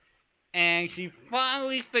 And she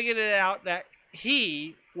finally figured it out that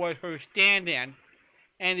he was her stand-in,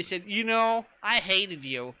 and he said, you know, I hated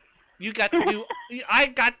you. You got to do,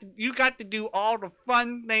 you got to do all the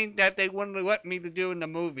fun things that they wouldn't let me to do in the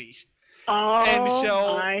movies. And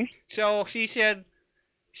Oh my. so she said,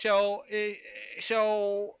 so,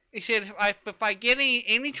 so he said, if I get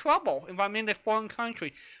any trouble, if I'm in a foreign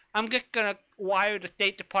country, I'm just gonna wire the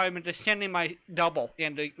State Department to send in my double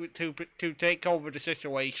and to take over the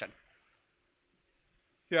situation.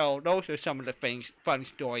 So those are some of the fun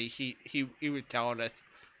stories he was telling us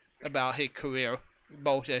about his career,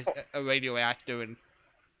 both as a radio actor and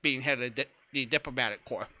being head of the diplomatic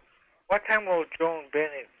corps. What time will Joan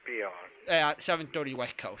Bennett be on? 7:30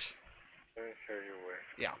 West Coast. 7:30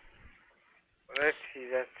 West. Yeah. Let's see.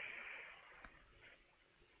 That's.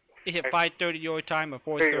 Is it 5:30 your time or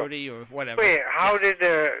 4:30 or whatever? Wait, how did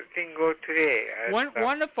the thing go today?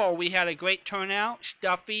 Wonderful. We had a great turnout.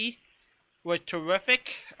 Stuffy was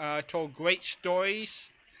terrific. Told great stories.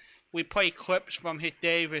 We played clips from his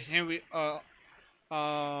day with Henry,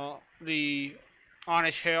 the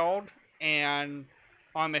Honest Herald and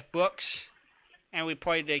Armith Brooks, and we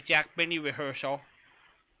played the Jack Benny rehearsal.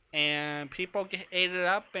 And people just ate it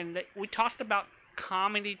up, and we talked about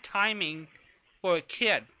comedy timing for a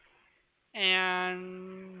kid.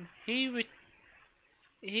 And he was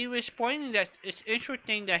explaining that it's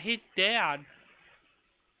interesting that his dad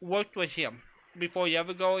worked with him before he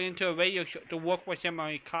ever go into a radio show to work with him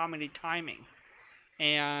on comedy timing.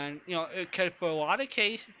 And you know, because for a lot of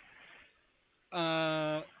cases,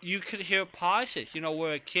 you could hear pauses. You know,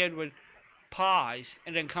 where a kid would pause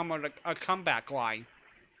and then come on a comeback line.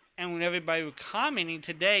 And when everybody was commenting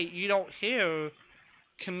today, you don't hear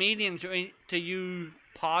comedians to use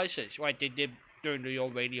pauses like they did during the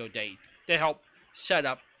old radio days to help set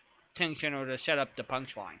up tension or to set up the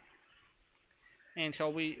punchline. And so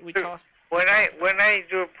we talked. When I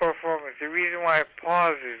do a performance, the reason why I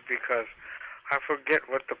pause is because I forget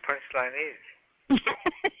what the punchline is.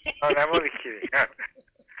 Oh, I'm only kidding.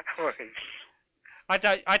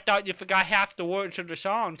 I thought you forgot half the words of the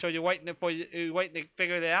song, so you're waiting to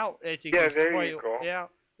figure it out as you yeah, go. there you go. Yeah.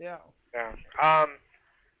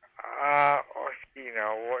 You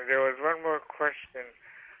know, there was one more question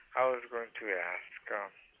I was going to ask.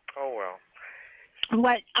 Oh well.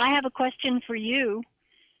 What? I have a question for you.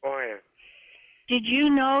 Go ahead. Did you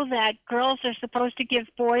know that girls are supposed to give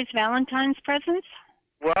boys Valentine's presents?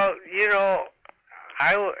 Well, you know,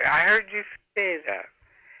 I heard you say that,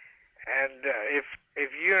 and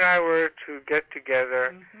if you and I were to get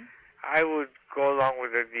together, Mm-hmm. I would go along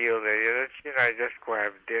with the deal that you and I just go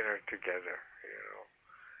have dinner together,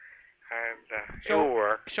 and it'll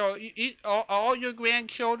work. So are all your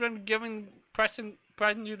grandchildren giving present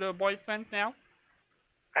you to a boyfriend now?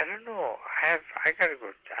 I don't know. I gotta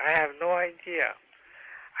go. I have no idea.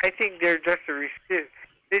 I think they're just a recipient.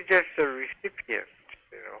 They're just a recipient,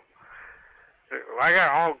 I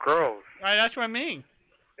got all girls. Right, that's what I mean.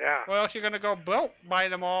 Yeah. Or else you're gonna go broke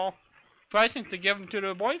buying them all presents to give them to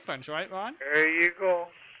their boyfriends, right, Ron? There you go.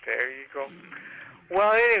 There you go.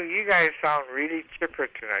 Well, anyway, you guys sound really chipper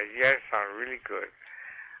tonight. You guys sound really good.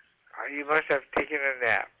 You must have taken a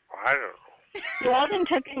nap. I don't know. Walden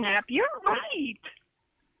took a nap. You're right.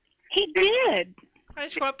 He did. I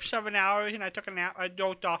slept 7 hours and I took a nap. I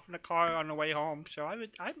dozed off in the car on the way home, so I'm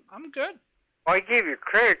good. Well, I gave you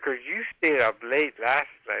credit because you stayed up late last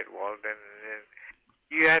night, Walden, and then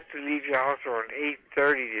you had to leave your house around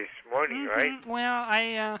 8:30 this morning, right? Well,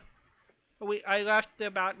 I left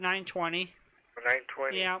about 9:20.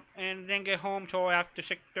 9:20. Yeah, and didn't get home till after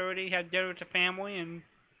 6:30. Had dinner with the family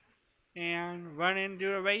and run in and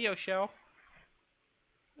do a radio show.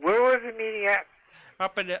 Where was the meeting at?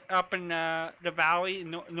 Up in the valley,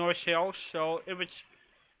 North Hills. So it was,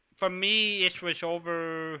 for me, it was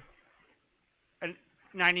over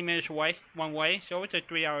 90 minutes away, one way. So it's a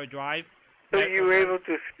 3-hour drive. So you were able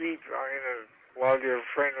to sleep while your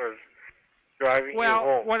friend was driving you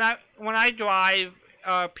home? Well, when I drive,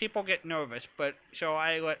 people get nervous, but so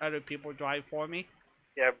I let other people drive for me.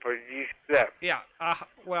 Yeah, but you slept. Yeah.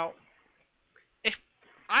 Well,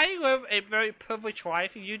 I live a very privileged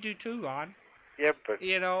life, and you do too, Ron. Yeah, but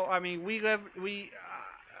I mean,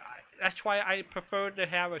 that's why I prefer to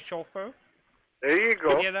have a chauffeur. There you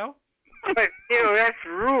go. But that's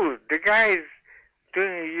rude. The guy's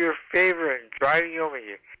doing you a favor and driving you over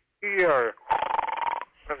here. You're,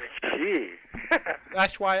 gee.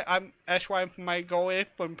 That's why my goal is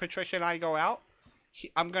when Patricia and I go out,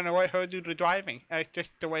 I'm gonna let her do the driving. That's just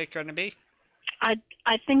the way it's gonna be. I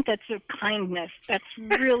think that's a kindness. That's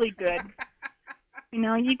really good.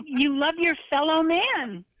 You love your fellow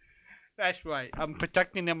man. That's right. I'm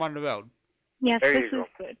protecting them on the road. Yes, there this you is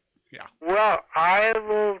go. good. Yeah. Well, I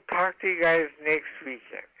will talk to you guys next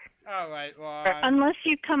weekend. All right. Well. Unless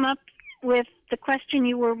you come up with the question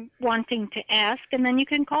you were wanting to ask, and then you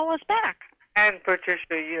can call us back. And Patricia,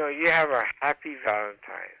 you have a happy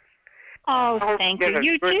Valentine's. Oh, thank you.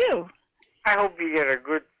 You too. I hope you get a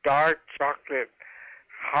good dark chocolate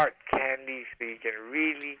heart candy so you can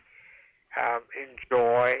really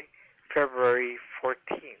enjoy February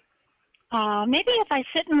 14th. Maybe if I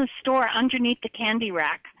sit in the store underneath the candy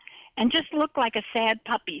rack and just look like a sad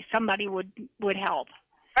puppy, somebody would help.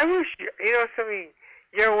 I wish, something,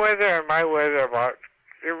 your weather and my weather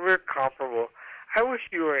we're comparable. I wish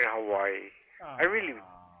you were in Hawaii. I really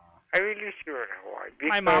wish you were in Hawaii.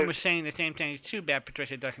 My mom was saying the same thing. It's too bad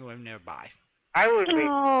Patricia doesn't live nearby.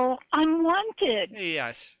 Oh, unwanted.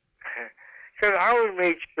 Yes. Because I would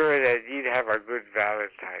make sure that you'd have a good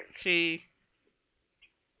Valentine's. See?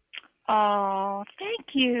 Oh,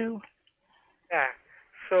 thank you. Yeah.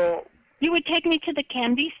 So. You would take me to the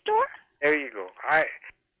candy store? There you go. I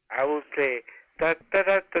will say, da da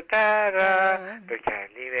da da da da, the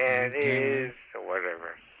candy man is, or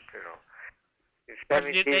whatever,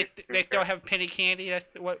 They still have penny candy? That's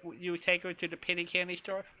what you would take her to the penny candy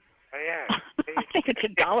store? Oh, yeah. I think it's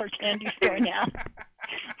 $1 candy store now.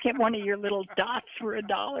 Get one of your little dots for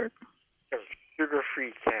 $1.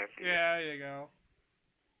 Sugar-free candy. Yeah, there you go.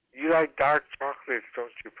 You like dark chocolates,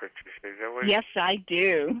 don't you, Patricia? Is that what yes, I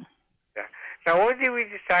do. Yeah. Now, what did we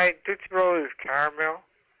decide? Tootsie Roll is caramel?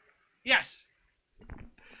 Yes.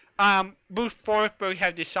 Bruce Forsberg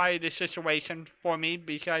has decided the situation for me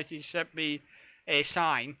because he sent me a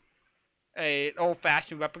sign, an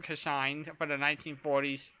old-fashioned replica sign for the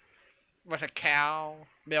 1940s with a cow,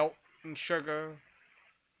 milk, and sugar,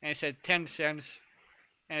 and it said 10 cents,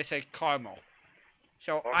 and it said caramel.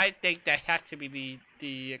 So I think that has to be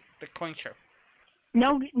the clincher.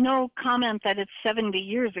 No comment that it's 70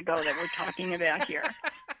 years ago that we're talking about here.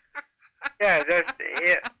 Yeah, that's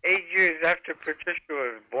 8 years after Patricia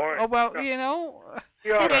was born. Oh well, That's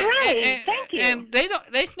right. Thank you. And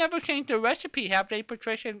they've never changed the recipe, have they,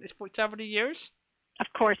 Patricia, for 70 years? Of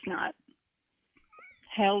course not.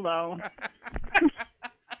 Hello.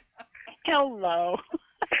 Hello.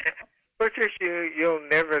 Patricia, you'll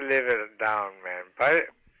never live it down, man. But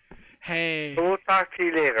hey. We'll talk to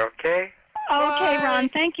you later, okay? Okay, Ron.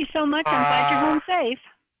 Thank you so much. I'm glad you're home safe.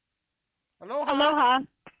 Aloha. Aloha.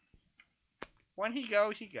 When he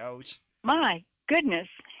goes, he goes. My goodness.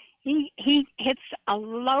 He hits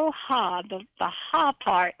aloha, the ha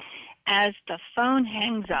part, as the phone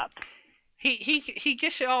hangs up. He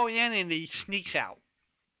gets it all in and he sneaks out.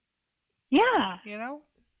 Yeah.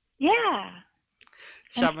 Yeah.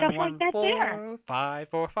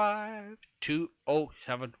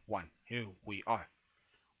 714-545-2071. Here we are.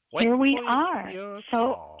 Here we are.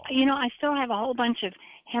 So, I still have a whole bunch of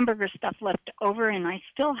hamburger stuff left over, and I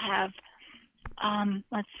still have,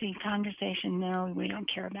 let's see, conversation. No, we don't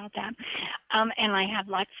care about that. And I have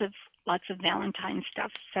lots of Valentine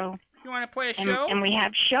stuff. So. You want to play a show? And we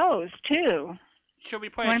have shows too. Should we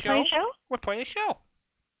play a show? We'll play a show.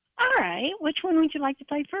 All right. Which one would you like to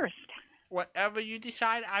play first? Whatever you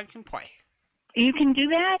decide, I can play. You can do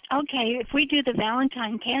that? Okay. If we do the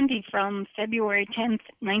Valentine candy from February 10th,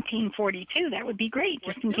 1942, that would be great,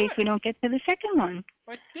 just in case we don't get to the second one.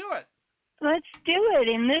 Let's do it. Let's do it.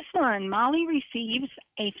 In this one, Molly receives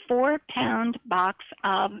a 4-pound box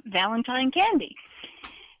of Valentine candy.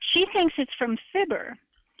 She thinks it's from Fibber.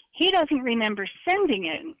 He doesn't remember sending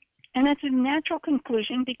it, and that's a natural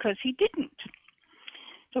conclusion because he didn't.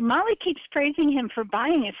 So Molly keeps praising him for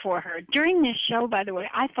buying it for her. During this show, by the way,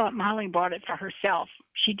 I thought Molly bought it for herself.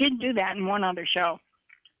 She did do that in one other show,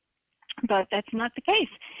 but that's not the case.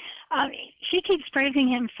 She keeps praising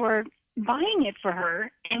him for buying it for her,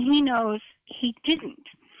 and he knows he didn't.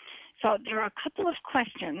 So there are a couple of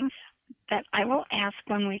questions that I will ask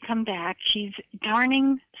when we come back. She's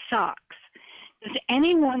darning socks. Does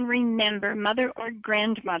anyone remember mother or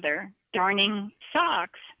grandmother darning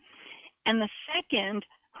socks? And the second,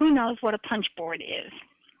 who knows what a punch board is?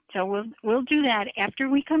 So we'll do that after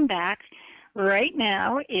we come back. Right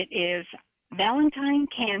now, it is Valentine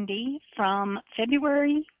candy from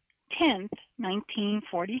February 10th,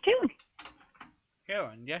 1942. Here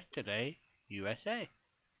on Yesterday, USA.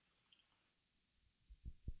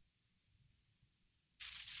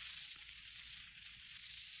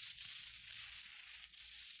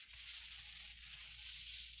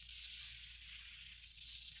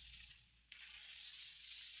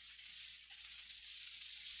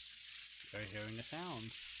 You're hearing the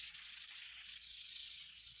sounds.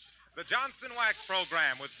 The Johnson Wax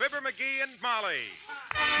Program with Fibber McGee and Molly.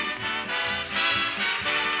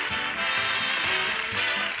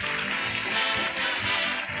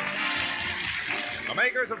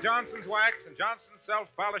 makers of Johnson's Wax and Johnson's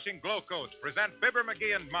Self-Polishing Glow Coat present Fibber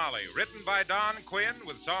McGee and Molly, written by Don Quinn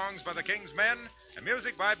with songs by the King's Men and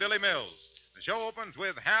music by Billy Mills. The show opens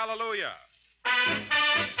with Hallelujah.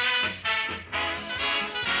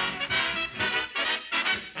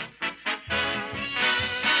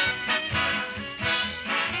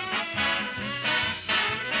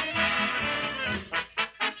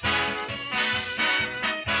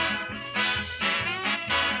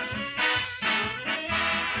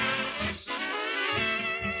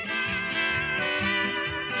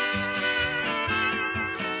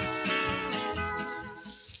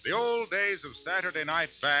 The old days of Saturday night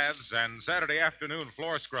baths and Saturday afternoon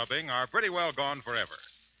floor scrubbing are pretty well gone forever.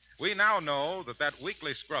 We now know that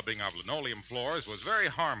weekly scrubbing of linoleum floors was very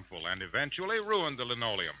harmful and eventually ruined the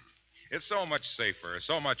linoleum. It's so much safer,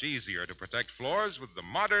 so much easier to protect floors with the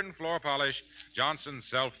modern floor polish Johnson's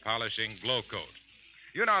Self-Polishing Glow Coat.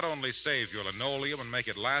 You not only save your linoleum and make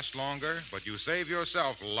it last longer, but you save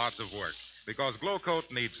yourself lots of work because Glow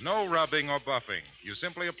Coat needs no rubbing or buffing. You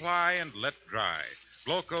simply apply and let dry.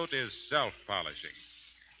 Glow Coat is self-polishing.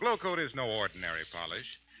 Glow Coat is no ordinary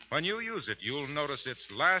polish. When you use it, you'll notice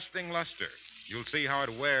its lasting luster. You'll see how it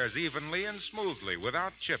wears evenly and smoothly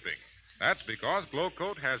without chipping. That's because Glow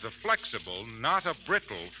Coat has a flexible, not a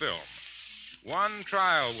brittle film. One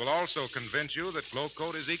trial will also convince you that Glow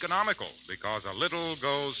Coat is economical because a little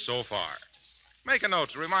goes so far. Make a note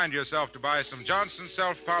to remind yourself to buy some Johnson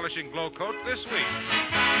Self-Polishing Glow Coat this week.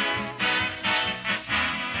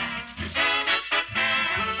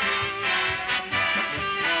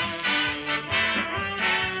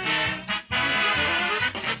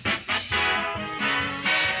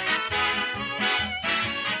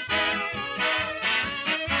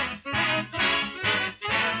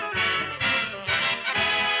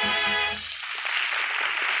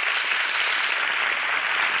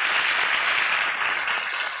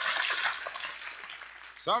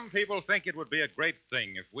 Some people think it would be a great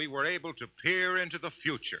thing if we were able to peer into the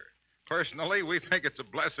future. Personally, we think it's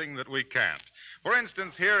a blessing that we can't. For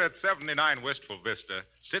instance, here at 79 Wistful Vista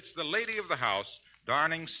sits the lady of the house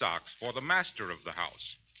darning socks for the master of the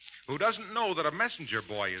house, who doesn't know that a messenger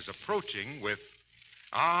boy is approaching with,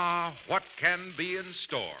 what can be in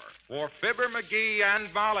store for Fibber McGee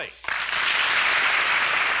and Molly.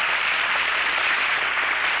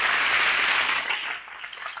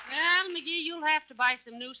 Well, McGee, you'll have to buy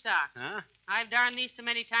some new socks. Huh? I've darned these so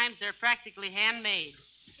many times, they're practically handmade.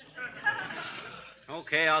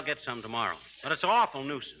 Okay, I'll get some tomorrow. But it's an awful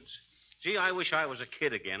nuisance. Gee, I wish I was a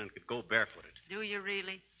kid again and could go barefooted. Do you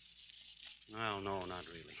really? Well, no, not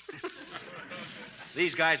really.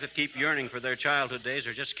 These guys that keep yearning for their childhood days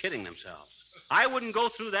are just kidding themselves. I wouldn't go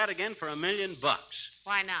through that again for $1 million.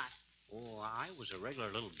 Why not? Oh, I was a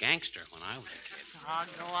regular little gangster when I was a kid. Oh,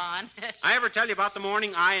 go on. I ever tell you about the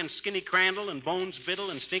morning I and Skinny Crandall and Bones Biddle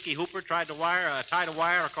and Stinky Hooper tied a wire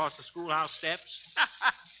across the schoolhouse steps?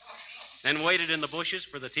 Then waited in the bushes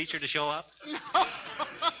for the teacher to show up? No.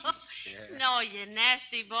 No, you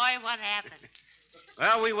nasty boy. What happened?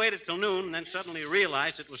 Well, we waited till noon and then suddenly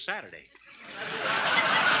realized it was Saturday.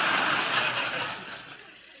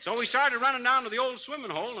 So we started running down to the old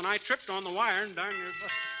swimming hole, and I tripped on the wire and darn near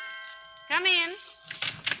busted. Come in.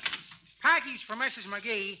 Package for Mrs.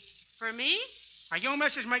 McGee. For me? Are you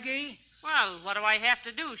Mrs. McGee? Well, what do I have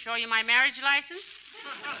to do? Show you my marriage license?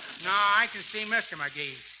 No, I can see Mr.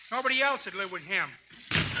 McGee. Nobody else would live with him.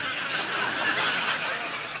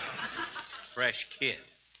 Fresh kid.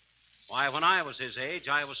 Why, when I was his age,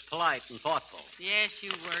 I was polite and thoughtful. Yes,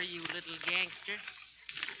 you were, you little gangster.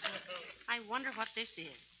 I wonder what this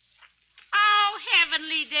is. Oh,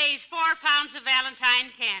 heavenly days, 4 pounds of Valentine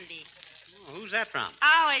candy. Oh, who's that from?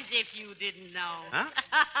 Oh, as if you didn't know. Huh?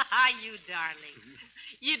 You darling.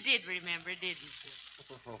 You did remember, didn't you?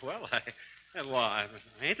 Oh, well,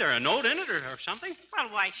 ain't there a note in it or something? Well,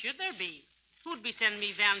 why should there be? Who'd be sending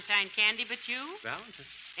me Valentine candy but you? Valentine?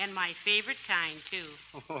 And my favorite kind, too.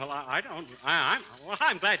 Well, I don't.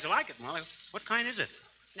 I'm glad you like it, Molly. What kind is it?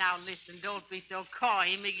 Now, listen, don't be so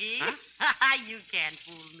coy, McGee. Huh? You can't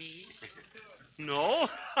fool me. No.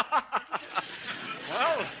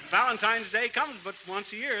 Well, Valentine's Day comes but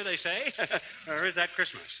once a year, they say. Or is that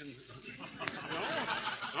Christmas?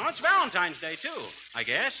 No, it's Valentine's Day, too, I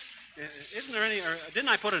guess. Isn't there any, or didn't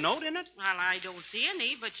I put a note in it? Well, I don't see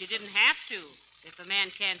any, but you didn't have to. If a man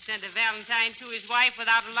can't send a Valentine to his wife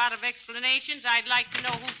without a lot of explanations, I'd like to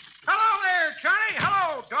know who... Hello there, Johnny.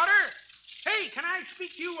 Hello, daughter. Hey, can I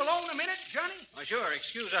speak to you alone a minute, Johnny? Oh, sure.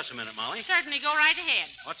 Excuse us a minute, Molly. Certainly, go right ahead.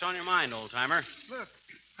 What's on your mind, old-timer? Look,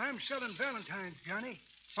 I'm selling Valentines, Johnny.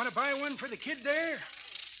 Want to buy one for the kid there?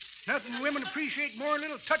 Nothing women appreciate more than a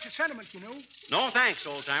little touch of sentiment, you know. No, thanks,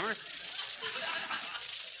 old-timer.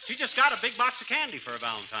 She just got a big box of candy for a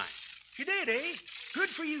Valentine. She did, eh? Good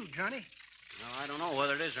for you, Johnny. Well, I don't know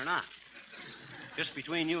whether it is or not. Just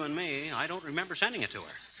between you and me, I don't remember sending it to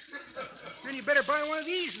her. Then you better buy one of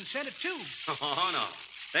these and send it too. Oh, no.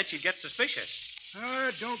 Then she'd get suspicious.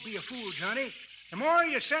 Don't be a fool, Johnny. The more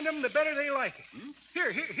you send them, the better they like it.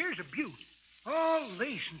 Here's a beaut. All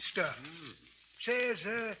lace and stuff. Says,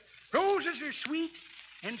 roses are sweet,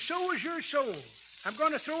 and so is your soul. I'm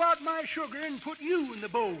going to throw out my sugar and put you in the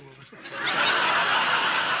bowl.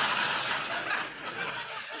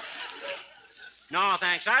 No,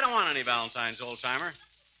 thanks. I don't want any Valentines, old-timer.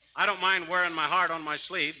 I don't mind wearing my heart on my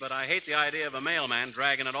sleeve, but I hate the idea of a mailman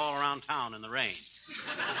dragging it all around town in the rain.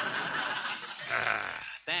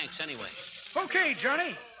 Thanks, anyway. Okay,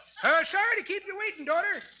 Johnny. Sorry to keep you waiting,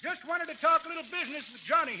 daughter. Just wanted to talk a little business with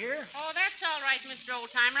Johnny here. Oh, that's all right, Mr.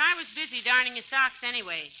 Oldtimer. I was busy darning his socks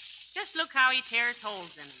anyway. Just look how he tears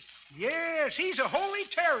holes in them. Yes, he's a holy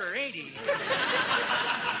terror, ain't he?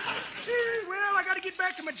 Well, I got to get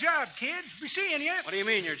back to my job, kids. Be seeing you. What do you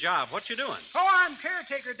mean, your job? What you doing? Oh, I'm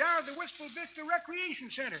caretaker down at the Wistful Vista Recreation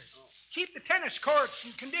Center. Keep the tennis courts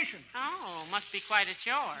in condition. Oh, must be quite a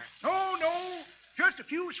chore. No. Just a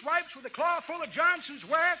few swipes with a claw full of Johnson's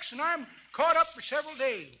wax, and I'm caught up for several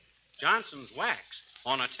days. Johnson's wax?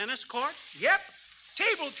 On a tennis court? Yep.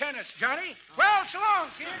 Table tennis, Johnny. Well, so long,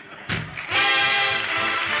 kid.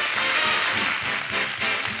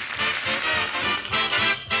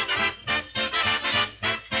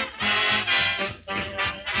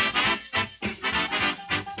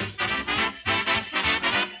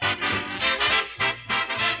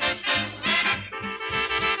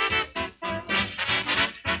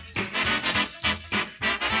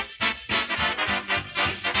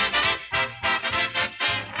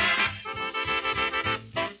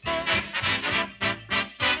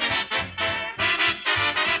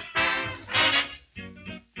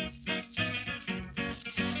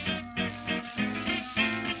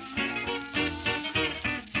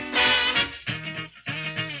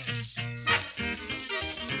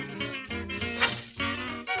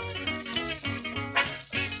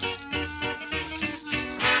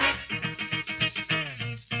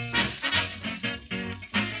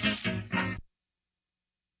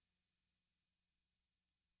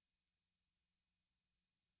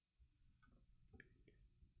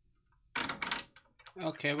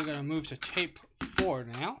 Okay, we're going to move to tape 4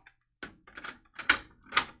 now.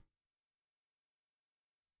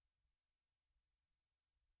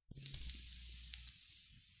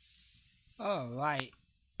 Alright.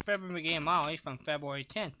 February Game Molly from February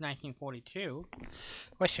 10th, 1942.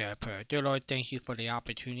 What's up, dear Lord, thank you for the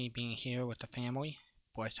opportunity of being here with the family.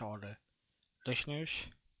 Bless all the listeners.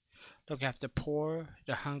 Look after the poor,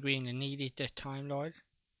 the hungry, and the needy at this time, Lord.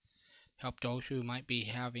 Help those who might be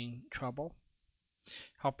having trouble.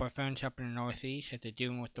 Help our friends up in the Northeast as they're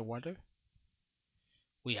dealing with the weather.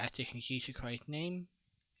 We ask this in Jesus Christ's name.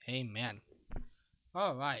 Amen.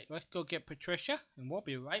 Alright, let's go get Patricia, and we'll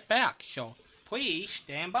be right back. So, please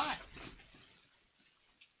stand by.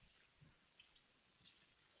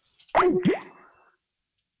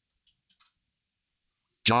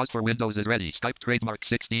 JAWS for Windows is ready. Skype trademark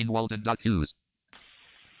 16 Walden Hughes.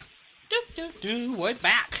 We're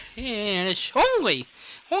back. And it's only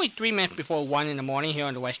 3 minutes before 1 in the morning here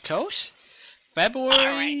on the West Coast.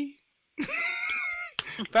 February...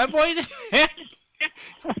 February the 10th.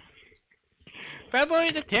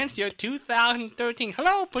 February the 10th, year 2013.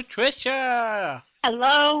 Hello, Patricia.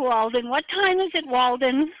 Hello, Walden. What time is it,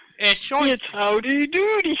 Walden? It's howdy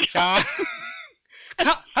doody.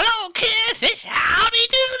 Hello, kids. It's howdy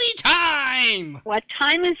doody time. What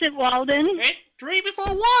time is it, Walden? It's 3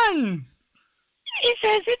 before 1. He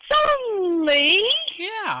says it's only...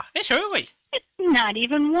 Yeah, it's early. It's not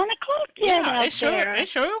even 1 o'clock yet out there.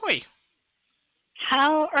 It's early.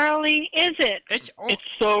 How early is it? It's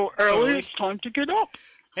so early, it's time to get up.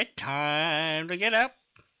 It's time to get up.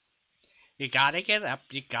 You gotta get up,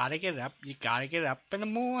 you gotta get up, you gotta get up in the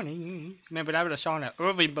morning. Remember that was a song that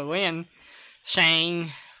Irving Berlin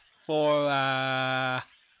sang for,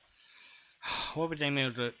 what was the name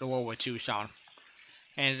of the World War II song?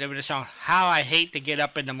 And there was a song, How I Hate to Get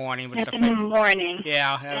Up in the Morning. In the morning.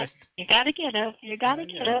 Yeah. You gotta get up, you gotta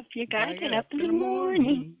get up, you gotta get up in the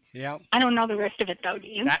morning. Yeah. I don't know the rest of it, though, do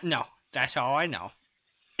you? No, that's all I know.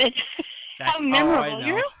 It's how memorable.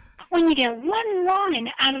 You know, when you get one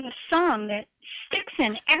line out of a song that sticks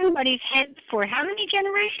in everybody's head for how many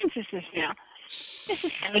generations is this now? This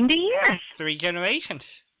is 70 years. 3 generations.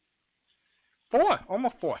 4,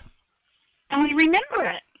 almost 4. And we remember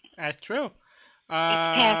it. That's true. It's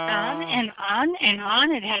passed on and on and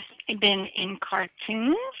on. It has been in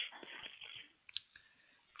cartoons.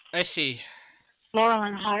 Let's see. Laurel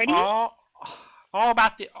and Hardy. All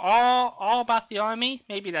about the Army.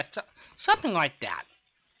 Maybe that's something like that.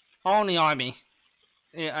 All in the Army.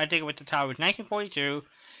 Yeah, I think it was the title. It was 1942,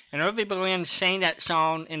 and everybody began sang that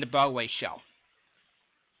song in the Broadway show.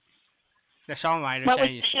 The songwriter. What was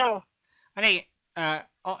the show? I think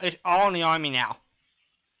it's All in the Army Now.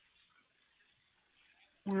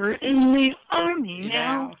 We're in the Army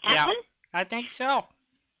now. Yeah, I think so.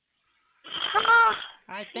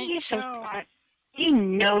 I think You're so. Smart. You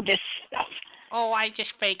know this stuff. Oh, I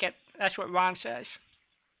just fake it. That's what Ron says.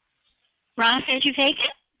 Ron says you fake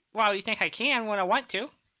it? Well, you think I can when I want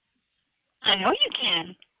to. I know you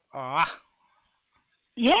can. Oh.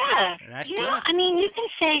 Yeah. That's you good. know, I mean, you can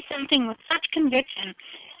say something with such conviction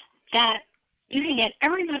that you can get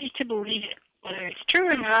everybody to believe it. Whether it's true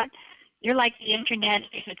or not, you're like the internet.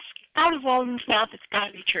 If it's out of Walden's mouth, it's got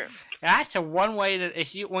to be true. That's the one way that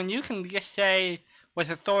when you can just say with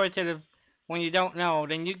authoritative when you don't know,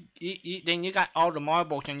 then you got all the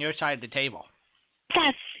marbles on your side of the table.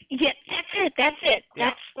 That's it. Yeah.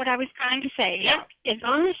 That's what I was trying to say. Yeah. As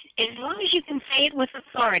long as you can say it with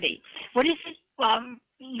authority. What is it?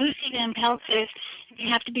 Lucy Van Pelt says you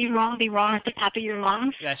have to be wrong at the top of your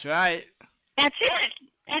lungs. That's right. That's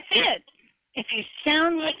it. If you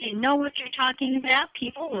sound like you know what you're talking about,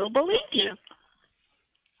 people will believe you.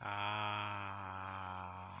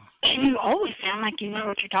 And you always sound like you know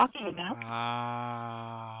what you're talking about.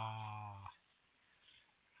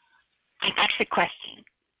 I got the question.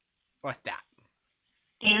 What's that?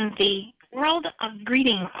 In the world of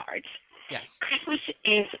greeting cards, yes. Christmas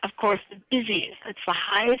is, of course, the busiest. It's the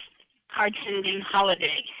highest card sending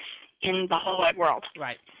holiday in the whole wide world.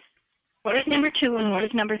 Right. What is number 2 and what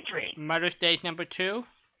is number 3? Mother's Day is number 2.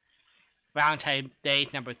 Valentine's Day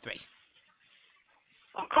is number 3.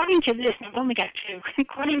 According to this, I've only got 2.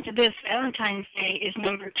 According to this, Valentine's Day is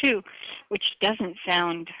number 2, which doesn't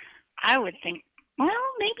sound, I would think, well,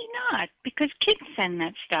 maybe not, because kids send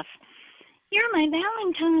that stuff. You're my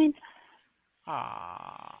Valentine.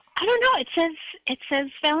 I don't know. It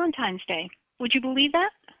says Valentine's Day. Would you believe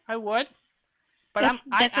that? I would. But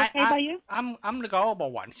that's okay by you? I'm the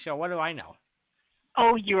gullible one, so what do I know?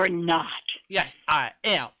 Oh, you're not. Yes, I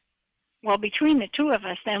am. Well, between the two of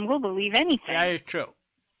us, then we'll believe anything. That is true.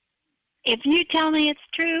 If you tell me it's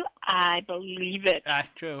true, I believe it. That's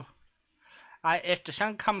true. If the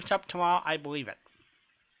sun comes up tomorrow, I believe it.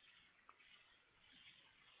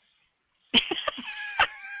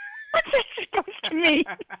 What's that supposed to mean?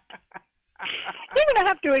 You're gonna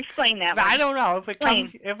have to explain that one. I don't know if it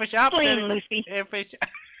comes. If it's up, Explain, then Lucy. If it's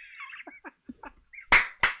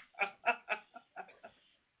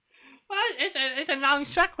well, it's a non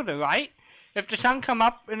sequitur, right? If the sun comes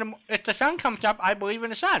up I believe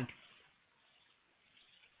in the sun.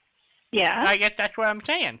 Yeah. I guess that's what I'm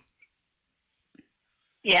saying.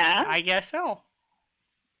 Yeah. I guess so.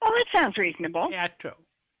 Well, that sounds reasonable. Yeah, true.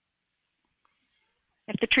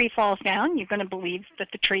 If the tree falls down, you're going to believe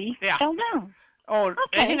that the tree fell down. Oh,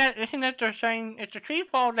 okay. Isn't that they're saying if the tree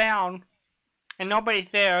falls down and nobody's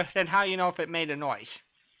there, then how do you know if it made a noise?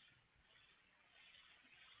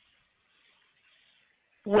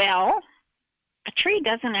 Well, a tree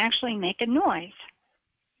doesn't actually make a noise.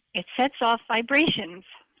 It sets off vibrations.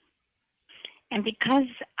 And because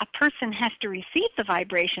a person has to receive the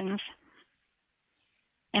vibrations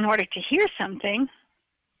in order to hear something,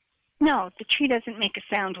 no, the tree doesn't make a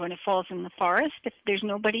sound when it falls in the forest if there's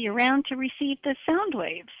nobody around to receive the sound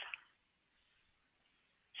waves.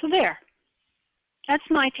 So there. That's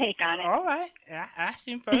my take on it. All right. Yeah, that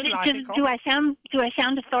seems very logical. Do I sound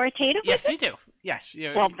authoritative? Yes, with you it? do. Yes.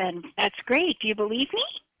 Well, then that's great. Do you believe me?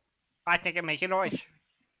 I think it makes a noise.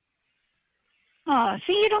 Oh,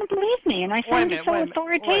 see, you don't believe me, and I sounded so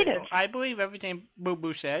authoritative. I believe everything Boo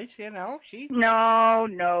Boo says. No.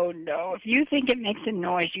 If you think it makes a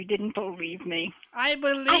noise, you didn't believe me. I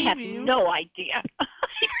believe you. I have you. no idea. I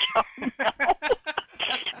don't know.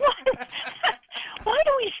 Why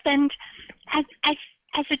do we spend, as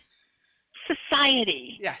a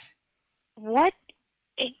society? Yes.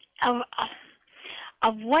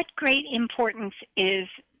 Of what great importance is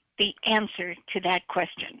the answer to that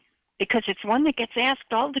question? Because it's one that gets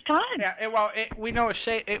asked all the time. Yeah, we know it's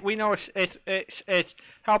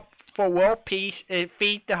help for world peace. It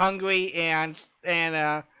feed the hungry and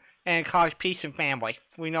cause peace in family.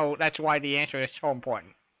 We know that's why the answer is so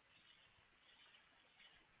important.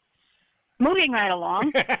 Moving right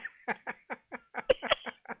along.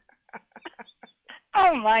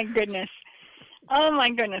 Oh my goodness.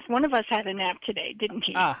 One of us had a nap today, didn't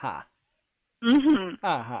he? Uh-huh. Mm-hmm.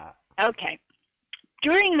 Uh-huh. Okay.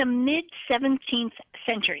 During the mid-17th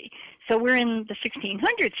century, so we're in the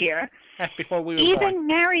 1600s here, That's before we were even born.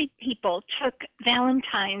 married people took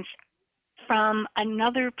Valentine's from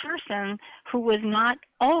another person who was not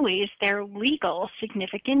always their legal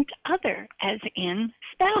significant other, as in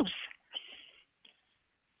spouse.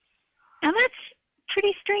 Now that's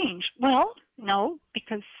pretty strange. Well, no,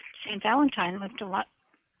 because St. Valentine lived a lot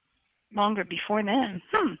longer before then.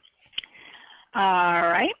 All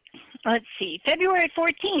right. Let's see. February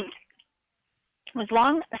 14th was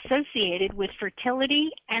long associated with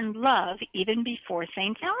fertility and love even before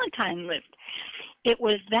St. Valentine lived. It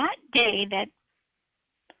was that day that,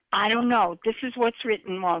 I don't know, this is what's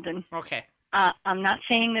written, Walden. Okay. I'm not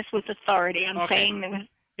saying this with authority. I'm Okay. saying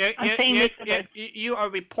that You are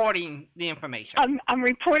reporting the information. I'm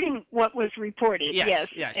reporting what was reported, Yes.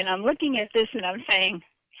 And I'm looking at this and I'm saying,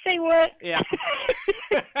 say what? Yeah.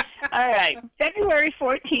 All right. February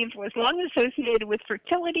 14th was long associated with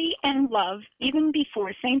fertility and love even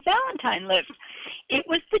before St. Valentine lived. It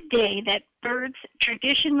was the day that birds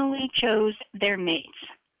traditionally chose their mates.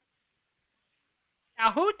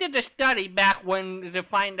 Now, who did the study back when to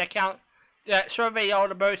find the count, survey all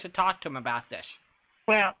the birds to talk to them about this?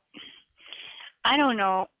 Well, I don't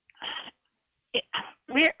know. Do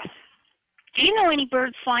you know any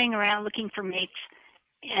birds flying around looking for mates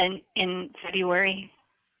in February?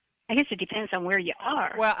 I guess it depends on where you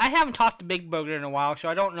are. Well, I haven't talked to Big Bird in a while, so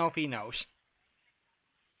I don't know if he knows.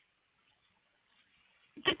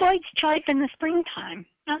 The birds chirp in the springtime,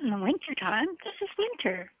 not in the wintertime. This is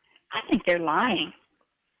winter. I think they're lying.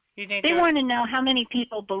 You think They want to know how many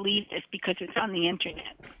people believe this because it's on the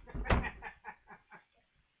internet.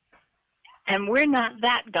 And we're not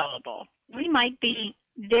that gullible. We might be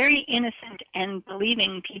very innocent and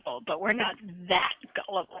believing people, but we're not that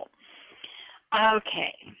gullible.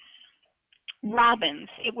 Okay. Robins.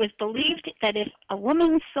 It was believed that if a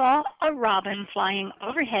woman saw a robin flying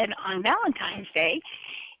overhead on Valentine's Day,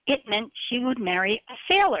 it meant she would marry a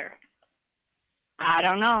sailor. I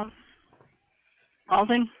don't know.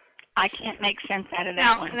 Alden, I can't make sense out of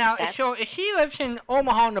that one. Now, so if she lives in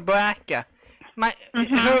Omaha, Nebraska, her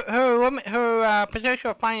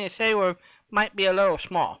potential of finding a sailor might be a little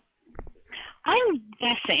small. I'm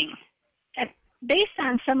guessing, based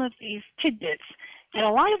on some of these tidbits, that a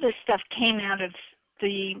lot of this stuff came out of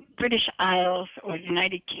the British Isles or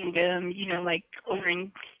United Kingdom, like over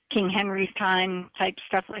in King Henry's time type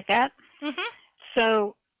stuff like that. Mm-hmm.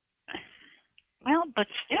 So, well, but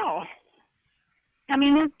still, I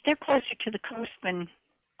mean, they're closer to the coast than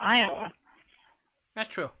Iowa.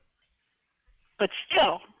 That's true. But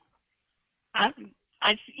still,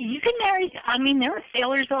 you can marry, I mean, there are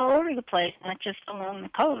sailors all over the place, not just along the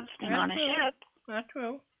coast and on a ship. That's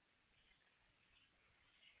true.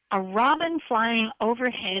 A robin flying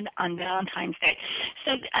overhead on Valentine's Day.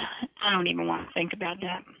 So I don't even want to think about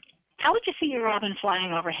that. How would you see a robin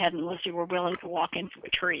flying overhead unless you were willing to walk into a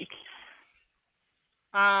tree?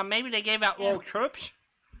 Maybe they gave out little chirps.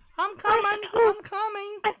 I'm coming.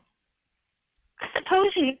 I suppose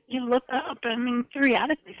you look up, I mean,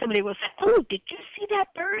 periodically somebody will say, oh, did you see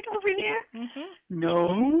that bird over there? Mm-hmm.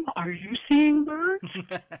 No. Are you seeing birds?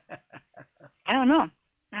 I don't know.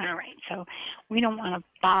 All right, so we don't want to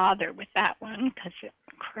bother with that one because it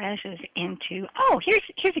crashes into,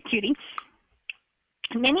 here's a cutie.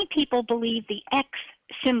 Many people believe the X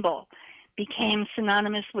symbol became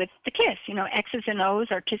synonymous with the kiss. X's and O's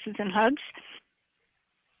are kisses and hugs.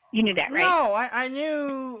 You knew that, right? No, I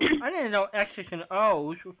didn't know X's and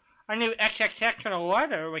O's. I knew XXX and a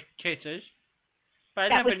letter with kisses.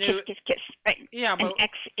 But I never knew. Kiss, right. Yeah, but. And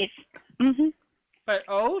X is, mm-hmm. But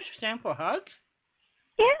O's stand for hugs?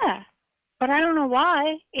 Yeah, but I don't know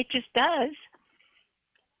why. It just does.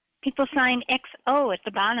 People sign XO at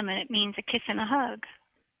the bottom, and it means a kiss and a hug.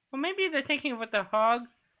 Well, maybe they're thinking with the hug,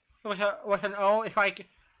 with an O, it's like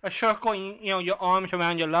a circle, your arms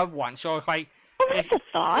around your loved one. So it's like. Well, that's a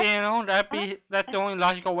thought. That's the only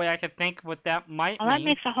logical way I could think of what that might mean. Well, that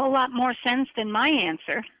makes a whole lot more sense than my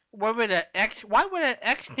answer. Why would an X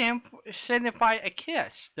signify a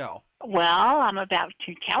kiss, though? Well, I'm about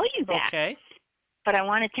to tell you that. Okay. But I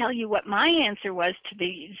want to tell you what my answer was to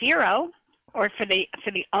the 0, or for the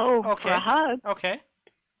O for a hug. Okay.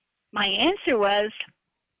 My answer was,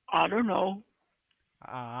 I don't know.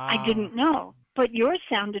 I didn't know. But yours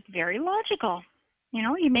sounded very logical.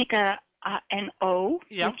 You make an O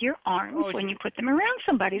with your arms when you put them around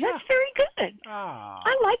somebody. That's very good.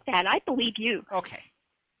 I like that. I believe you. Okay.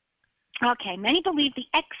 Okay, many believe the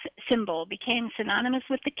X symbol became synonymous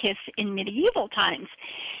with the kiss in medieval times.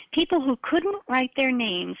 People who couldn't write their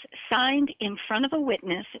names signed in front of a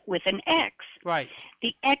witness with an X. Right.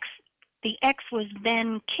 The X was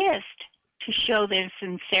then kissed to show their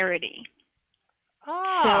sincerity.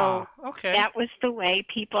 Ah, So okay. that was the way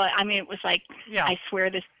people, I mean, it was like, Yeah. I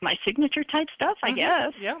swear this is my signature type stuff, I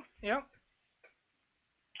guess. Yeah.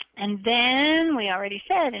 And then we already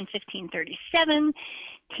said in 1537,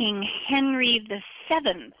 King Henry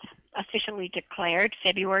VII officially declared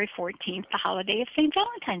February 14th the holiday of St.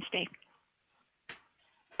 Valentine's Day.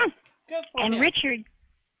 Good for And him. Richard,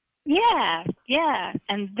 yeah.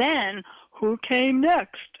 And then who came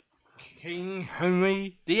next? King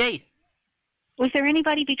Henry VIII. Was there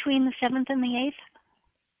anybody between the 7th and the 8th?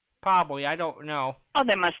 Probably, I don't know. Oh,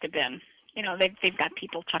 there must have been. You know, they've got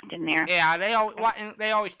people tucked in there. Yeah, they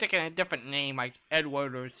always stick in a different name, like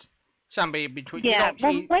Edward or somebody between. Yeah. You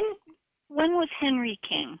don't Well, see, when was Henry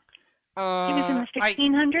king? He was in the like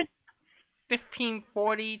 1600s?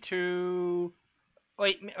 1540 to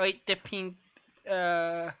late 15.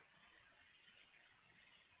 No,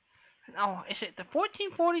 is it the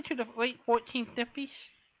 1440 to the late 1450s?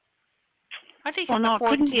 I think Well, it's no, the it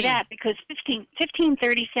couldn't be 14. that because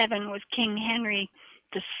 1537 was King Henry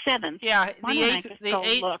the 7th. Yeah, Why don't I just go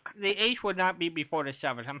look? The 8th would not be before the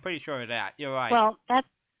 7th. I'm pretty sure of that. You're right. Well, that's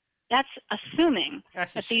assuming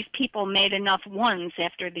That's that these people made enough ones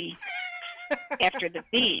after the after the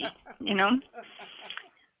B, you know.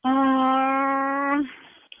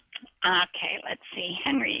 Okay, let's see.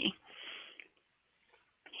 Henry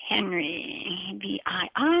VII.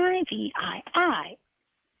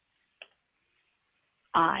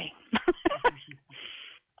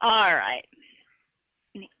 All right.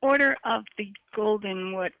 In the order of the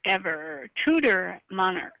golden whatever, Tudor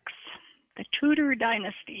monarchs, the Tudor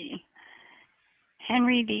dynasty,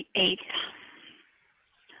 Henry VIII.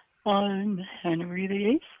 I'm Henry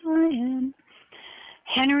VIII, I am.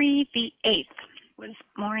 Henry VIII was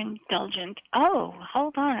more indulgent. Oh,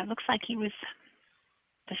 hold on. It looks like he was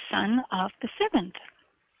the son of the 7th.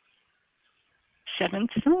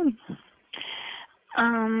 7th son.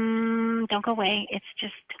 Don't go away. It's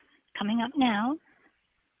just coming up now.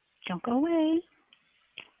 Don't go away.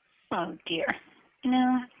 Oh, dear. You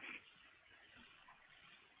know,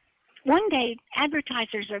 one day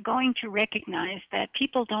advertisers are going to recognize that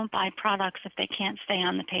people don't buy products if they can't stay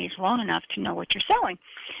on the page long enough to know what you're selling.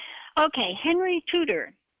 Okay, Henry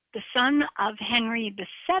Tudor, the son of Henry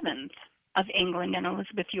VII of England and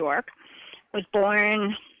Elizabeth York, was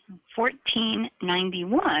born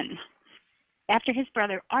 1491. After his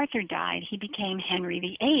brother Arthur died, he became Henry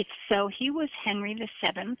VIII. So he was Henry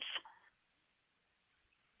VII's.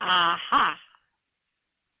 Aha.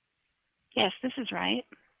 Yes, this is right.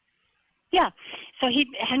 Yeah. So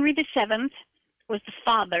Henry VII was the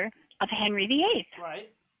father of Henry VIII. Right.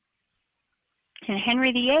 And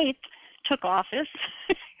Henry VIII took office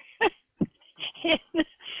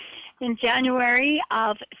in January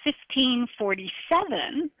of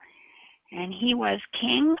 1547. And he was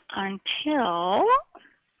king until,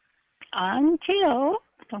 don't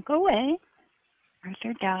go away,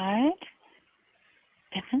 Arthur died,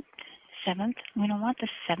 7th, we don't want the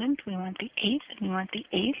 7th, we want the 8th,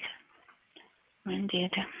 When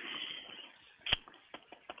did,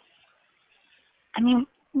 I mean,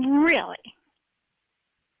 really,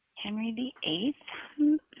 Henry VIII,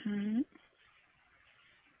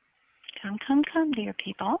 come, dear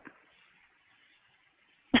people.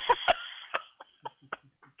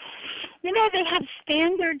 You know, they have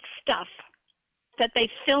standard stuff that they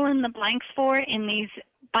fill in the blanks for in these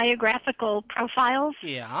biographical profiles.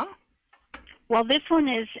 Yeah. Well, this one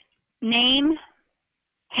is name,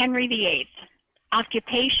 Henry VIII.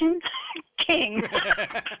 Occupation, king. Isn't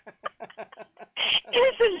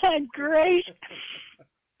that great?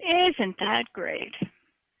 Isn't that great?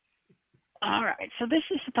 All right, so this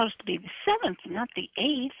is supposed to be the 7th, not the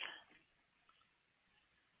 8th.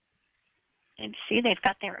 And see, they've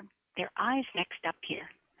got their eyes mixed up here.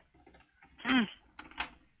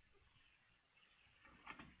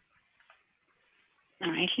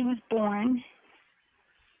 All right, he was born,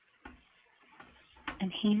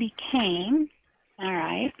 and he became, all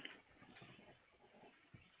right,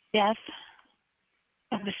 death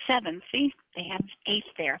of the 7th. See, they have 8th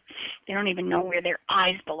there. They don't even know where their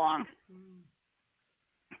eyes belong.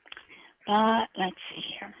 But let's see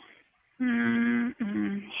here.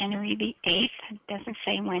 Henry VIII, it doesn't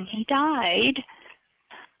say when he died.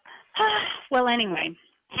 Well, anyway,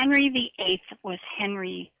 Henry VIII was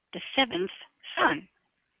Henry VII's son.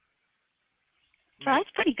 So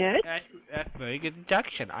that's pretty good. That's very good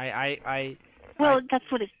deduction. I Well, that's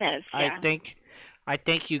what it says. I Yeah. think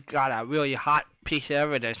you got a really hot piece of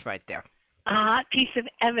evidence right there. A hot piece of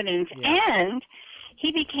evidence. Yeah. And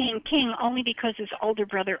he became king only because his older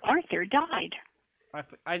brother Arthur died.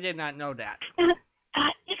 I did not know that. Now,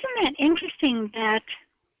 isn't that interesting that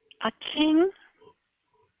a king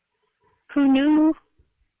who knew,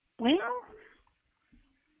 well,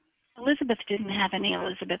 Elizabeth didn't have any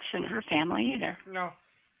Elizabeths in her family either. No.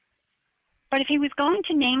 But if he was going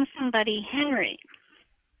to name somebody Henry,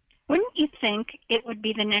 wouldn't you think it would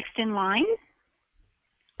be the next in line?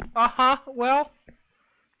 Uh-huh. Well,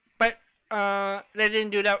 but they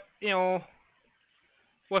didn't do that,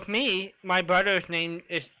 with me. My brother's name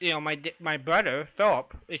is, my brother,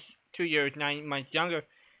 Philip, is 2 years, 9 months younger,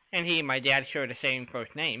 and he and my dad share the same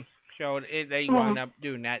first name. So they wound up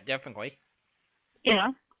doing that, definitely.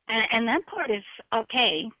 Yeah, and that part is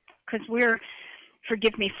okay, because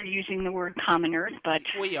forgive me for using the word commoners, but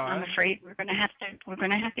we are. I'm afraid we're gonna have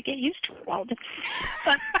to get used to it, Walden.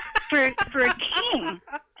 But for a king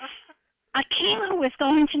who was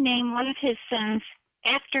going to name one of his sons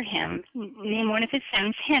after him, name one of his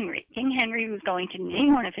sons Henry. King Henry was going to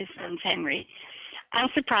name one of his sons Henry. I'm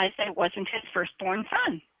surprised that it wasn't his firstborn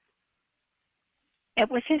son. It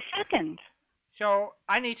was his second. So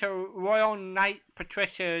I need to Royal Knight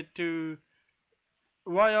Patricia to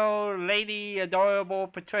Royal Lady Adorable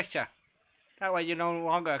Patricia. That way you're no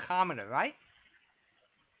longer a commoner, right?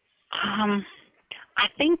 I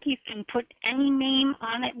think you can put any name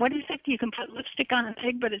on it. What is it? You can put lipstick on a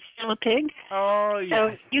pig, but it's still a pig. Oh, yeah.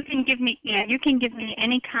 So you can give me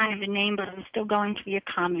any kind of a name, but I'm still going to be a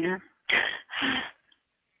commoner.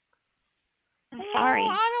 I'm sorry.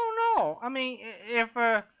 Well, I don't know. I mean, if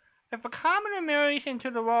a commoner marries into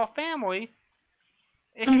the royal family,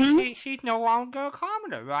 she's no longer a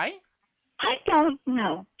commoner, right? I don't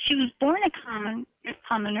know. She was born a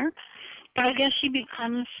commoner, but I guess she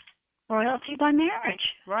becomes royalty by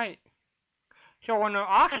marriage. Right. So when the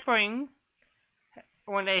offspring,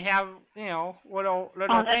 when they have, little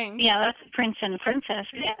things. Yeah, that's a prince and a princess.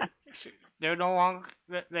 Yeah. They're no longer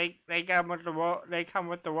they come with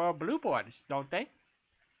the royal blue bloods, don't they?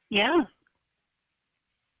 Yeah.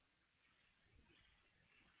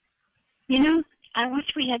 I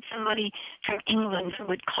wish we had somebody from England who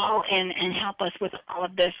would call in and help us with all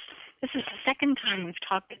of this. This is the second time we've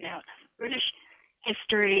talked about British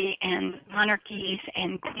history and monarchies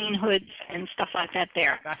and queenhoods and stuff like that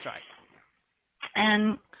there. That's right.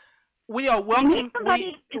 And we are welcome.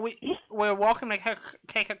 We're welcome to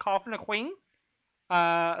take a call from the Queen.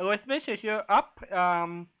 Elizabeth, if you're up,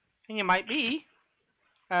 and you might be,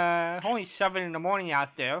 only 7 in the morning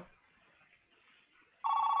out there.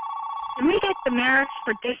 Can we get the merits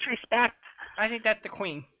for disrespect? I think that's the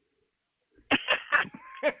Queen.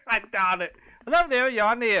 I doubt it. Hello there, you're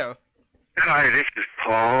on the air. Hi, this is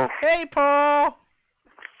Paul. Hey, Paul.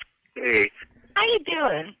 Hey. How you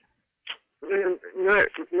doing?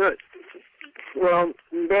 Well,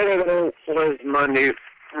 better than it was Monday.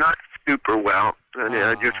 Not super well. And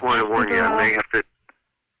I just want to warn you, I may have to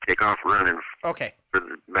take off running for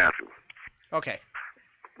the bathroom. Okay.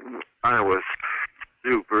 I was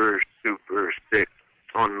super sick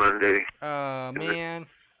on Monday. Man.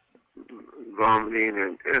 Vomiting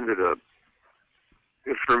and ended up,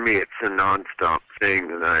 for me, it's a nonstop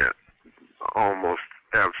thing, and I almost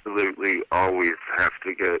absolutely always have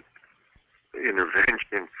to get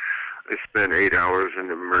intervention. I spent 8 hours in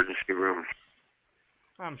the emergency room.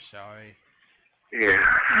 I'm sorry. Yeah,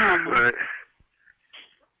 but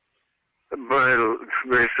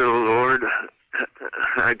grace of the Lord,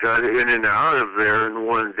 I got in and out of there in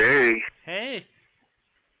one day. Hey.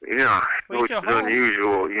 Yeah, which is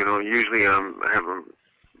unusual. Usually I'm having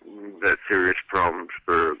that serious problems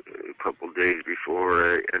for a couple of days before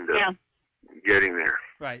I end up getting there.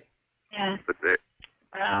 Right. Yeah. But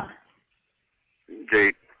Wow.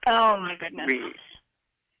 They. Oh my goodness.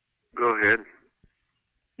 Go ahead.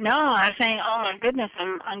 No, I was saying, oh my goodness,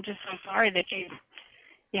 I'm just so sorry that you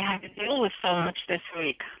had to deal with so much this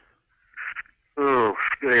week. Oh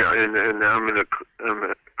yeah, and I'm in a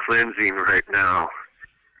cleansing right now.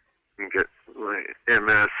 Get my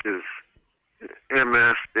MS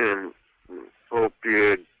and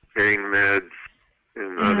opiate pain meds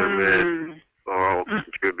and other meds are all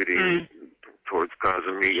contributing towards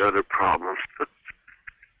causing me other problems.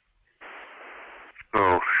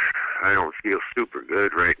 So I don't feel super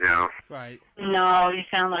good right now. Right. No, you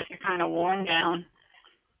sound like you're kind of worn down.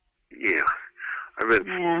 Yeah. I've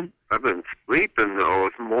been sleeping though.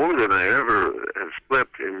 It's more than I ever have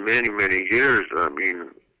slept in many, many years. I mean,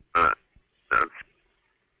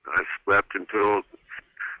 I slept until,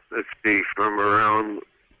 let's see, from around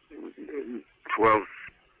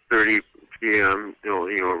 12:30 p.m.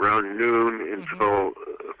 Around noon until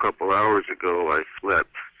a couple hours ago, I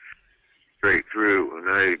slept straight through, and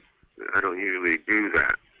I don't usually do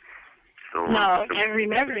that. So No, I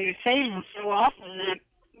remember you saying so often that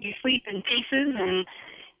you sleep in pieces and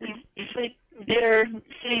you sleep there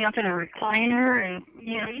sitting up in a recliner, and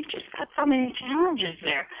you've just got so many challenges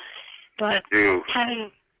there. But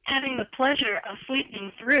having the pleasure of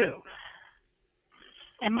sleeping through,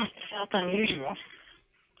 it must have felt unusual.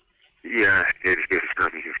 Yeah, it is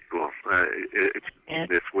unusual. It's been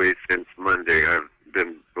this way since Monday. I've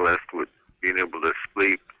been blessed with being able to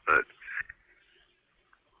sleep, but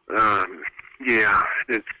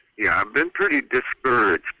I've been pretty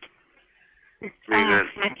discouraged.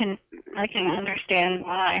 I can understand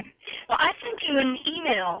why. Well, I sent you an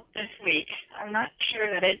email this week. I'm not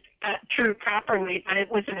sure that it got through properly, but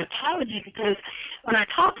it was an apology because when I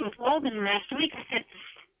talked with Walden last week, I said,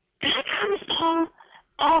 "Did I promise Paul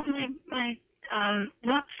all of my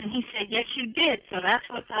Lux?" And he said, "Yes, you did." So that's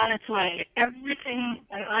what's on its way. Everything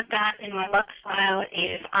that I've got in my Lux file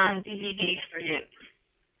is on DVD for you.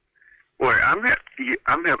 Boy, I'm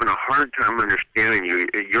having a hard time understanding you.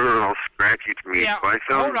 You're all scratchy to me. Yeah, Do I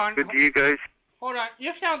sound good to you guys? Hold on.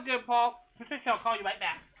 You sound good, Paul. Patricia will call you right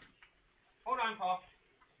back. Hold on, Paul.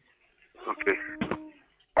 Okay.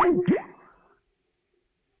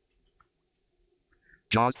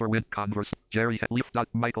 Jaws for Win Converse, Jerry Leaf.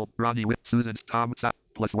 Michael, Ronnie Witt, Susan, Tom,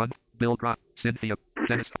 +1, Bill Grant, Cynthia,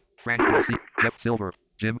 Dennis, Frank Rossi, Jeff Silver,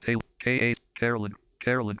 Jim Taylor, K.A., Carolyn,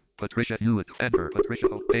 Patricia Hewitt, Enter,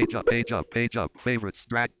 Patricia, page up, favorites,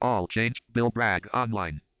 drag, all, change, Bill Bragg,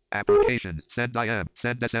 online, applications, send IM,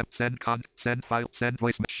 send SM, send con, send file, send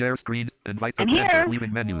voice, share screen, invite them, enter,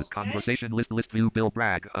 leaving menus, conversation list view, Bill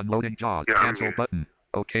Bragg, unloading Jaws, cancel button,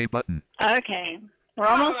 OK button. Okay, we're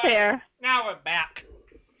almost there. Now we're back.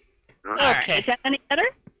 Okay. Is that any better?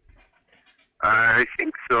 I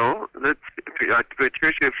think so.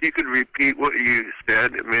 Patricia, if you could repeat what you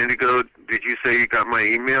said a minute ago. Did you say you got my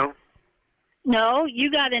email? No,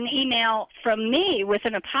 you got an email from me with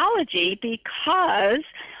an apology because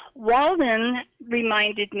Walden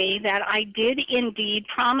reminded me that I did indeed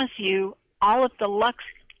promise you all of the Lux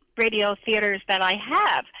radio theaters that I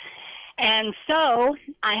have. And so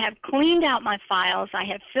I have cleaned out my files. I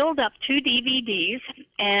have filled up 2 DVDs,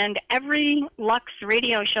 and every Lux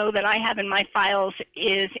radio show that I have in my files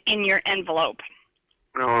is in your envelope.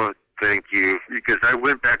 Oh, thank you. Because I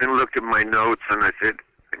went back and looked at my notes, and I said,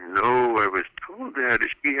 no, I was told that. Is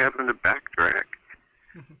she having to backtrack?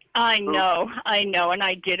 I know, and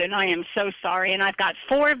I did, and I am so sorry. And I've got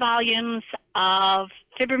 4 volumes of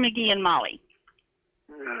Fibber McGee and Molly.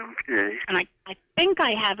 Okay. And I think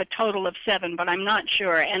I have a total of 7, but I'm not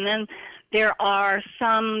sure. And then there are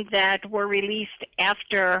some that were released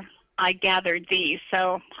after I gathered these.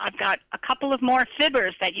 So I've got a couple of more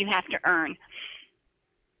fibbers that you have to earn.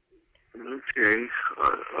 Okay.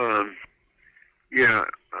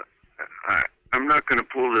 I'm not going to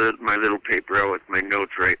pull my little paper out with my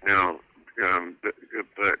notes right now, but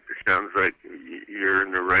it sounds like you're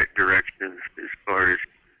in the right direction as far as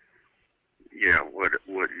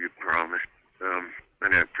what you promised,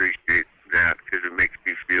 and I appreciate that because it makes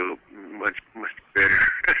me feel much better.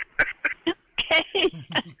 Okay.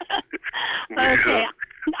 Okay.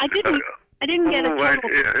 I didn't get a total.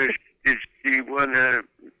 Did she want to?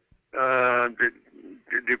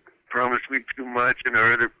 Did they promise me too much, and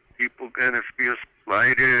are other people going to feel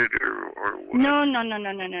slighted, or what? No.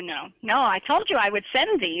 No, I told you I would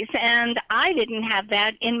send these, and I didn't have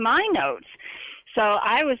that in my notes. So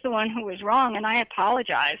I was the one who was wrong, and I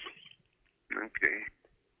apologize. Okay.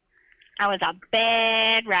 I was a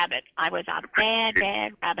bad rabbit. I was a bad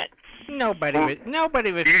rabbit. Nobody was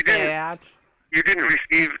bad. You didn't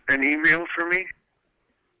receive an email from me?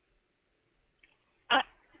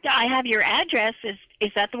 I have your address.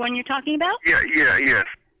 Is that the one you're talking about? Yes.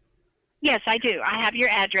 Yes, I do. I have your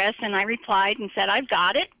address, and I replied and said I've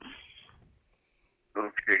got it.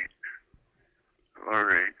 Okay. All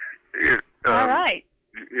right. All right.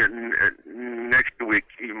 Next week,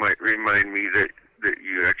 you might remind me that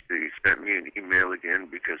you actually sent me an email again,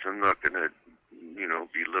 because I'm not going to,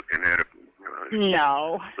 be looking at it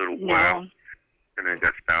a little while. And I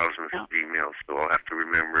got thousands of emails, so I'll have to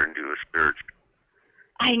remember and do a search.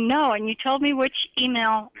 I know, and you told me which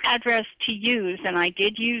email address to use, and I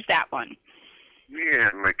did use that one.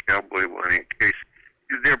 Yeah, my cowboy one. In case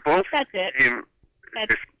they're both That's it.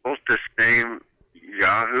 It's both the same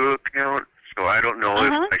Yahoo account, so I don't know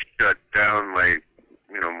if I shut down my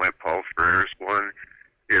Paul Ferreira's one,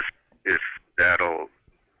 if that'll,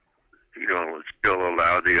 still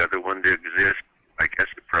allow the other one to exist. I guess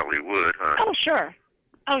it probably normally would, huh? Oh, sure.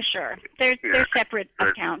 Oh, sure. They're separate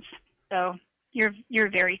accounts. So you're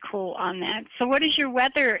very cool on that. So what is your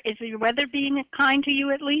weather? Is your weather being kind to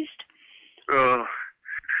you at least? I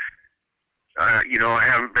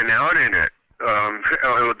haven't been out in it.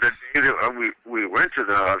 The day that we went to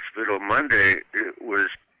the hospital Monday, it was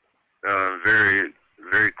very,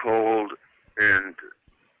 very cold, and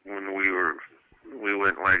when we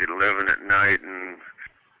went like at 11 at night and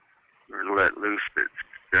were let loose at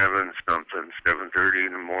 7:30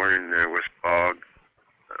 in the morning. There was fog,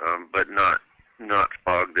 but not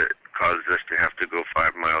fog that caused us to have to go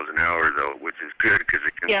 5 miles an hour though, which is good because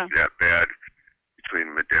it can be that bad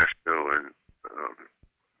between Modesto and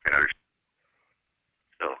Patterson.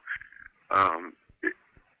 So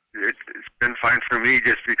it's been fine for me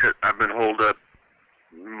just because I've been holed up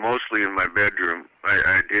mostly in my bedroom.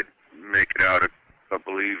 I did make it out a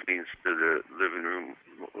couple evenings to the living room.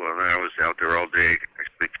 Well, I was out there all day,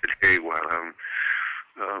 actually today, while I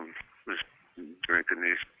was drinking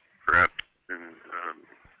these preps.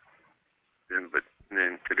 But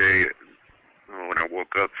then today, when I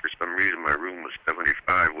woke up, for some reason my room was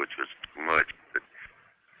 75, which was too much. But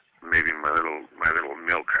maybe my little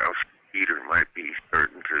milk house heater might be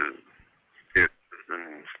starting to stick,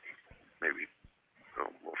 and maybe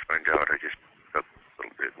we'll find out. I just up a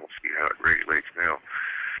little bit, and we'll see how it regulates now.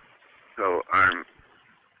 So I'm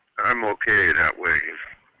okay that way.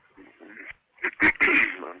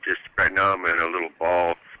 I'm just right now I'm in a little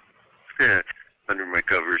ball under my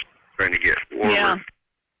covers trying to get warmer.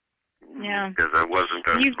 Yeah. Because I wasn't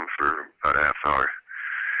on them for about a half hour.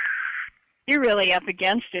 You're really up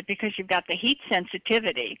against it because you've got the heat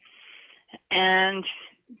sensitivity. And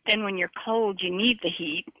then when you're cold, you need the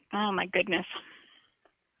heat. Oh, my goodness.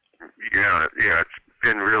 Yeah, it's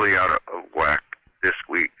been really out of whack this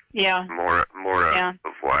week. Yeah. More out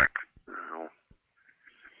of whack.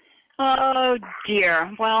 Oh,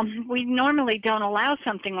 dear. Well, we normally don't allow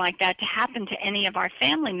something like that to happen to any of our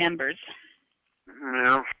family members.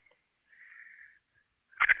 Yeah.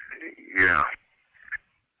 Yeah.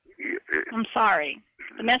 I'm sorry.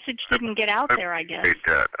 The message didn't get out there, I guess.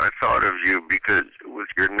 I thought of you because with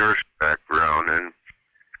your nurse background and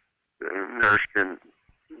nurse in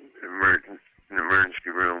the emergency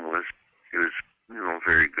room was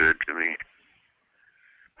very good to me.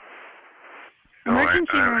 So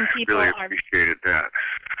emergency room people really appreciated that.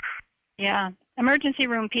 Yeah. Emergency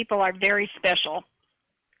room people are very special.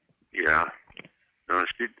 Yeah. No,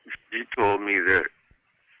 she told me that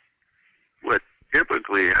what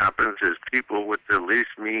typically happens is people with the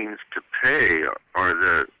least means to pay are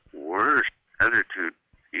the worst attitude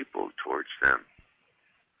people towards them,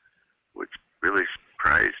 which really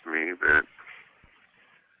surprised me, but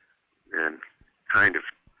and kind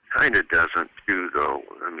of doesn't too, though.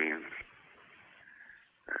 I mean,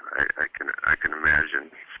 I can imagine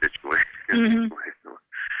situations. Mm-hmm.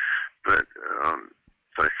 But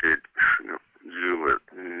so I said, you would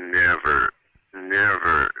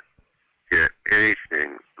never get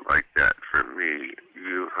anything like that from me.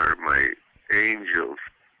 You are my angels.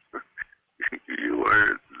 You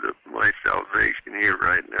are my salvation here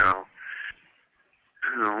right now.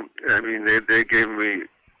 I mean, they gave me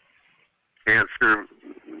cancer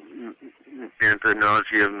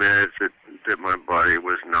anti-nausea meds that my body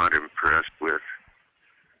was not impressed with.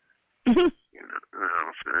 So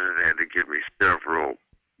they had to give me several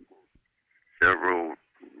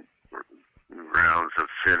rounds of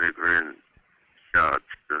Phenigrin shots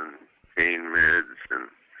and pain meds, and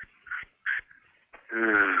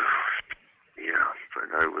but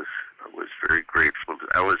I was very grateful.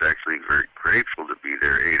 I was actually very grateful to be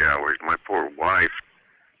there 8 hours. My poor wife,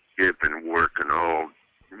 she had been working all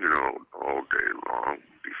day long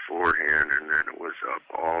beforehand, and then it was up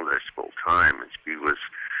all this whole time, and she was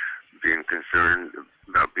being concerned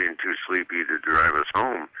about being too sleepy to drive us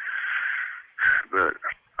home. But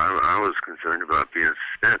I was concerned about being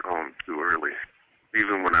sent home too early.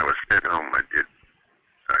 Even when I was sent home, I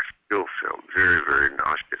still felt very, very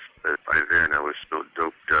nauseous. But by then, I was so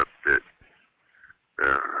doped up that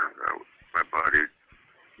my body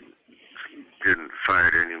didn't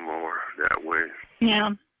fight anymore that way.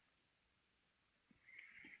 Yeah.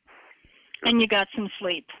 And you got some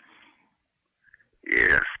sleep.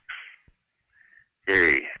 Yes.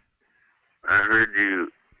 Hey, I heard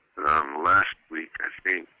you last week, I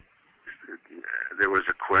think. There was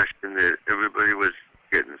a question that everybody was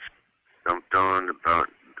getting stumped on about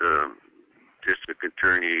the district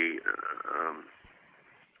attorney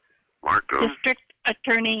Markham. District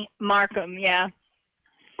Attorney Markham, yeah.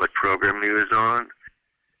 What program he was on?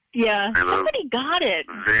 Yeah, somebody got it.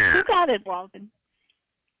 Van. Who got it, Walden?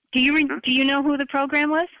 Do you know who the program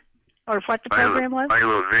was? or what the program was?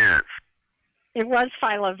 Philo Vance. It was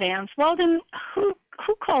Philo Vance. Walden, who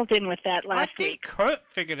called in with that last I think week? Kurt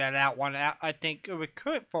figured that out. I think it was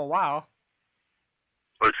Kurt for a while.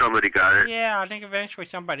 Oh, somebody got it? Yeah, I think eventually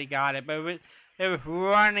somebody got it, but it was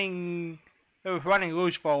running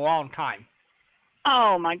loose for a long time.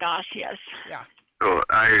 Oh my gosh, yes. Yeah. Oh,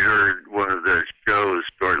 I heard one of the shows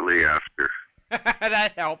shortly after.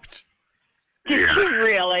 That helped. Did you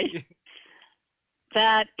really?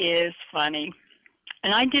 That is funny.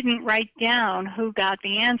 And I didn't write down who got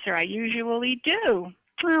the answer. I usually do.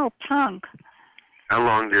 Oh, punk. How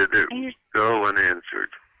long did it go unanswered?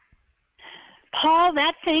 Paul,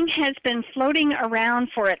 that thing has been floating around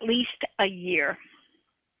for at least a year.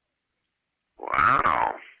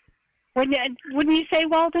 Wow. Wouldn't you say,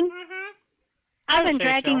 Walden? Mm-hmm. I've been say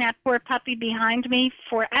dragging so. that poor puppy behind me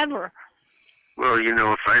forever. Well, you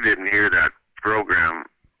know, if I didn't hear that program,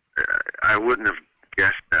 I wouldn't have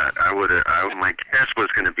guessed that. My guess was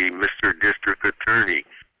going to be Mr. District Attorney,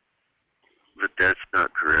 but that's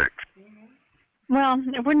not correct. Well,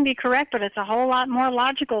 it wouldn't be correct, but it's a whole lot more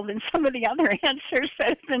logical than some of the other answers that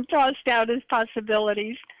have been tossed out as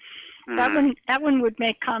possibilities. That one would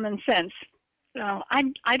make common sense. So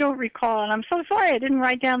I don't recall, and I'm so sorry I didn't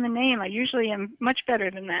write down the name. I usually am much better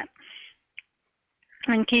than that.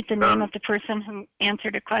 And keep the name of the person who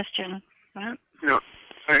answered a question. Right? No,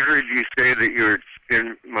 I heard you say that you're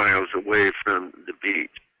 10 miles away from the beach.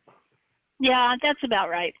 Yeah, that's about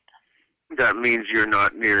right. That means you're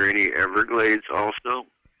not near any Everglades also?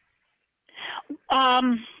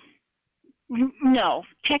 No.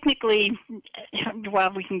 Technically,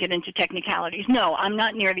 well, we can get into technicalities. No, I'm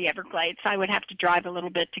not near the Everglades. I would have to drive a little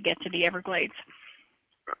bit to get to the Everglades.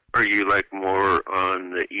 Are you like more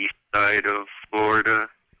on the east side of Florida?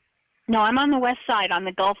 No, I'm on the west side, on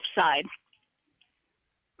the Gulf side.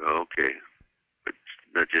 Okay. But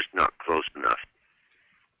that's just not close enough.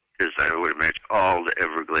 Because I would imagine all the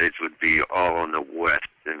Everglades would be all on the west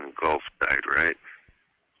and Gulf side, right?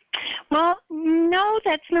 Well, no,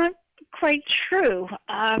 that's not quite true.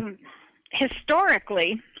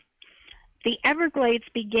 Historically, the Everglades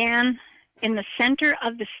began in the center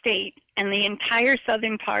of the state, and the entire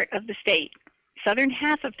southern part of the state, southern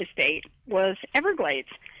half of the state, was Everglades.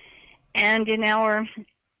 And in our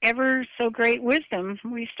ever so great wisdom,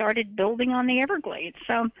 we started building on the Everglades.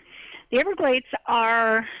 So the Everglades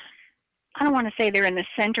are, I don't want to say they're in the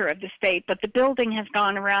center of the state, but the building has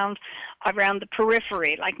gone around the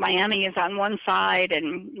periphery. Like Miami is on one side,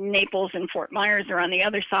 and Naples and Fort Myers are on the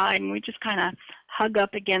other side, and we just kind of hug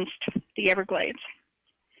up against the Everglades.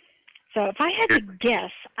 So if I had to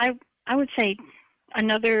guess, I would say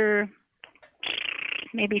another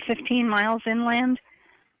maybe 15 miles inland,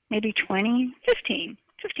 maybe 20, 15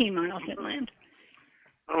 miles inland.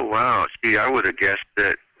 Oh wow! See, I would have guessed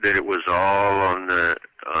that it was all on the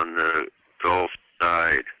Gulf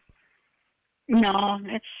side. No,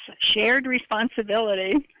 it's shared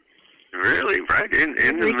responsibility. Really, right in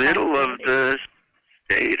the middle of the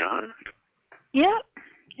state, huh? Yep.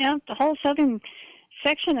 Yeah, the whole southern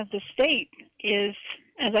section of the state is,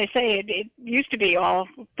 as I say, it used to be all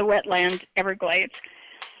the wetland Everglades,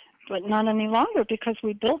 but not any longer because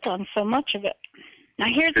we built on so much of it. Now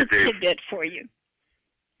here's a tidbit for you.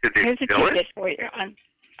 Here's a tidbit for you.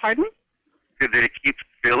 Pardon? Did they keep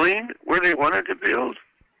filling where they wanted to build?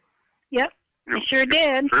 Yep, they sure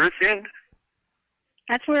did. Earth in?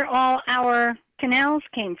 That's where all our canals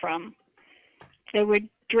came from. They would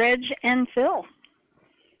dredge and fill.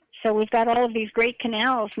 So we've got all of these great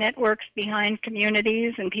canals, networks behind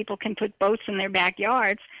communities, and people can put boats in their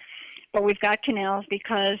backyards. But we've got canals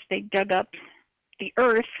because they dug up the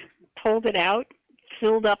earth, pulled it out,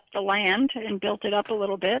 filled up the land, and built it up a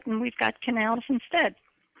little bit, and we've got canals instead.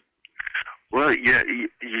 Well, yeah, you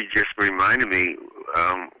just reminded me,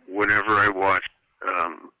 whenever I watch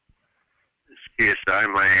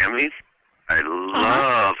CSI Miami, I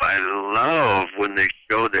love when they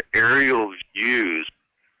show the aerial views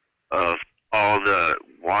of all the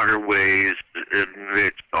waterways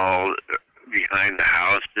amidst all behind the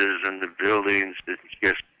houses and the buildings. It's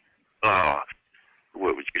just,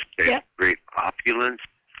 what would you say, great opulence?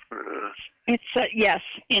 It's yes,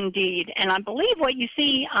 indeed. And I believe what you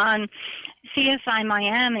see on CSI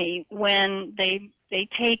Miami when they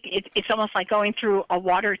take it's almost like going through a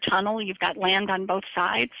water tunnel. You've got land on both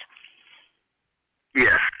sides.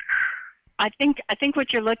 Yes. I think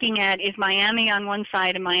what you're looking at is Miami on one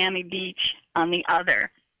side and Miami Beach on the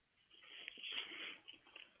other.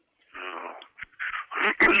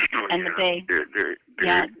 And the bay.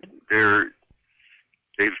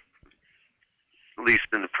 They've, at least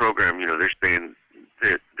in the program, they're saying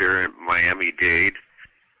that they're at Miami-Dade,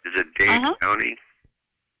 Is it Dade County?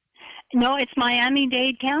 No, it's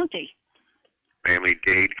Miami-Dade County.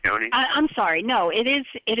 Miami-Dade County? I'm sorry. No, it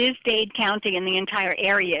is Dade County, and the entire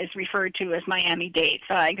area is referred to as Miami-Dade.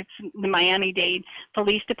 So it's the Miami-Dade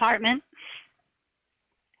Police Department.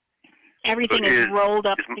 Everything is rolled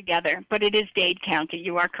up together, but it is Dade County.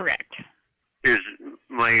 You are correct. Is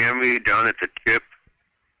Miami down at the tip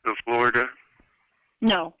of Florida?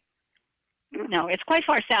 No. No, it's quite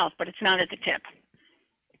far south, but it's not at the tip.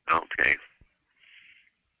 Okay.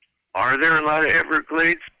 Are there a lot of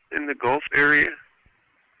Everglades in the Gulf area?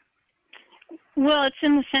 Well, it's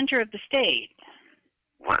in the center of the state.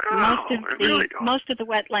 Wow. Most of the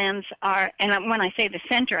wetlands are, and when I say the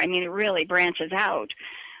center, I mean it really branches out.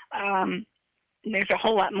 There's a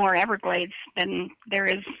whole lot more Everglades than there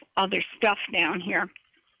is other stuff down here.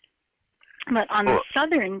 But on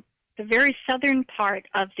the very southern part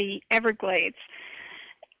of the Everglades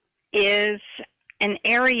is an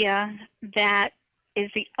area that is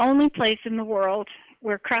the only place in the world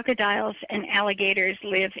where crocodiles and alligators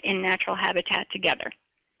live in natural habitat together.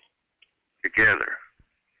 Together?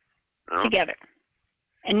 Oh. Together.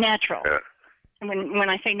 And natural. When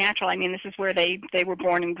I say natural, I mean this is where they were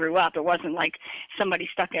born and grew up. It wasn't like somebody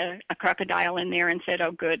stuck a crocodile in there and said,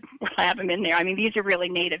 oh, good, we'll have him in there. I mean, these are really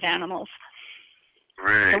native animals.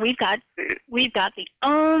 Right. So we've got the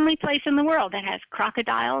only place in the world that has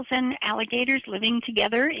crocodiles and alligators living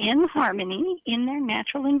together in harmony in their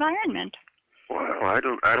natural environment. Well, I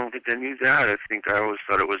don't think I knew that. I think I always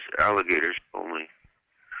thought it was alligators only.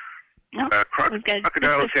 No,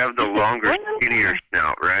 crocodiles have the longer, skinnier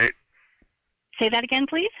snout, right? Say that again,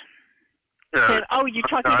 please. You're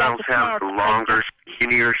talking about the have the longer,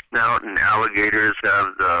 skinnier snout, and alligators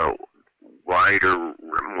have the wider,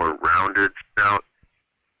 more rounded snout.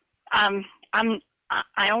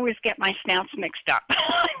 I always get my snouts mixed up.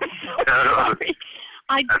 I'm so sorry.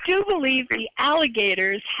 I do believe the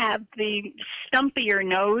alligators have the stumpier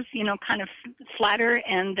nose, kind of flatter,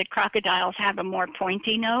 and the crocodiles have a more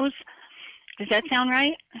pointy nose. Does that sound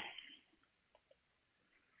right?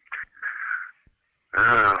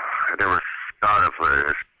 I never thought of it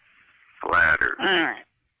as flatter.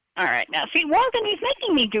 All right. Now, see, Walden, he's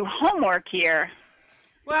making me do homework here.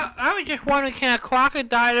 Well, I was just wondering, can a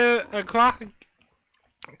crocodile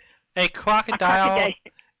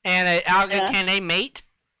and an alligator, can they mate?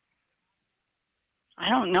 I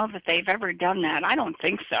don't know that they've ever done that. I don't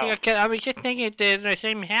think so. Yeah, I was just thinking if they're in the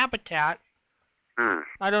same habitat.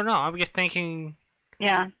 I don't know. I was just thinking.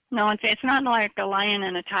 Yeah. No, it's not like a lion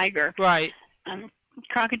and a tiger. Right.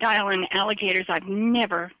 Crocodile and alligators, I've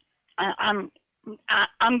never. I'm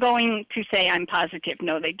going to say I'm positive.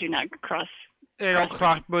 No, they do not cross. They don't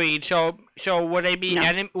crossbreed. So would they be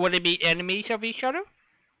would they be enemies of each other?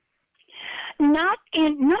 No,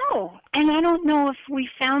 and I don't know if we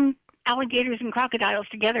found alligators and crocodiles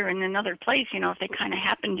together in another place. If they kind of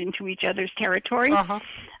happened into each other's territory.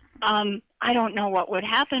 I don't know what would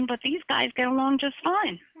happen, but these guys get along just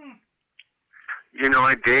fine.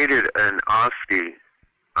 I dated an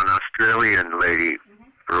Australian lady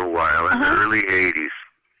for a while in the early 80s.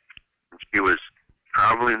 She was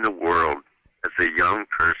traveling the world as a young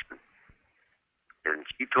person. And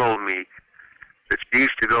she told me that she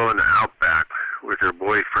used to go in the outback with her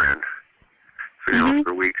boyfriend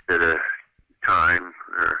for weeks at a time,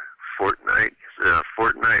 or fortnight,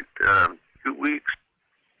 2 weeks.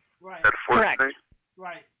 Right. Is that a fortnight? Correct.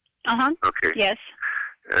 Right. Okay. Yes.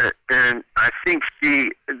 And I think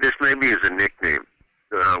this maybe is a nickname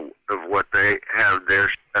of what they have there.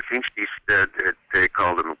 I think she said that they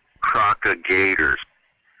called them crocogators.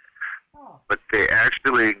 But they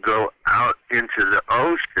actually go out into the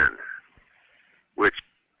ocean, which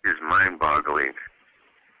is mind-boggling.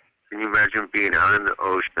 Can you imagine being out in the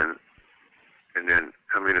ocean and then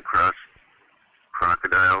coming across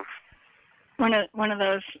crocodiles? One of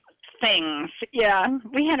those things. Yeah,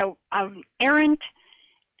 we had an errant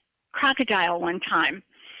crocodile one time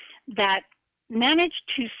that managed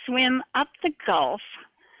to swim up the Gulf.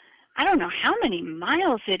 I don't know how many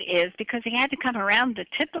miles it is because he had to come around the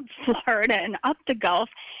tip of Florida and up the Gulf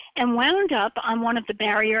and wound up on one of the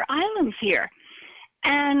barrier islands here.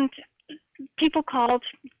 And people called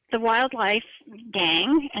the wildlife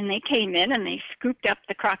gang, and they came in and they scooped up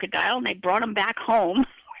the crocodile and they brought him back home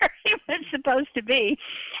where he was supposed to be,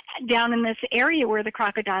 down in this area where the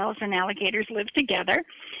crocodiles and alligators live together.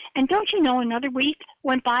 And don't you know, another week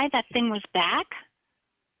went by, that thing was back.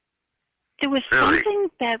 There was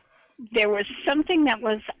something that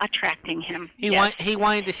was attracting him. He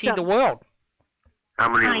wanted to see the world. How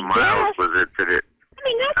many miles was it that it? I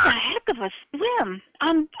mean, that's a heck of a swim.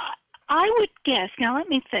 I would guess. Now let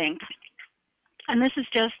me think. and this is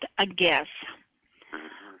just a guess.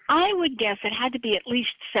 I would guess it had to be at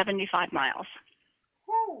least 75 miles.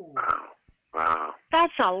 Wow.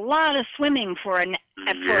 That's a lot of swimming for any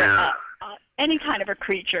kind of a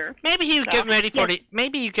creature. Maybe he was getting ready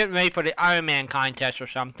for the Iron Man contest or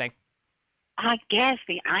something. I guess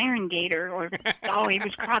the Iron Gator, or he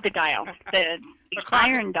was Crocodile. The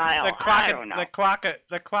Iron Dial. I don't know. The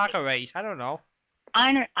croco race. I don't know.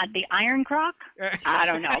 The Iron Croc? I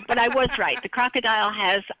don't know, but I was right. The crocodile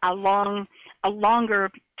has a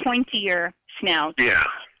longer, pointier snout. Yeah.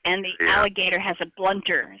 And the alligator has a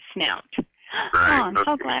blunter snout. Right. Oh, I'm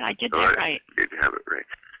so glad I did that right. You did have it right.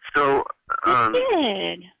 So, you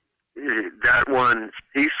did. That one,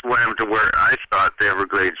 he swam to where I thought the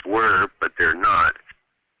Everglades were, but they're not.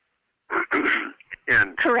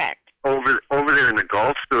 And correct. Over there in the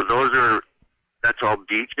Gulf, so that's all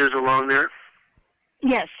beaches along there?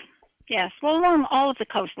 Yes. Well, along all of the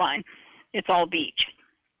coastline, it's all beach.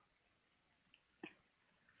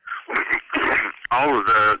 All of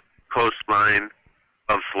the coastline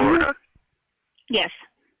of Florida? Yes.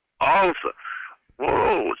 All of the...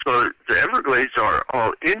 Whoa, so the Everglades are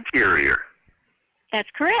all interior. That's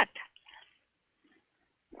correct.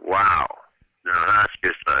 Wow. Now that's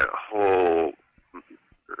just a whole...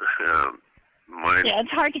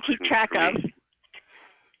 it's hard to keep track of.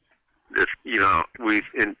 We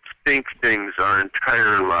think things our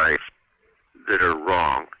entire life that are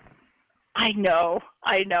wrong. I know.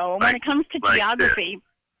 When it comes to geography.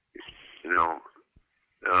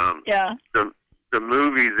 Yeah. The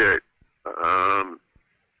movie that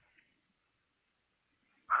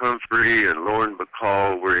Humphrey and Lauren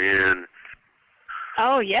Bacall were in.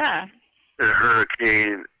 Oh, yeah. The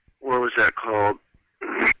hurricane, what was that called?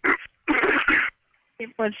 It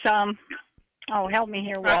was, help me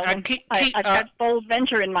here, Walden. I've got Bold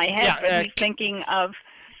Venture in my head, but he's thinking of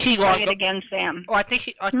Key Try Largo. It Again, Sam. Oh, I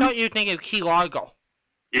thought you were thinking of Key Largo.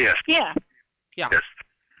 Yes. Yeah. Yes.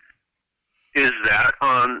 Is that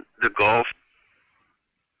on the Gulf?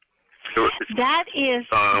 So that is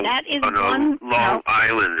on one long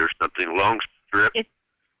island or something, long strip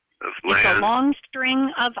of land. It's a long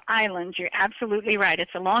string of islands. You're absolutely right.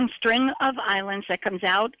 It's a long string of islands that comes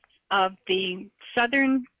out of the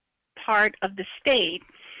southern part of the state,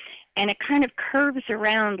 and it kind of curves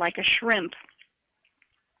around like a shrimp.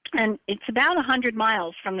 And it's about 100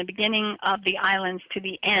 miles from the beginning of the islands to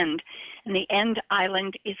the end, and the end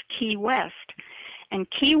island is Key West. And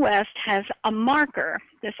Key West has a marker.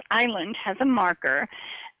 This island has a marker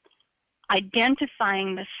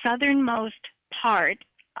identifying the southernmost part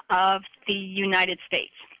of the United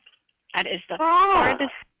States. That is the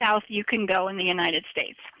farthest south you can go in the United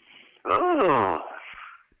States. Oh.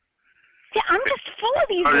 Yeah, I'm just full of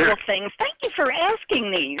these little things. Thank you for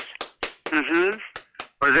asking these. Mm-hmm.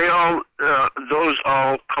 Are they all, those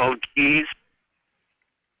all called keys?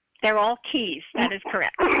 They're all keys. That is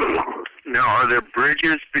correct. Now, are there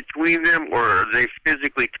bridges between them, or are they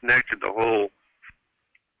physically connected the whole?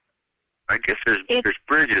 I guess there's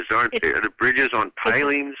bridges, aren't there? Are there bridges on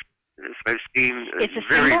pilings? As I've seen,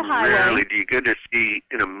 very rarely do you get to see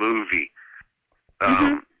in a movie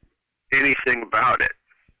anything about it.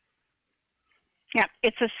 Yeah,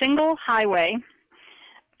 it's a single highway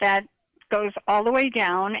that goes all the way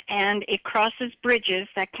down, and it crosses bridges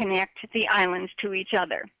that connect the islands to each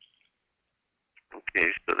other.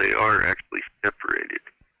 Okay, so they are actually separated.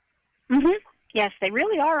 Mm-hmm. Yes, they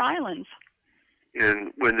really are islands.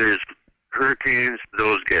 And when there's hurricanes,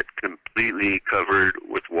 those get completely covered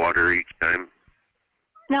with water each time?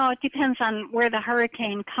 No, it depends on where the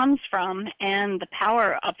hurricane comes from and the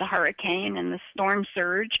power of the hurricane and the storm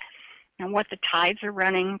surge and what the tides are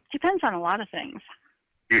running. It depends on a lot of things.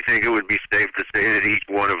 Do you think it would be safe to say that each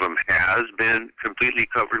one of them has been completely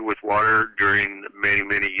covered with water during many,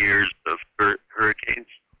 many years of hurricanes?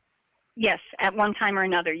 Yes, at one time or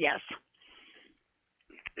another, yes.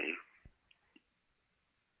 Okay.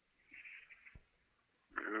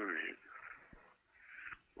 All right.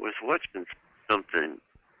 Was watching something,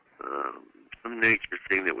 some nature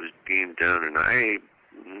thing that was being done, and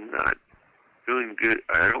I'm not feeling good.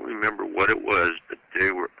 I don't remember what it was, but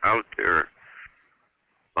they were out there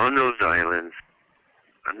on those islands.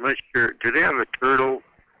 I'm not sure. Do they have a turtle?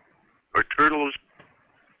 Or turtles?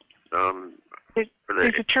 There's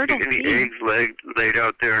a turtle. Any eggs laid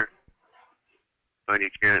out there? By any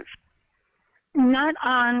chance? Not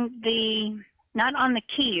on the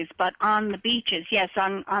Keys, but on the beaches. Yes,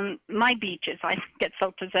 on my beaches. I get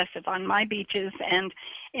so possessive. On my beaches and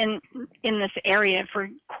in this area for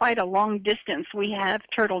quite a long distance, we have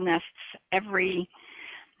turtle nests every.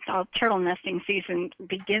 Turtle nesting season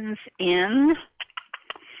begins in,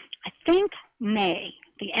 I think, May,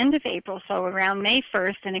 the end of April, so around May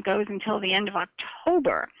 1st, and it goes until the end of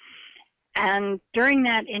October. And during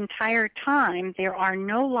that entire time, there are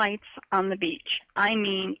no lights on the beach. I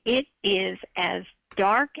mean, it is as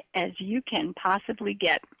dark as you can possibly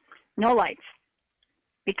get. No lights,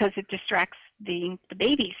 because it distracts the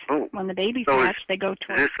babies. Oh, when the babies so hatch, they go is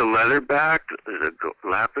towards... this a leatherback? Is it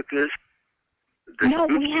Galapagos? No,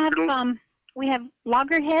 we have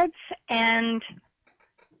loggerheads, and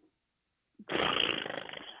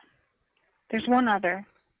there's one other.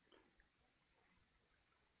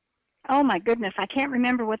 Oh my goodness, I can't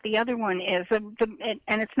remember what the other one is, and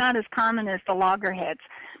it's not as common as the loggerheads.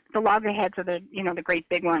 The loggerheads are the great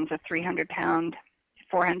big ones, the 300-pound,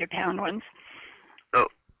 400-pound ones. Oh,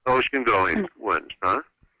 ocean-going ones, huh?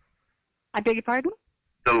 I beg your pardon?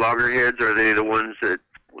 The loggerheads, are they the ones that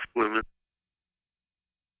swim in?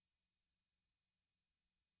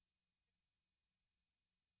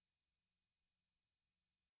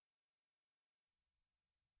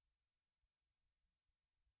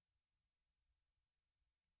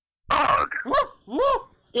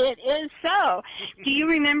 It is so. Do you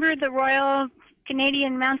remember the Royal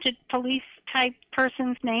Canadian Mounted Police type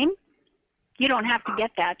person's name? You don't have to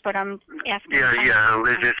get that, but I'm asking. Yeah. I'm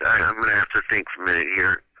going to have to think for a minute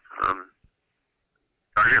here.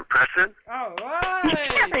 Sergeant Preston? All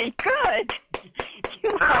right. Very good.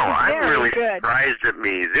 I'm really good. surprised at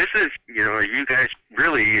me. This is, you guys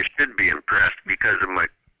really should be impressed because of my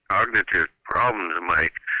cognitive problems and my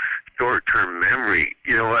short-term memory.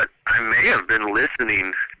 You know what? I may have been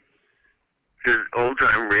listening to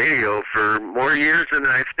old-time radio for more years than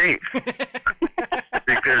I think.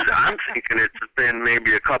 Because I'm thinking it's been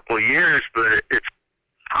maybe a couple years, but it's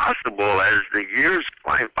possible as the years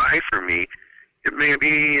fly by for me, it may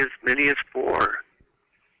be as many as 4.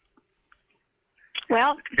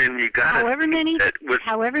 Well, and you got however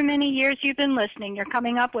many years you've been listening, you're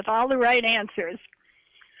coming up with all the right answers.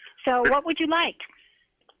 So what would you like?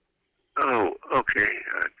 Oh, okay.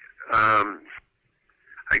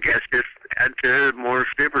 I guess just add to more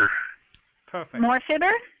fibber. Perfect. More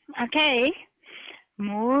fibber? Okay.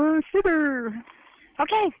 More fibber.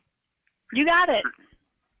 Okay. You got it.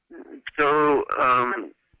 So,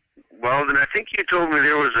 well, then I think you told me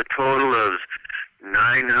there was a total of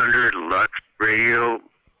 900 Lux radio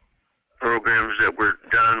programs that were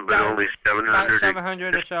done, but only 700. About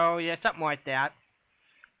 700 or so, yeah, something like that.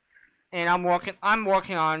 And I'm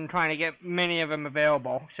working on trying to get many of them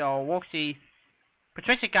available. So we'll see.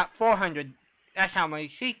 Patricia got 400. That's how many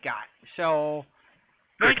she got. So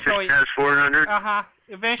eventually, has 400.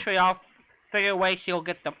 Eventually, I'll figure a way she'll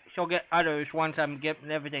get others once I'm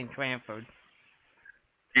getting everything transferred.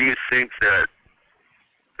 Do you think that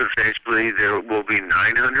eventually there will be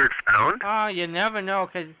 900 found? You never know,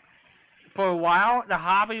 because for a while the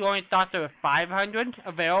hobby only thought there were 500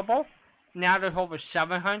 available. Now there's over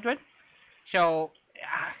 700. So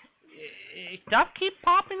stuff keeps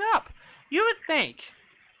popping up. You would think.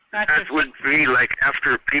 That would be like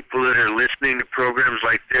after people that are listening to programs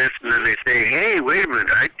like this, and then they say, "Hey, wait a minute,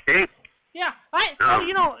 I think." Yeah,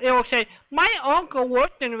 it will say, "My uncle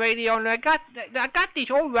worked in radio, and I got these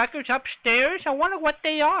old records upstairs. I wonder what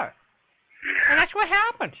they are." And that's what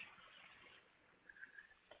happens.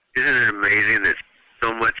 Isn't it amazing that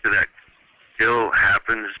so much of that still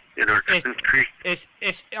happens in our country?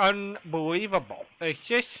 It's unbelievable. It's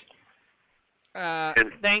just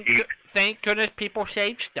thank goodness people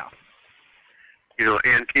save stuff.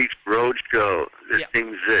 Antiques Roadshow, the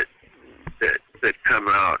things that come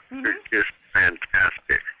out are just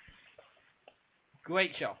fantastic.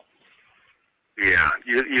 Great show. Yeah,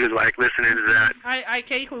 you like listening to that? I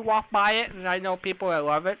occasionally walk by it, and I know people that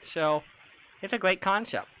love it, so it's a great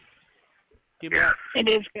concept. Yeah. It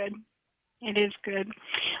is good. It is good.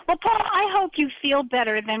 Well, Paul, I hope you feel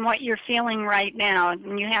better than what you're feeling right now,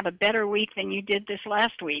 and you have a better week than you did this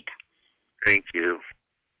last week. Thank you.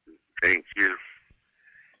 Thank you.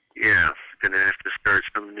 Yeah, gonna have to start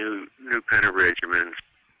some new kind of regimens.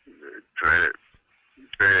 Try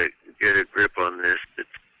to get a grip on this.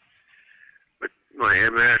 But my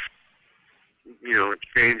MS,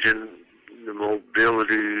 changing the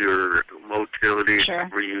mobility or motility,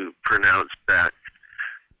 however you pronounce that.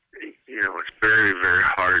 It's very, very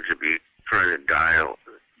hard to be trying to dial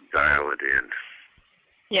it in.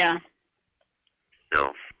 Yeah.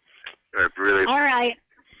 So, I've really all right.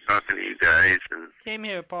 Talking to you guys. And same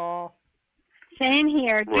here, Paul. Same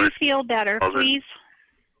here. Do feel better, please.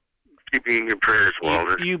 Keep me in your prayers,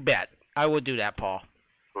 Walden. You bet. I will do that, Paul.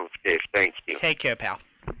 Okay, thank you. Take care, pal.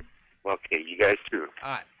 Okay, you guys too.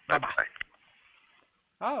 All right. Bye-bye.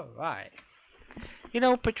 All right.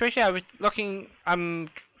 Patricia, I was looking, I'm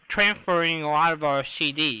transferring a lot of our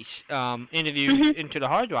CDs, interviews into the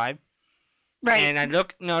hard drive. Right. And I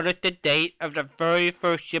noticed the date of the very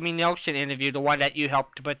first Jimmy Nelson interview, the one that you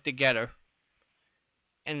helped to put together.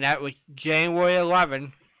 And that was January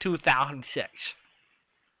 11, 2006.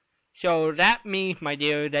 So that means, my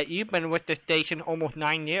dear, that you've been with the station almost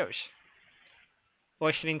 9 years.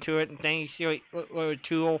 Listening to it and things like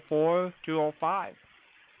 204, 205.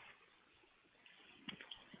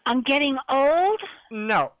 I'm getting old?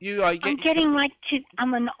 No, you are I'm getting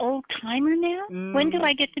I'm an old timer now? When do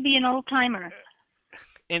I get to be an old timer?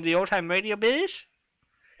 In the old time radio biz?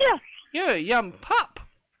 Yeah. You're a young pup.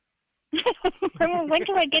 When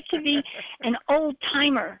do I get to be an old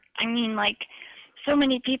timer? I mean, so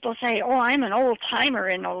many people say, oh, I'm an old timer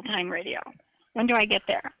in old time radio. When do I get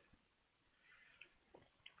there?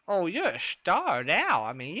 Oh, you're a star now.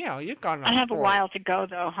 I mean, you're gonna. I have a while to go,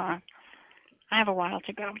 though, huh? I have a while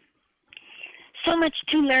to go. So much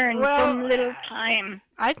to learn, so little time.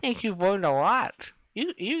 I think you've learned a lot.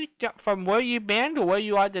 You from where you've been to where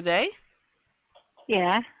you are today.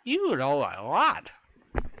 Yeah. You know a lot.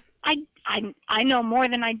 I know more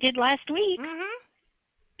than I did last week. Mm-hmm.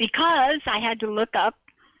 Because I had to look up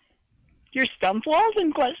your Stump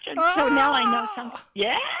Walden question. So now I know something.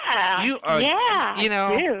 Yeah. You are. Yeah.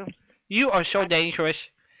 I do. You are so dangerous.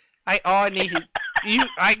 I need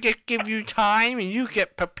I just give you time and you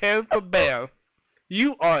get prepared for bear.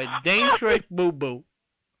 You are a dangerous boo-boo.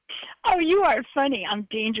 Oh, you are funny. I'm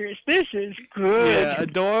dangerous. This is good. Yeah,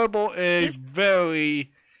 adorable is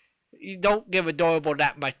very. You don't give adorable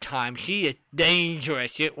that much time. She is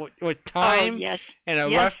dangerous. With time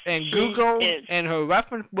and Google and her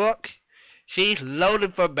reference book, she's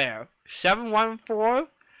loaded for bear.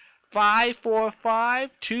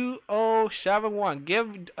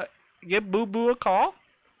 714-545-2071. Give Boo Boo a call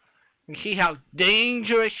and see how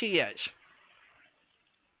dangerous she is.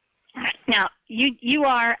 Now, you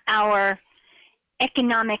are our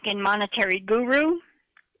economic and monetary guru.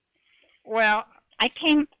 Well,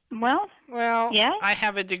 yeah. I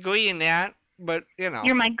have a degree in that, but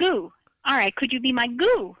You're my goo. All right, could you be my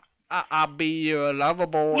goo? I'll be your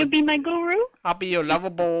lovable. You be my guru? I'll be your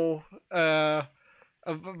lovable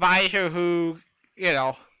advisor who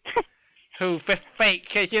fake,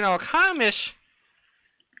 because economists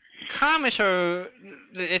are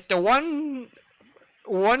it's the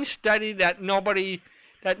one study that nobody's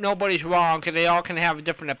wrong, because they all can have a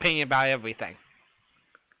different opinion about everything.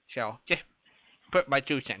 So just put my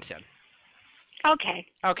 2 cents in. Okay.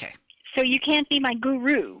 So you can't be my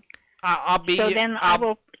guru. I'll be. So then I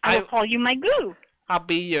will call you my guru. I'll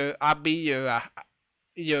be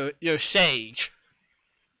your sage.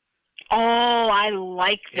 Oh, I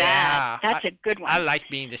like Yeah, that. That's a good one. I like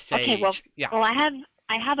being the sage. Okay, well, yeah.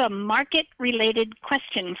 I have a market-related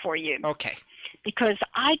question for you. Okay. Because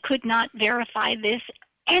I could not verify this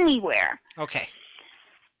anywhere. Okay.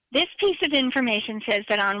 This piece of information says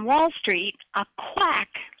that on Wall Street, a quack,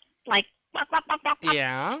 a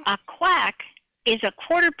quack is a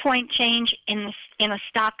quarter-point change in a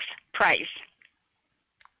stock's price.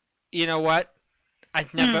 You know what?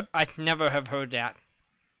 I'd never have heard that.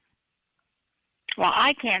 Well,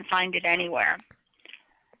 I can't find it anywhere.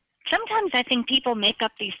 Sometimes I think people make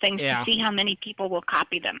up these things to see how many people will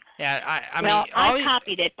copy them. Yeah, I mean,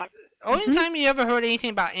 copied it, but only time you ever heard anything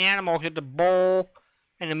about animals is the bull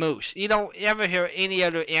and the moose. You don't ever hear any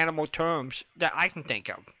other animal terms that I can think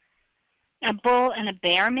of. A bull and a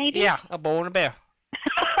bear, maybe? Yeah, a bull and a bear.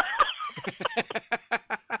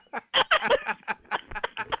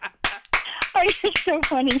 Oh, you're so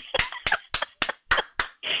funny.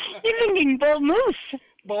 You're thinking bull moose.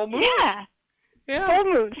 Bull moose? Yeah. Bull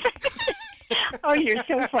moose. Oh, you're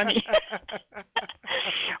so funny.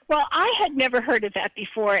 Well, I had never heard of that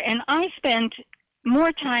before, and I spent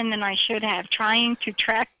more time than I should have trying to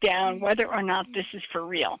track down whether or not this is for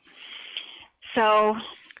real. So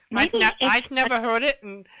I've never heard it,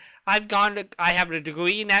 and I have a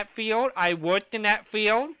degree in that field. I worked in that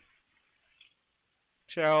field.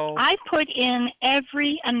 So I put in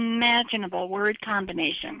every imaginable word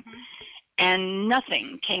combination, and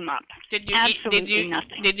nothing came up. Absolutely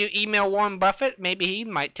nothing. Did you email Warren Buffett? Maybe he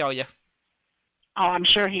might tell you. Oh, I'm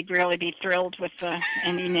sure he'd really be thrilled with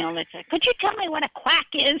an email that said, "Could you tell me what a quack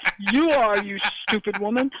is?" You are, you stupid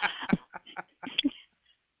woman.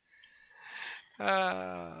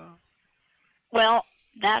 Well,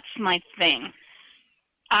 that's my thing.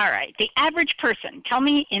 All right, the average person. Tell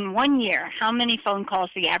me in 1 year how many phone calls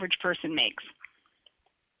the average person makes.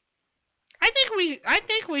 I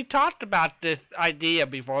think we talked about this idea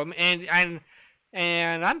before, and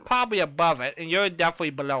I'm probably above it, and you're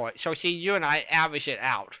definitely below it. So see, you and I average it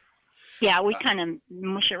out. Yeah, we kind of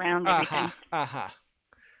mush around everything.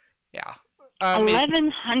 Yeah.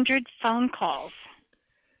 1,100 phone calls.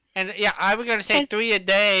 And yeah, I was gonna say 3 a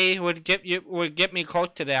day would get me close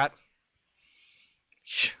to that.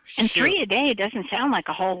 And 3 a day doesn't sound like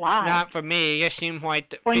a whole lot. Not for me. It seems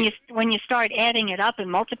like when you start adding it up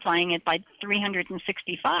and multiplying it by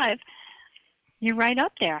 365, you're right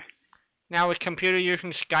up there. Now with computer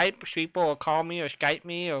using Skype, people will call me or Skype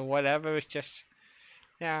me or whatever. It's just,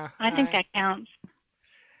 yeah. I think that counts.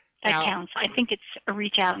 That counts. I think it's a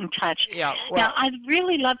reach out and touch. Yeah. Well, now, I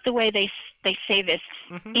really love the way they say this.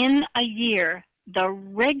 Mm-hmm. In a year, the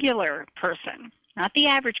regular person, not the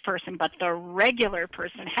average person, but the regular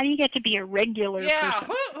person. How do you get to be a regular person? Yeah.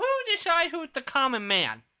 Who decides who's the common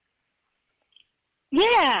man?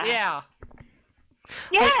 Yeah. Yeah.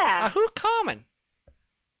 Yeah. Who's common?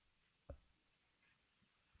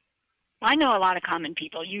 I know a lot of common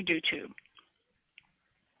people. You do too.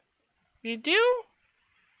 You do?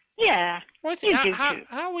 Yeah. You do too.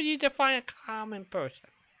 How would you define a common person?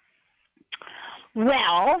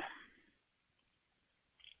 Well,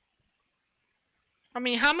 I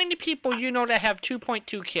mean, how many people you know that have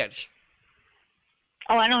 2.2 kids?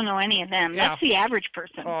 Oh, I don't know any of them. Yeah. That's the average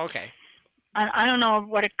person. Oh, okay. I don't know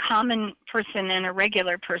what a common person and a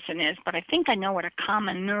regular person is, but I think I know what a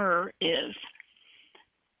commoner is.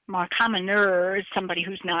 Well, a commoner is somebody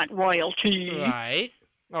who's not royalty. Right.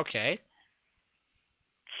 Okay.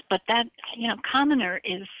 But that, commoner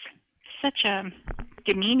is such a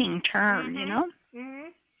demeaning term, Mm-hmm.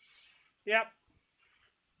 Yep.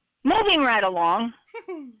 Moving right along.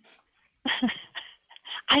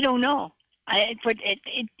 I don't know. But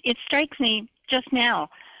it strikes me just now,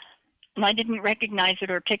 and I didn't recognize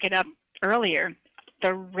it or pick it up earlier.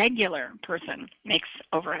 The regular person makes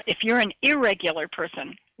over. If you're an irregular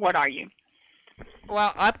person, what are you?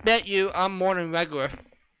 Well, I bet you I'm more than regular.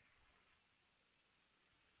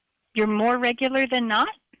 You're more regular than not?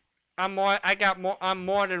 I'm more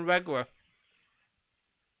than regular.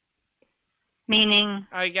 Meaning?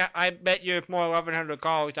 I bet you more 1,100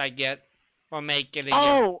 calls I get or make it a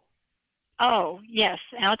year. Oh, yes.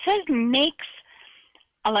 Now it says makes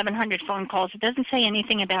 1,100 phone calls. It doesn't say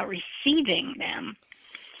anything about receiving them.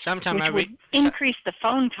 Sometimes which would increase the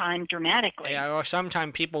phone time dramatically. Yeah, or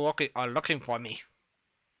sometimes people are looking for me.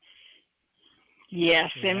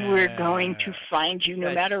 Yes, and we're going to find you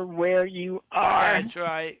no matter where you are. That's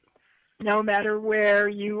right. No matter where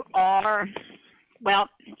you are. Well,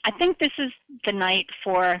 I think this is the night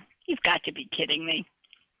for, you've got to be kidding me.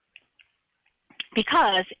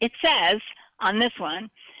 Because it says on this one,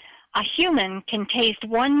 a human can taste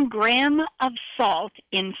 1 gram of salt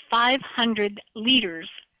in 500 liters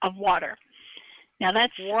of water. Now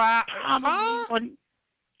that's probably,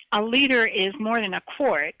 a liter is more than a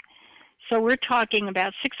quart. So we're talking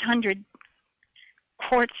about 600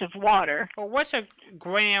 quarts of water. Well, what's a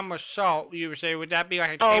gram of salt, you would say? Would that be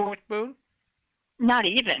like a tablespoon? Not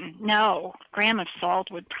even. No. A gram of salt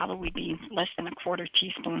would probably be less than a quarter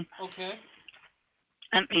teaspoon. Okay.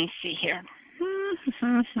 Let me see here.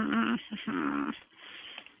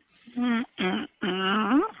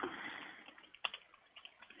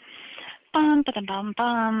 Bum, ba, bum,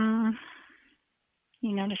 bum.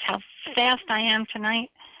 You notice how fast I am tonight?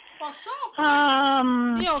 Well,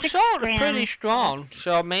 salt is pretty strong,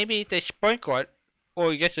 so maybe they sprinkle it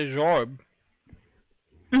or it gets absorbed.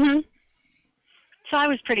 Mm-hmm. So I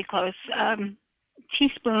was pretty close.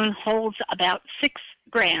 Teaspoon holds about 6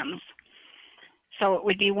 grams. So it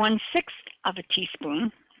would be 1/6 of a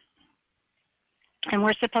teaspoon. And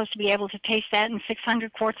we're supposed to be able to taste that in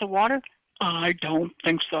 600 quarts of water? I don't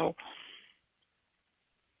think so.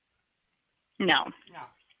 No.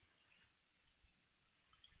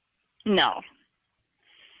 No.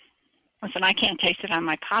 Listen, I can't taste it on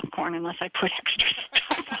my popcorn unless I put extra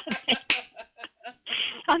stuff on it.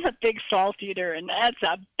 I'm a big salt eater, and that's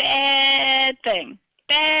a bad thing.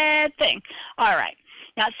 Bad thing. All right.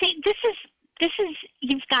 Now, see, this is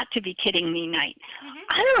you've got to be kidding me night. Mm-hmm.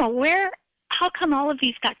 I don't know how come all of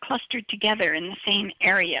these got clustered together in the same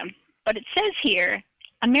area? But it says here,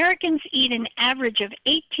 Americans eat an average of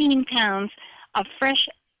 18 pounds of fresh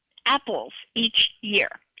apples each year.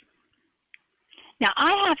 Now,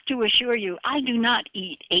 I have to assure you, I do not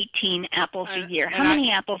eat 18 apples a year. How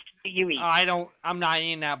many apples do you eat? I'm not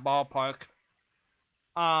in that ballpark.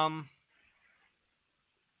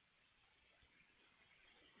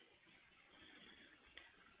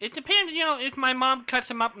 It depends, if my mom cuts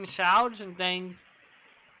them up in salads and then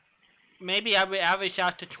maybe I would average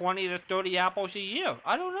out to 20 to 30 apples a year.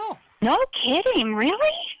 I don't know. No kidding, really?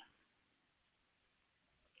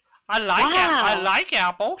 I like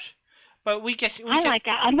apples, But we just.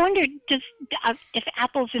 I wondered just if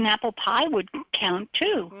apples in apple pie would count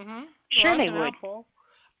too. Mm-hmm. Sure, well, they would. Apple.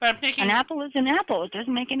 But I'm thinking. An apple is an apple. It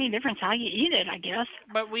doesn't make any difference how you eat it, I guess.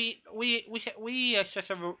 But we such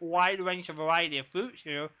a wide range of variety of fruits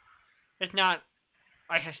here. It's not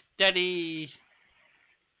like a steady.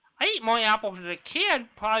 I eat more apples as a kid,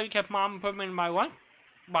 probably because Mom put them in my lunch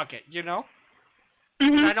bucket, you know.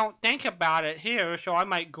 Mm-hmm. And I don't think about it here, so I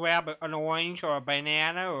might grab an orange or a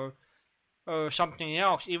banana or something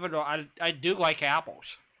else, even though I do like apples.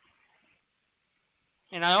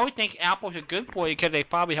 And I always think apples are good for you because they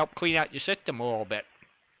probably help clean out your system a little bit.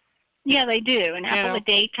 Yeah, they do. An apple a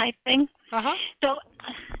day type thing. Uh-huh. So,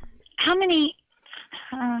 how many?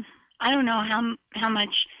 I don't know how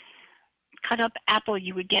much cut up apple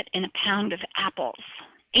you would get in a pound of apples.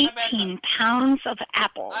 18 pounds of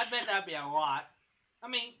apples. I bet that'd be a lot. I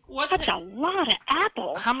mean, That's a lot of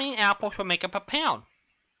apples. How many apples will make up a pound?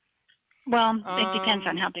 Well, it depends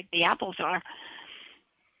on how big the apples are.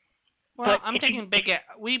 Well, but I'm thinking big.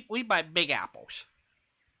 We buy big apples.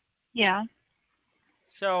 Yeah.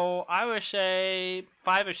 So I would say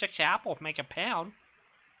 5 or 6 apples make a pound.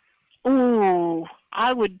 Ooh,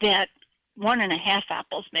 I would bet 1.5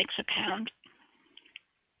 apples makes a pound.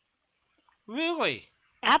 Really?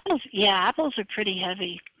 Apples are pretty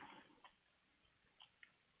heavy.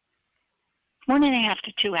 1.5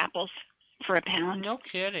 to 2 apples for a pound. No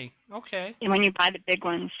kidding. Okay. And when you buy the big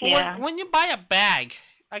ones, well, yeah. When you buy a bag,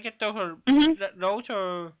 I get those are those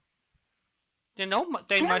are. They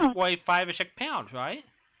must weigh 5 or 6 pounds, right?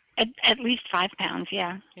 At least 5 pounds,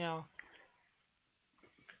 yeah. Yeah.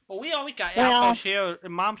 Well, we always got apples here.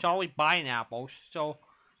 And Mom's always buying apples, so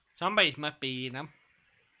somebody must be eating them.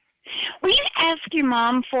 Will you ask your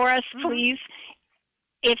mom for us, please,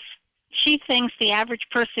 if she thinks the average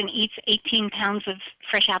person eats 18 pounds of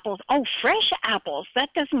fresh apples? Oh, fresh apples. That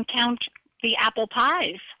doesn't count the apple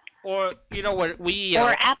pies. Or, you know what, we eat...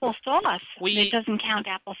 Or applesauce. It doesn't count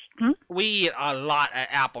apples. We eat a lot of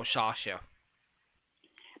applesauce here.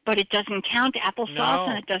 But it doesn't count applesauce,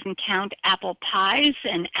 and it doesn't count apple pies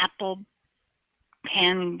and apple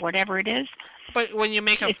pan, whatever it is. But when you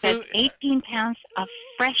make a fruit... It says 18 pounds of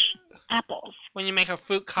fresh apples. When you make a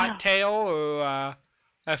fruit cocktail or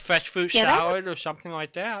a fresh fruit salad or something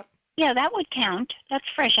like that. Yeah, that would count. That's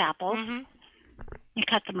fresh apples. Mm-hmm. You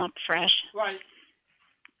cut them up fresh. Right.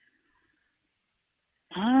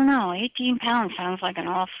 I don't know. 18 pounds sounds like an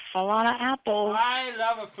awful lot of apples. I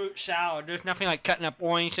love a fruit salad. There's nothing like cutting up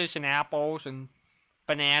oranges and apples and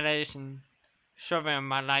bananas and serving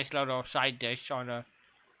them a nice little side dish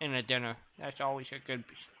in a dinner. That's always a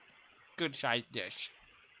good side dish.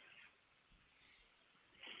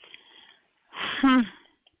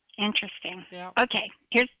 Interesting. Yeah. Okay.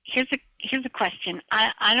 Here's a question.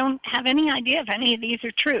 I don't have any idea if any of these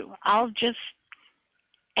are true. I'll just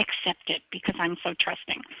accept it because I'm so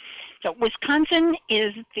trusting. So Wisconsin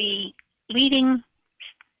is the leading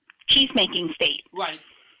cheese-making state. Right.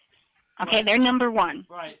 Okay, right. They're number 1.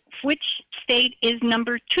 Right. Which state is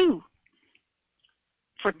number 2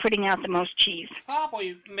 for putting out the most cheese?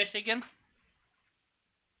 Probably Michigan.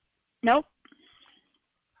 Nope.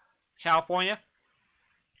 California.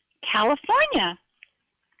 California.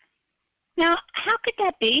 Now, how could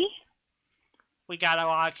that be? We got a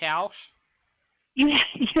lot of cows. You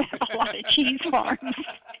have a lot of cheese farms.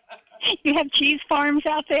 You have cheese farms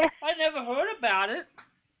out there? I never heard about it.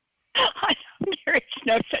 There is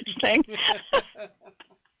no such thing.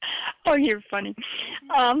 Oh, you're funny.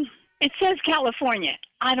 It says California.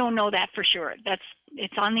 I don't know that for sure.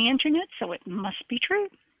 It's on the internet, so it must be true.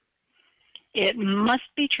 It must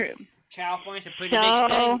be true. California's a pretty big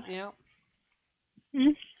state.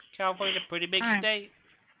 Yeah. California's a pretty big state.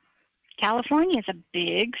 California is a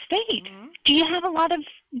big state. Mm-hmm. Do you have a lot of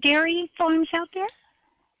dairy farms out there?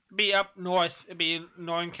 Be up north. It'd be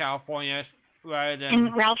Northern California rather than...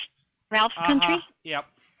 In Ralph's country? Yep.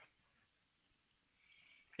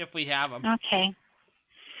 If we have them. Okay.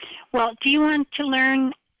 Well, do you want to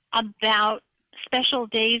learn about special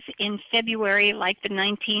days in February, like the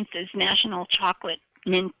 19th is National Chocolate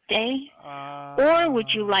Mint Day? Or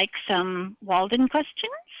would you like some Walden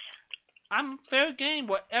questions? I'm fair game.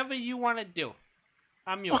 Whatever you want to do.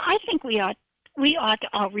 I'm yours. Well, I think we ought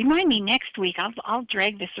to, remind me next week. I'll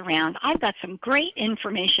drag this around. I've got some great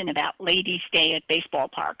information about Ladies' Day at baseball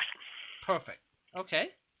parks. Perfect.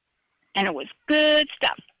 Okay. And it was good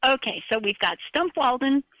stuff. Okay, so we've got Stump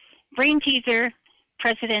Walden, Brain Teaser,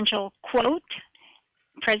 Presidential Quote,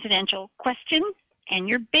 Presidential Question, and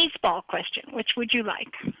your baseball question. Which would you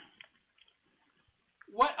like?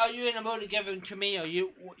 What are you in the mood to give them to me, or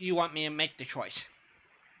you want me to make the choice?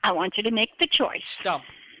 I want you to make the choice. Stump.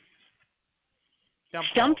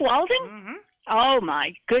 Stump Walden? Mm-hmm. Oh,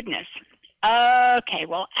 my goodness. Okay,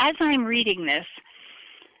 well, as I'm reading this,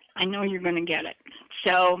 I know you're going to get it.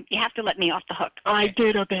 So you have to let me off the hook. Okay. I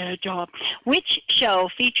did a bad job. Which show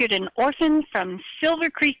featured an orphan from Silver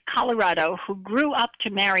Creek, Colorado, who grew up to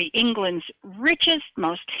marry England's richest,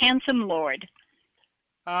 most handsome lord?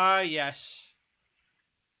 Yes.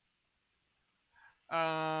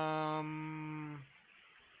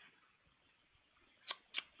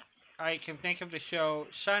 I can think of the show.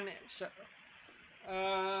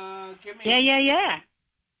 Give me. Yeah.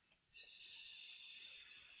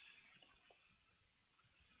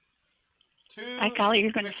 I call it.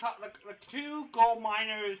 You're gonna. The two gold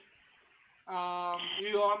miners.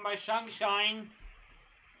 You are my sunshine.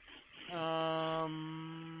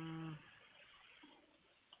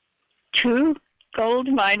 Two gold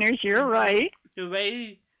miners. You're right. To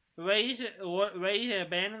raise an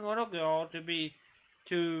abandoned little girl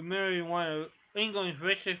to marry one of England's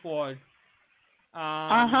richest lords.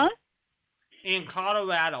 In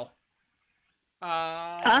Colorado.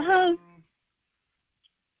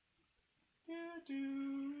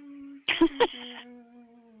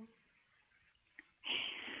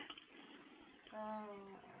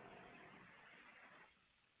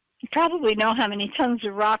 You probably know how many tons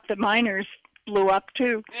of rock the miners blew up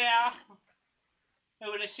too. Yeah. It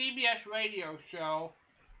was a CBS radio show.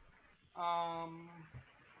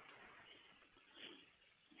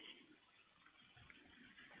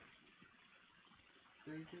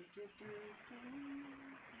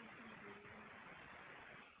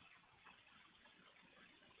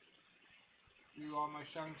 You are my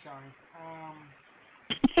sunshine.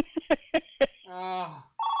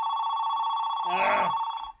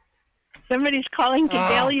 Somebody's calling to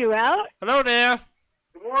bail you out? Hello there.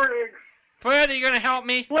 Good morning. Fred, are you going to help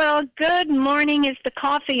me? Well, good morning. Is the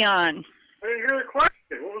coffee on? I didn't hear the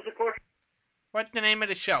question. What was the question? What's the name of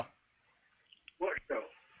the show? What show?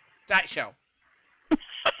 That show.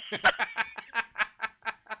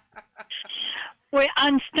 Wait,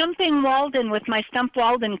 I'm stumping Walden with my Stump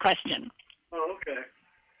Walden question. Oh, okay.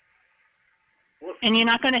 And you're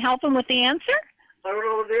not going to help him with the answer? I don't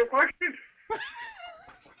know the damn question.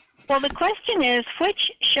 Well, the question is,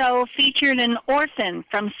 which show featured an orphan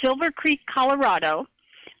from Silver Creek, Colorado,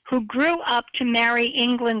 who grew up to marry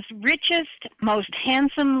England's richest, most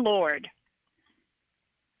handsome lord?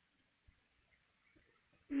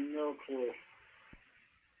 No clue.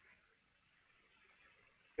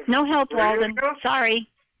 No help, Walden. Show? Sorry.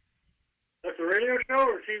 That's a radio show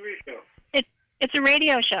or a TV show? It's a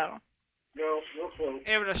radio show. No clue.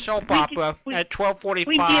 It was a soap opera at 12:45.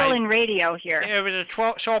 We deal in radio here. It was a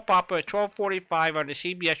soap opera at 12:45 on the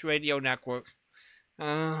CBS radio network.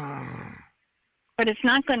 But it's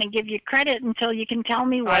not going to give you credit until you can tell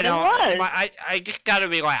me what it was. I just got to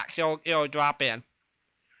relax. It'll drop in.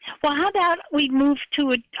 Well, how about we move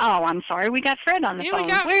to I'm sorry, we got Fred on the phone.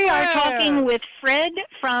 We are talking with Fred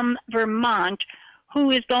from Vermont, who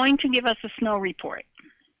is going to give us a snow report.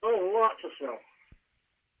 Oh, lots of snow.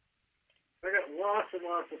 I got lots and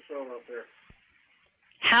lots of snow out there.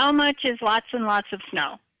 How much is lots and lots of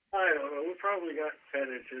snow? I don't know. We probably got 10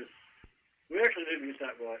 inches. We actually didn't get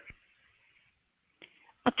that much.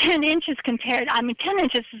 Well, 10 inches 10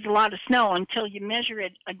 inches is a lot of snow until you measure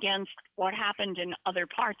it against what happened in other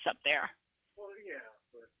parts up there. Well, yeah,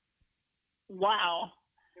 but... Wow.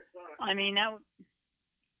 It's not,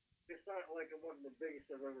 It's not like it wasn't the biggest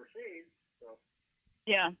I've ever seen, so...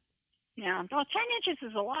 Yeah. Well, 10 inches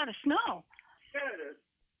is a lot of snow. Yeah, it is.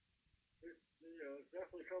 It's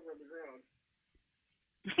definitely covering the ground.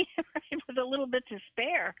 With a little bit to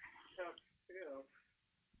spare. Yeah,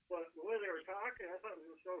 but the way they were talking, I thought it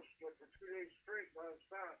was supposed to for 2 days straight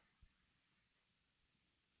non-stop.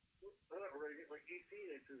 I thought we were going to get like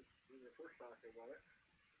 18 inches when they were first talking about it.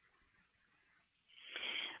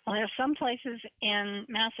 Well, there's some places in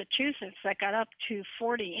Massachusetts that got up to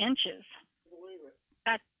 40 inches. I believe it.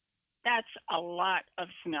 That's a lot of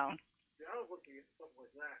snow. Yeah, I was looking at something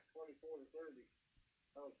like that, 24 to 30.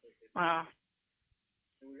 I was thinking. Wow.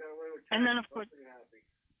 And we got away with 10. And then, of course, pretty happy.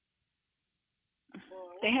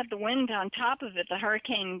 They had the wind on top of it, the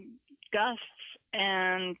hurricane gusts,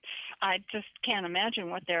 and I just can't imagine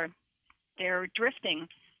what their drifting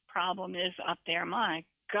problem is up there. My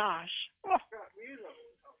gosh. Oh. Got me though.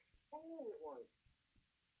 How cold it was.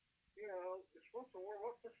 It's supposed to warm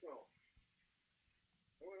up the snow.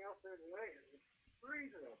 I went out there today and it was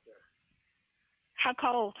freezing out there. How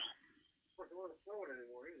cold? Of course, it wasn't snowing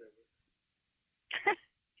anymore either.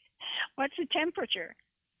 What's the temperature?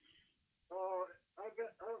 I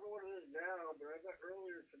don't know what it is now, but I bet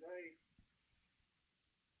earlier tonight,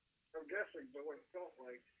 I'm guessing, but what it felt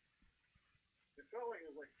like, It felt like it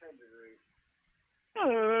was like 10 degrees.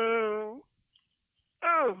 Oh.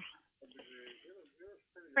 Oh. 10 degrees. It was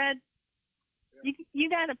pretty. Fred, you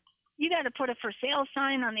gotta put a for sale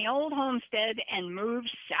sign on the old homestead and move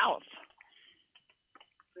south.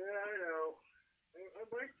 Yeah, I know. I'd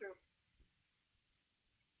like to.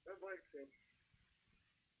 I'd like to.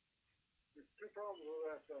 There's two problems with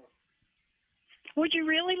that, though. Would you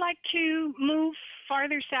really like to move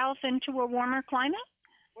farther south into a warmer climate?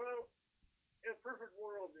 Well, in a perfect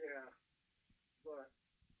world, yeah. But,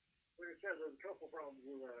 like I said, there's a couple problems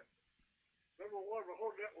with that. Number one, my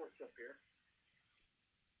whole network's up here.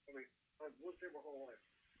 I mean, I've lived here my whole life.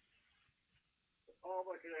 All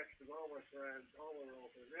my connections, all my friends, all my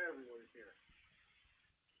relatives, everyone's here.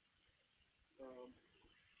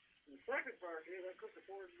 The second part is I couldn't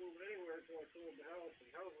afford to move anywhere until I sold the house, and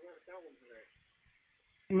houses aren't selling today.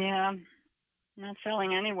 Yeah, not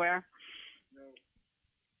selling anywhere. No.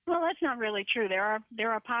 Well, that's not really true. There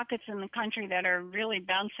are pockets in the country that are really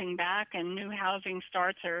bouncing back, and new housing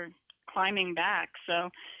starts are climbing back. So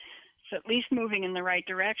it's at least moving in the right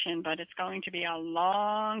direction, but it's going to be a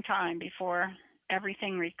long time before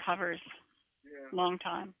everything recovers. Yeah. Long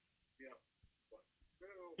time. Yeah.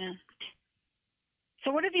 Yeah.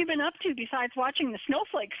 So what have you been up to besides watching the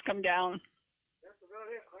snowflakes come down? That's about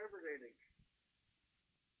it. Hibernating.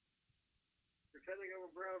 Pretending I'm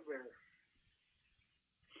a brown bear.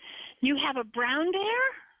 You have a brown bear?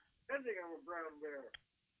 Pretending I'm a brown bear.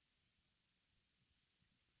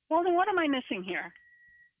 Well, then what am I missing here?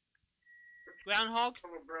 Groundhog?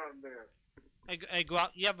 I'm a brown bear.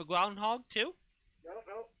 You have a groundhog too?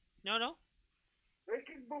 No. No.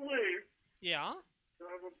 Making believe. Yeah. that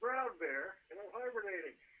I'm a brown bear and I'm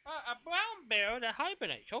hibernating. A brown bear that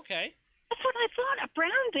hibernates. Okay. That's what I thought. A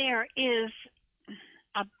brown bear is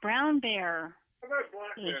a brown bear. How about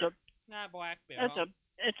black bear? Not black bear.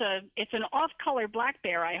 It's an off-color black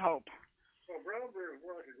bear, I hope. Well, brown bear is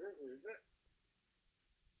more like a grizzly, isn't it?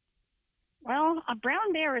 Well, a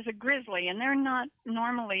brown bear is a grizzly, and they're not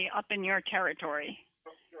normally up in your territory.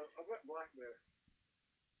 No, I've got black bear.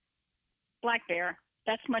 Black bear.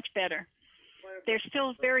 That's much better. They're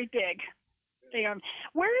still very big. They are.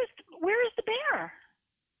 Where is the bear?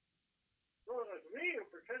 No, that's me. I'm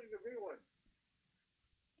pretending to be one.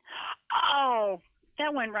 Oh,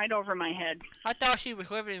 that went right over my head. I thought she was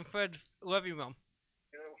living in Fred's living room.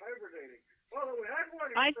 And I'm hibernating. Well, we had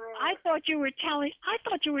one. I thought you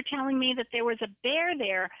were telling me that there was a bear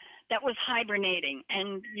there that was hibernating,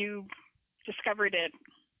 and you discovered it.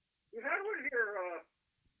 We had one here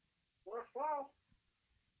last fall.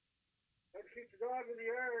 Had to keep the dog in the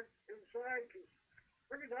yard inside because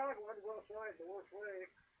every dog wanted to go outside the worst way.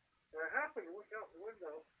 And I happened to look out the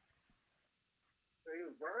window. And he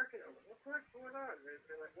was barking. I was like, what's going on? And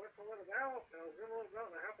I went to let him out. And I was going to let him out.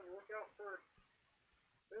 And I happened to look out for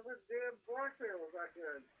there's a damn black bear was back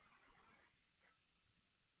there.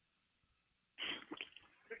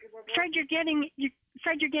 Fred,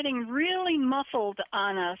 you're getting really muffled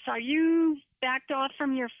on us. Are you backed off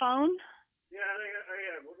from your phone? Yeah,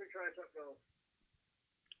 I am. Let me try something else.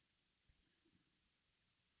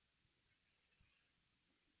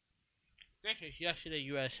 This is Yesterday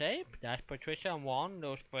USA. That's Patricia and Juan.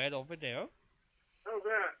 There's Fred over there. How's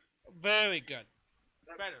that? Very good.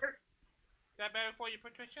 That's Better. Good? Is that better for you,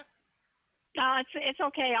 Patricia? It's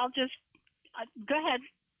okay. I'll just go ahead.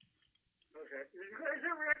 Okay. Did you guys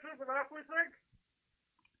ever answer the Monopoly thing?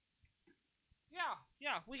 Yeah.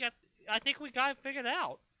 I think we got it figured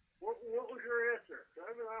out. What was your answer?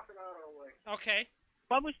 I've been off and on all way. Okay.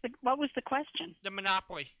 What was the question? The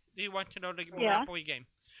Monopoly. Do you want to know the Monopoly game?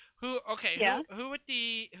 Who with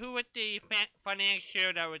the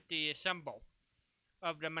financier that with the symbol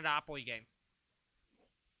of the Monopoly game?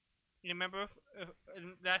 You remember?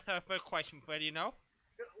 That's our first question, Fred. You know?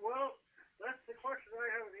 Well, that's the question I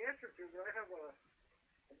have the answer to, but I have a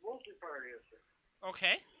multi-part answer.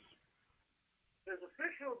 Okay. His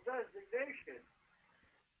official designation.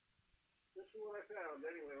 This is what I found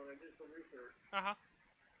anyway when I did some research.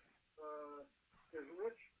 Is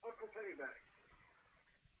Rich Uncle Pennyback.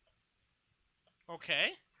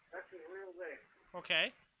 Okay. That's his real name. Okay.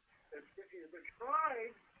 He's been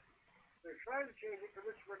they're trying to change it to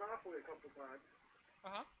Rich Monopoly a couple times.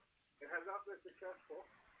 It has not been successful.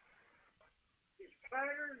 He's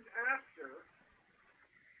patterned after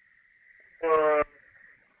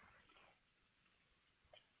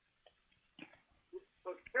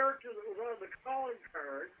a character that was on the calling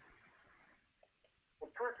card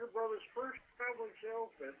of Parker Brothers' first traveling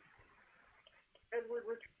salesman, Edward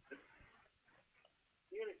Richardson.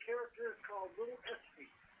 He had a character called Little Espy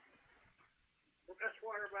from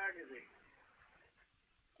Esquire magazine.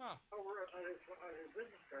 over on his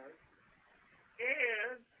business card.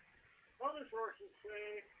 And other sources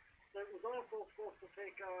say that it was also supposed to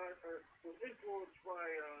take on, or was influenced by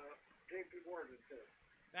J.P. Morgan, too.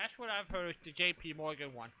 That's what I've heard is the J.P.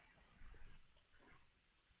 Morgan one.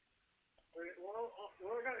 Well,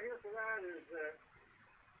 what I got here for that is that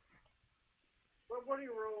somebody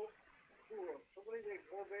wrote, somebody named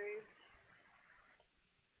Orbanes.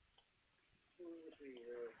 Who was he?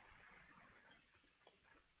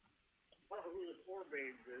 I don't know who this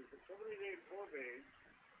Orbanes is, but somebody named Orbanes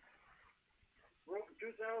wrote in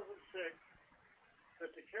 2006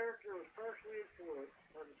 that the character was partially influenced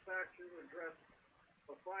by the statue and dress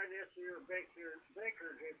of financier and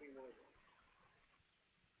banker J.P. Morgan.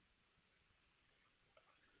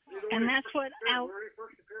 And that's what Where he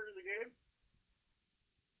first appeared in the game?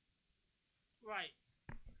 Right.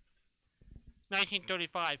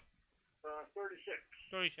 1935. 36.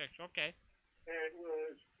 36, okay. And it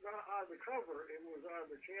was not on the cover, it was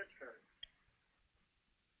on the chance card.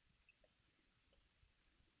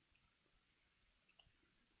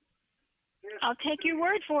 I'll take your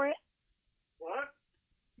word for it. What?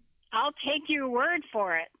 I'll take your word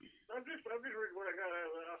for it. I'm just reading what I got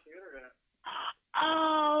off the internet.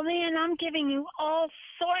 Oh, man, I'm giving you all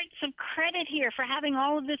sorts of credit here for having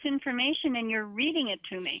all of this information, and you're reading it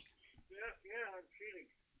to me. Yeah, I'm cheating.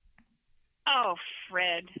 Oh,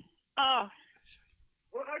 Fred. Oh.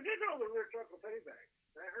 Well, I did know the rear chocolate penny bag.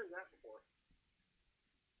 I heard that before.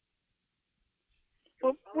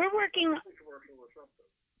 Well, we're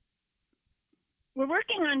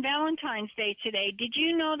working on Valentine's Day today. Did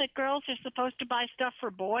you know that girls are supposed to buy stuff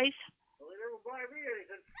for boys? Well, they never buy me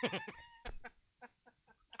anything.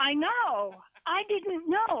 I know. I didn't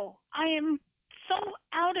know. I am so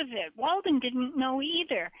out of it. Walden didn't know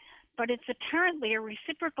either. But it's apparently a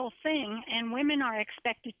reciprocal thing, and women are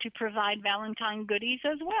expected to provide Valentine goodies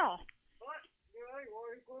as well. What? Yeah, you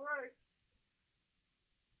are equal right.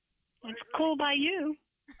 It's cool by you.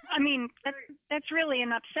 I mean, that's really an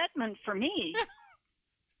upsetment for me.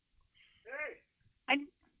 Hey.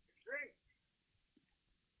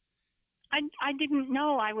 I didn't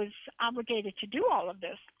know I was obligated to do all of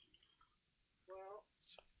this. Well,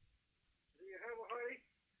 do you have a honey?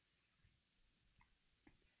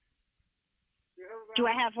 Do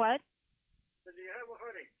I have what? Do you have a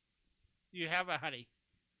honey? You have a honey.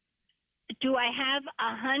 Do I have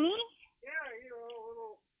a honey? Yeah, you know, a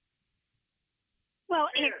little... Well,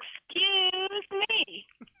 excuse me.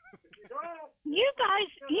 If you don't... You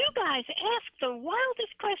guys ask the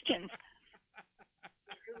wildest questions.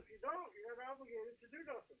 Because if you don't, you're not obligated to do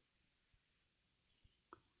nothing.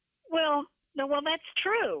 Well, that's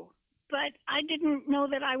true. But I didn't know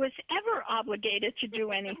that I was ever obligated to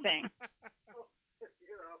do anything.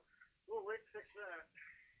 You know, we'll wait to fix that.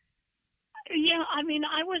 Yeah, I mean,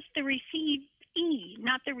 I was the receivee,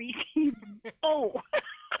 not the receive. Oh.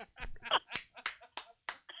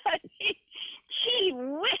 Gee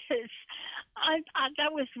whiz.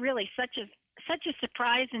 That was really such a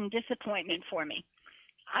surprise and disappointment for me.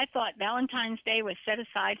 I thought Valentine's Day was set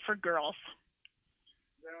aside for girls.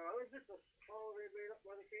 No, it was just a holiday made up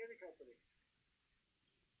by the candy company.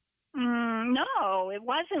 No, it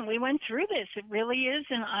wasn't. We went through this. It really is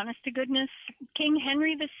an honest-to-goodness. King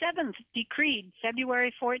Henry VII decreed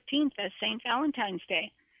February 14th as St. Valentine's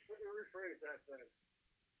Day. Let me rephrase that then.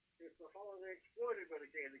 It's a holiday exploited by the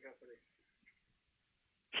candy company.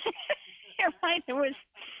 You're right.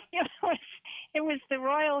 It was the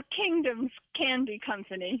Royal Kingdom's candy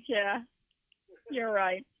company. Yeah, you're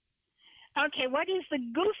right. Okay, what is the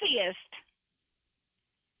goofiest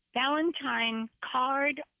Valentine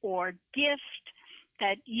card or gift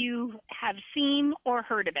that you have seen or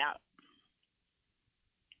heard about?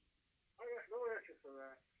 I got no answer for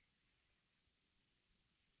that.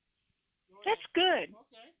 That's good.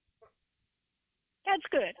 Okay. That's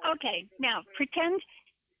good. Okay, now pretend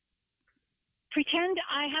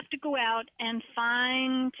I have to go out and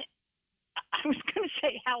find, I was going to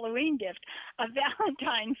say Halloween gift, a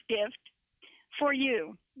Valentine's gift for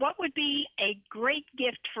you. What would be a great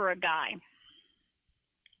gift for a guy?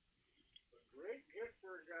 A great gift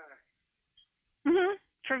for a guy?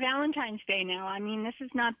 For Valentine's Day now. I mean, this is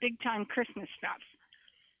not big-time Christmas stuff.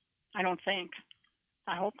 I don't think.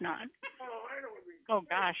 I hope not. Oh, I know what we Oh,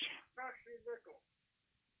 gosh. Actually, nickel.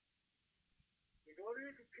 You go to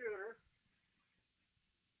your computer,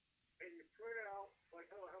 and you print out, like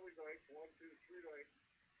how many nights? 1, 2, 3 nights.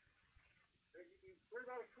 And you print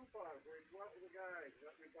out a coupon where you go out with the guys,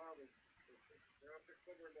 not be bothered. They're out there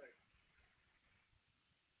summer night.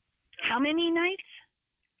 How many nights?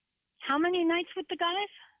 How many nights with the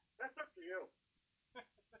guys? That's up to you.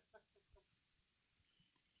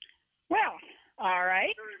 Well, all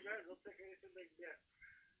right. Guys will take anything they can get.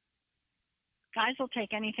 Guys will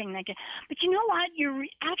take anything they get. But you know what? You're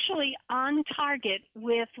actually on target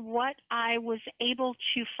with what I was able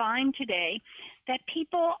to find today, that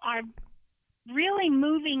people are really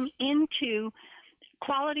moving into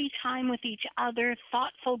quality time with each other,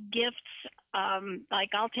 thoughtful gifts,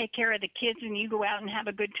 like I'll take care of the kids and you go out and have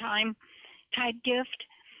a good time type gift,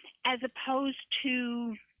 as opposed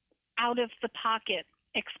to out of the pocket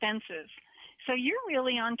expenses. So you're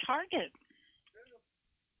really on target.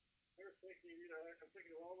 I'm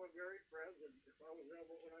thinking of all my married friends, and if I was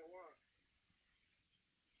able what I want.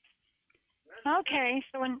 Okay,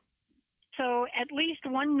 so at least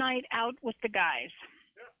one night out with the guys.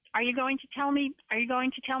 Yeah. Are you going to tell me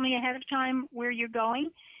ahead of time where you're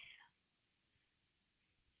going?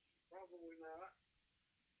 Probably not.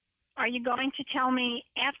 Are you going to tell me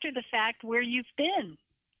after the fact where you've been?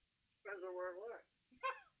 Depends on where I went.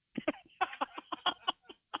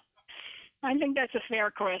 I think that's a fair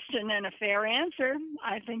question and a fair answer.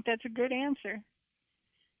 I think that's a good answer.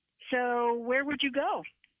 So where would you go?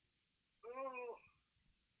 Oh,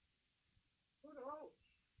 who knows?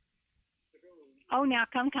 Oh, now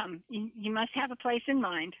come. You must have a place in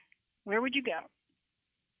mind. Where would you go?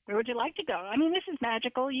 Where would you like to go? I mean, this is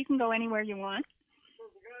magical. You can go anywhere you want. So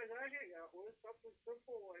the guys I hang out with, something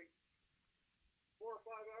simple like 4 or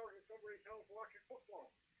 5 hours in somebody's house watching football,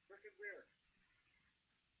 drinking beer.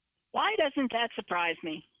 Why doesn't that surprise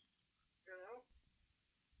me? You know?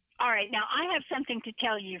 All right, now I have something to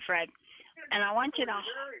tell you, Fred, and I want you to.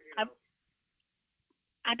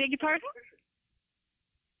 I beg your pardon?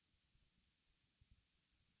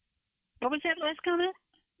 What was that last comment?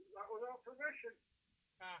 Not without permission.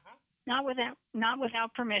 Not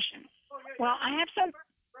without permission. Oh, yeah, Well, I have some.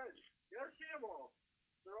 Friends. You ever see them all?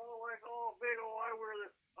 They're all like, oh, big, I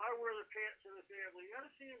wear the pants to the family. You ever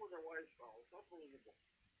see them with their wives? Oh, it's unbelievable.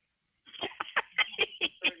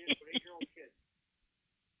 8-year-old kid.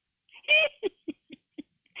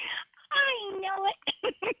 I know it.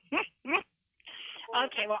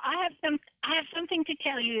 Okay, well, I have something to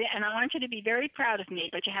tell you, and I want you to be very proud of me,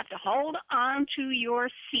 but you have to hold on to your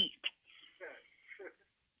seat.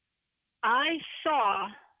 I saw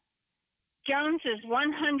Jones's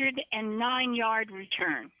 109-yard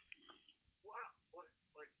return. Wow, what?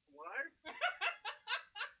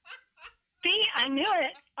 See, I knew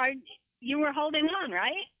it. You were holding on,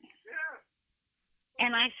 right? Yeah.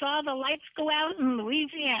 And I saw the lights go out in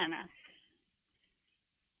Louisiana.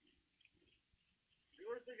 You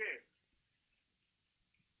were at the game.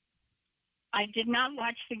 I did not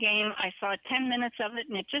watch the game. I saw 10 minutes of it,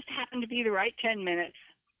 and it just happened to be the right 10 minutes.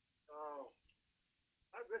 Oh,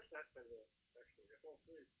 I missed that 10 minutes, actually. I fell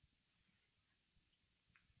asleep.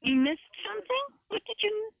 You missed something? What did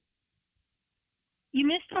you... You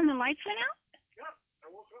missed when the lights went out? Yep,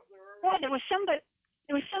 I woke up there. Well, there was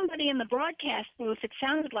somebody in the broadcast booth. It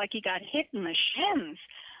sounded like he got hit in the shins.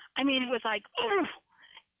 I mean, it was like, oh.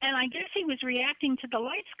 And I guess he was reacting to the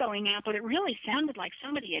lights going out, but it really sounded like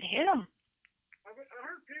somebody had hit him. I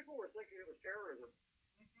heard people were thinking it was terrorism.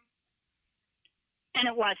 And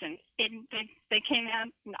it wasn't. They came out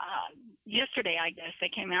yesterday, I guess. They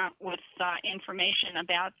came out with information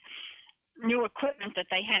about new equipment that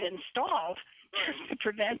they had installed to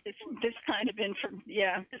prevent this kind of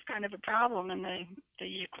a problem, and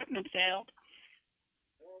the equipment failed.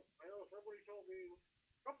 Well, I know somebody told me,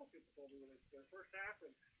 a couple people told me when it first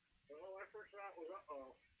happened. Well, my first thought was,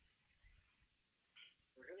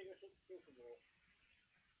 we're hitting us at the Super Bowl.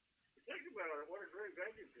 You think about it, what a great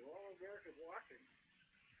venue to all Americans watching.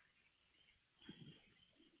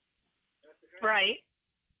 That's the kind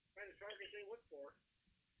of target they look for.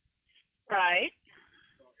 Right.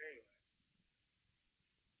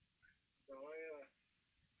 So anyway.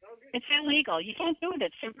 It's illegal. You can't do it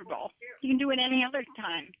at Super Bowl. You can do it any other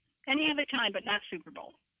time. Any other time, but not Super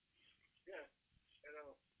Bowl. Yeah, I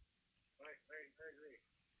know. I agree.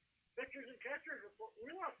 Pitchers and catchers, we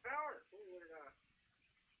lost power, believe it or not.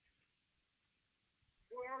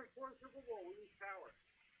 2 hours before the Super Bowl, we lose power.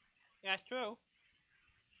 That's true.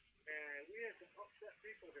 And we had some upset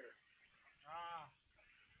people here.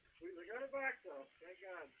 We got it back, though. Thank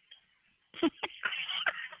God.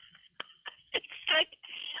 It's like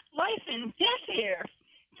life and death here.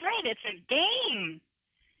 Fred, it's a game.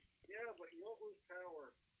 Yeah, but you won't lose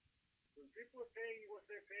power. When people are paying you what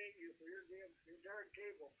they're paying you for your darn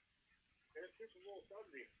cable, and it's Super Bowl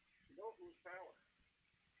Sunday, you don't lose power.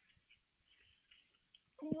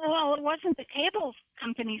 Well, it wasn't the cable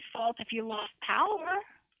company's fault if you lost power.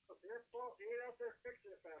 It's their fault. You ain't out there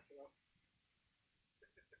fixing it fast enough.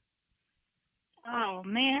 Oh,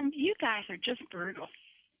 man, you guys are just brutal.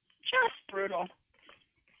 Just brutal.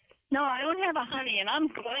 No, I don't have a honey, and I'm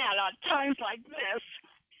glad on times like this.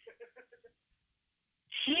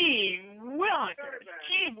 Gee willikers.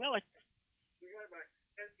 Gee willikers. We got it back.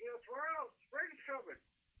 And, tomorrow, spring's coming.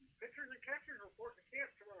 Pitchers and catchers report to camp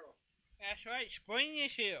tomorrow. That's right. Spring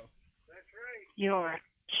is here. That's right. You're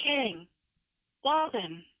kidding.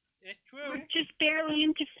 Walden. It's true. We're just barely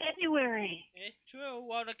into February. It's true.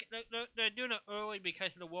 Well, they're doing it early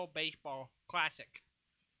because of the World Baseball Classic.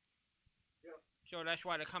 Yep. So that's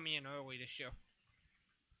why they're coming in early this year.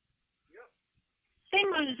 Yep. They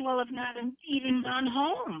might as well have not even gone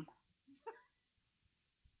home.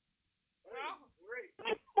 Well, great.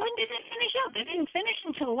 When did they finish up? They didn't finish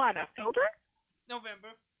until what, October?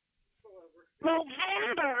 November.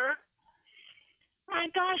 November? My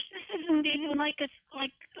gosh, this isn't even like a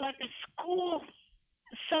school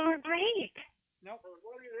summer break. Nope. For the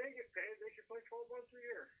money they get paid, they should play 12 months a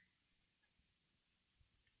year.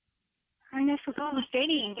 I know, for all the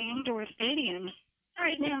indoor stadiums. All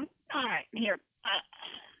right, now, all right, here.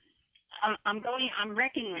 I'm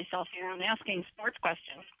wrecking myself here. I'm asking sports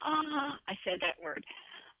questions. I said that word.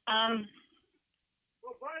 Well,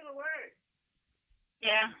 by the way.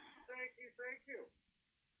 Yeah. Thank you.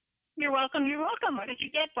 You're welcome. What did you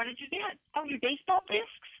get? Oh, your baseball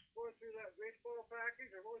discs? Going through that baseball package,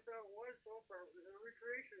 I've only found one so far. There's a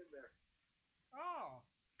recreation in there. Oh,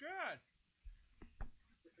 good.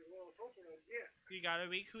 Which is what I was hoping I'd get. You got a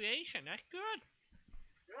recreation. That's good.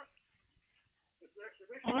 Yep. It's an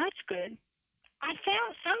exhibition. Well, that's good. I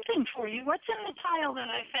found something for you. What's in the pile that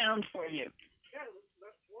I found for you? Yeah,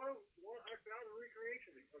 that's one. I found a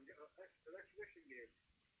recreation, an exhibition game.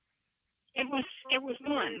 It was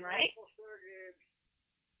one, right? All-Star games,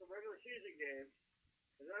 some regular season games,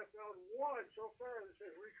 and I found one so far that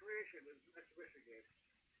says recreation is an exhibition game.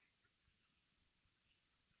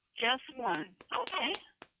 Just one. Okay.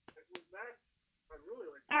 With that, I really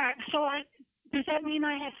like that. All right. So does that mean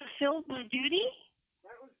I have fulfilled my duty?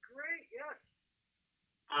 That was great. Yes.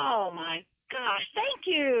 Oh my gosh! Thank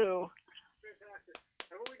you. Fantastic.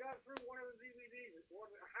 I've only got through one of the DVDs. It's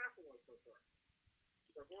half of one so far.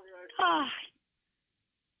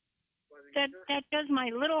 That does my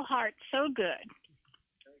little heart so good.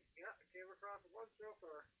 Yeah, I came across one so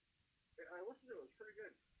far. I listened to it. It's pretty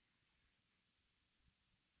good.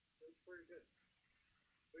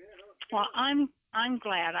 Well, I'm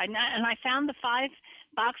glad. I found the 5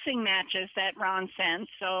 boxing matches that Ron sent,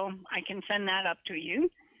 so I can send that up to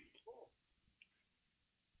you. Cool.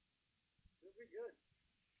 It'll be good.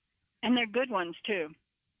 And they're good ones too.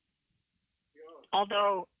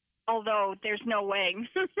 Although there's no way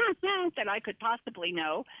that I could possibly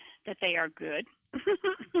know that they are good. Well,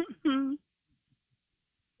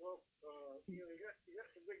 you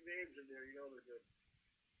got some big names in there. You know they're good.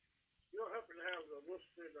 You don't happen to have the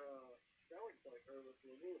listed Snelling fight or the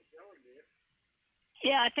Lewis Snelling, do you?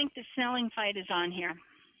 Yeah, I think the Snelling fight is on here.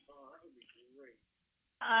 Oh, that would be great.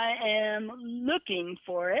 I am looking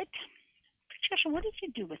for it. Patricia, what did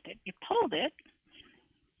you do with it? You pulled it.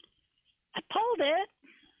 I pulled it.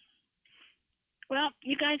 Well,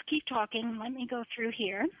 you guys keep talking. Let me go through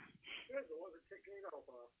here. Good, the one that kicked me off.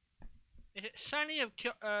 Is it Sunny of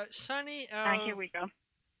Here we go.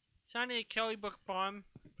 Sunny of Kellybrook Farm,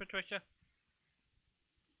 Patricia?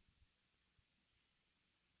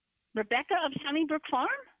 Rebecca of Sunnybrook Farm?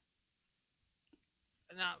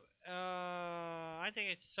 No, I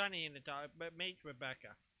think it's Sunny in the dog, but maybe it's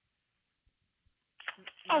Rebecca.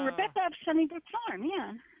 Oh, Rebecca of Sunnybrook Farm,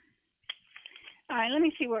 yeah. All right, let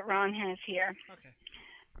me see what Ron has here. Okay.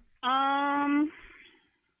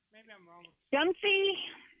 Maybe I'm wrong. Dumphy,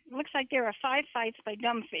 looks like there are 5 fights by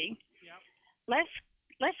Dumphy. Yep.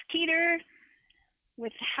 Les Keeter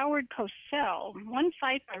with Howard Cosell. 1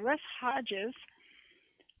 fight by Russ Hodges.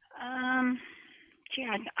 Gee,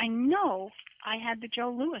 I know I had the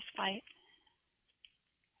Joe Louis fight.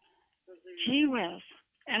 Gee whiz.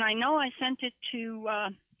 And I know I sent it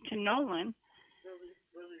to Nolan.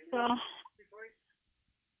 Well,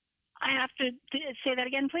 I have to say that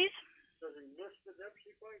again, please. Does he list the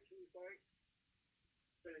Dempsey fight, 2 fights?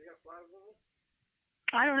 Did he got 5 of them?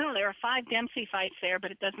 I don't know. There are 5 Dempsey fights there, but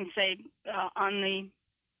it doesn't say on the...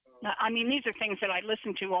 I mean, these are things that I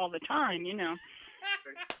listen to all the time, you know.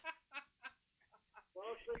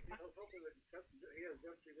 Well, I was hoping that he has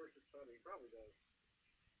Dempsey versus Sonny. He probably does.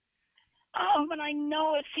 Oh, but I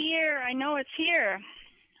know it's here. And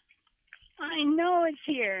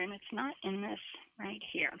it's not in this right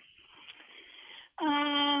here.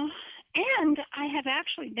 And I have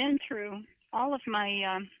actually been through all of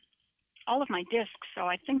my discs, so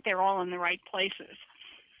I think they're all in the right places.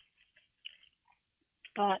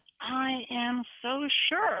 But I am so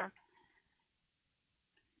sure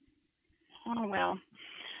Oh, well.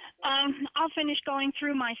 I'll finish going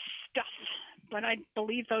through my stuff, but I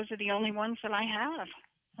believe those are the only ones that I have.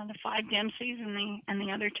 The 5 Dempseys and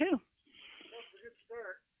the other 2. That's a good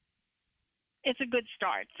start. It's a good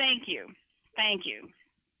start. Thank you. Thank you.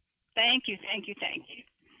 Thank you, thank you, thank you.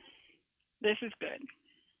 This is good.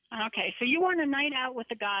 Okay, so you want a night out with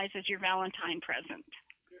the guys as your Valentine present.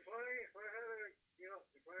 If I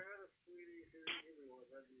had a sweetie who really was,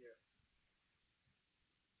 that'd be it.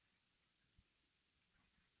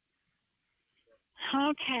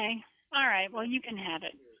 Okay. All right, well, you can have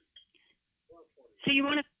it. So you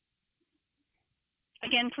want to...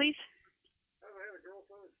 Again, please? I haven't had a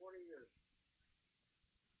girlfriend in 20 years.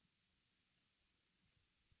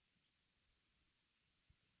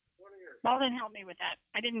 20 years. Walden, help me with that.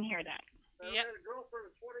 I didn't hear that. I haven't had a girlfriend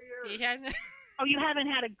in 20 years. He hasn't. Oh, you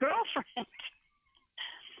haven't had a girlfriend?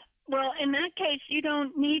 Well, in that case, you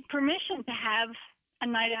don't need permission to have a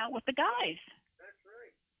night out with the guys. That's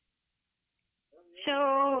right.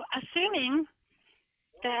 So, assuming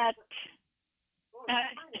that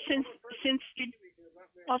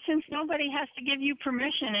since nobody has to give you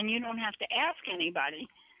permission and you don't have to ask anybody,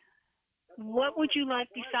 what would you like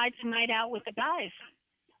besides a night out with the guys?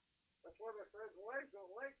 That's why my friends' wives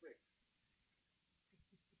don't like me.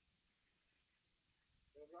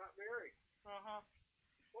 They're not married. Uh-huh.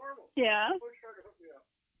 Horrible. Yeah. Push her to hook me up.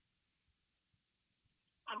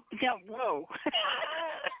 Yeah, whoa.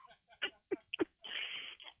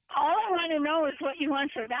 All I want to know is what you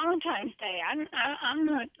want for Valentine's Day. I'm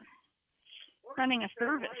not running a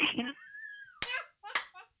service. You know?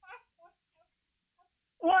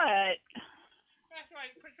 What? That's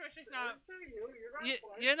right. Patricia's not.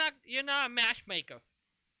 You're not a matchmaker.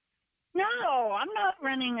 No, I'm not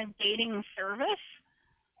running a dating service.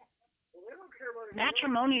 Well, they don't care about it.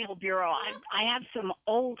 Matrimonial Bureau. I have some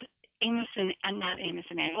old Lum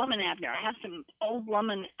and Abner. I have some old Lum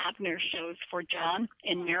and Abner shows for John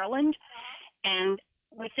in Maryland, and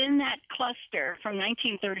within that cluster from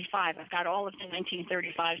 1935, I've got all of the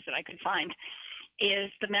 1935s that I could find,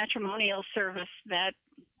 is the matrimonial service that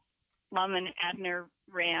Lum and Abner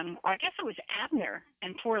ran. Or I guess it was Abner,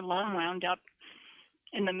 and poor Lum wound up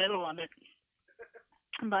in the middle of it.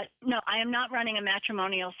 But no, I am not running a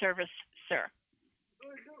matrimonial service, sir.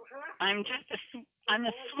 I'm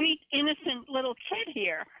a sweet, innocent little kid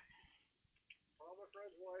here. All my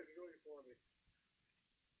friends' wives are doing it for me.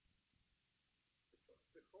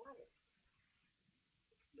 It's horrible.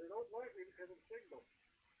 They don't like me because I'm single.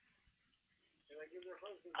 And I give their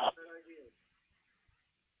husbands bad ideas.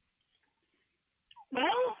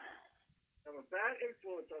 Well, I'm a bad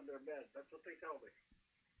influence on their men. That's what they tell me.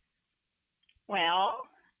 Well,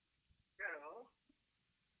 Yeah.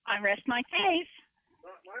 I rest my case.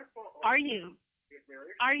 Not my fault. Are you? Get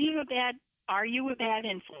married? Are you a bad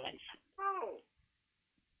influence? No.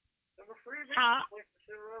 I'm a free man. Huh? I like to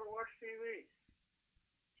sit around and watch TV.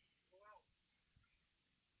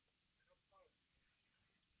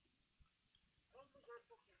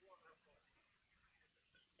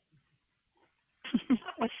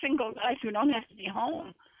 With single guys who don't have to be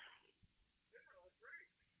home.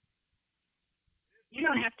 You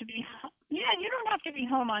don't have to be. Yeah, you don't have to be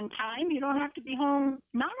home on time. You don't have to be home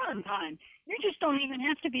not on time. You just don't even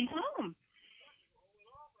have to be home.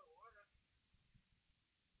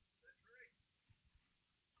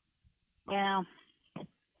 Well,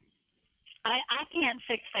 I can't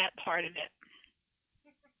fix that part of it.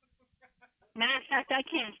 Matter of fact, I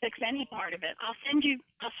can't fix any part of it. I'll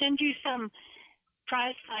send you some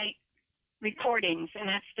prize fight recordings, and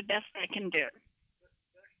that's the best I can do.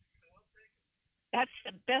 That's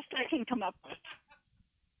the best I can come up with.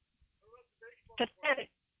 Pathetic,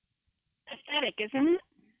 isn't it?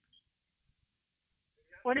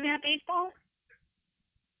 What about baseball?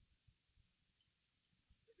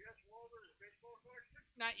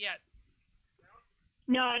 Not yet.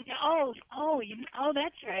 No. Oh,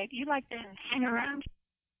 that's right. You like to hang around.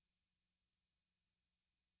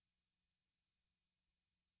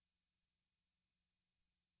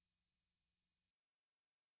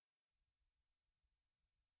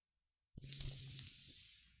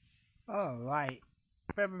 Alright.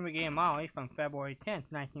 February Game Molly from February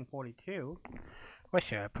 10th, 1942.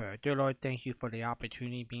 What's up, dear Lord, thank you for the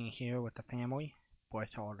opportunity being here with the family.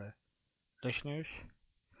 Bless all the listeners.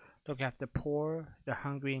 Look after the poor, the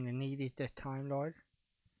hungry, and the needy at this time, Lord.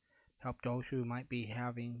 Help those who might be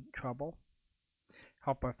having trouble.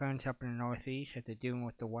 Help our friends up in the Northeast as they're dealing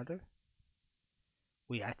with the weather.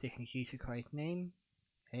 We ask this in Jesus Christ's name.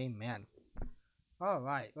 Amen.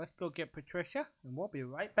 Alright, let's go get Patricia, and we'll be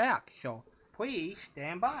right back. So, please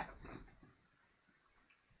stand by.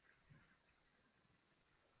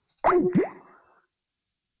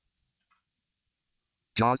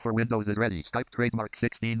 JAWS for Windows is ready. Skype trademark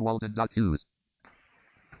 16 Walden.Hughes.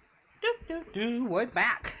 We're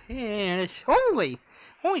back. And it's only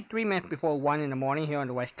 3 minutes before 1 in the morning here on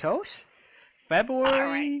the West Coast.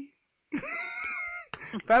 February.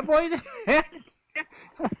 February the 10th.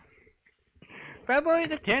 February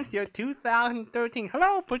the 10th, year 2013.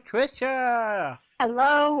 Hello, Patricia.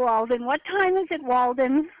 Hello, Walden. What time is it,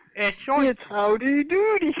 Walden? It's howdy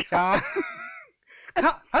doody time.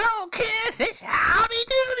 Hello, kids. It's howdy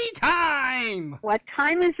doody time. What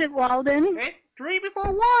time is it, Walden? It's 3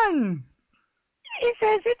 before 1. He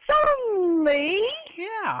says it's only...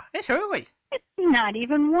 Yeah, it's early. It's not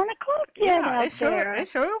even 1 o'clock yet out there.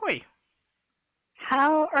 It's early.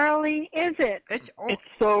 How early is it? It's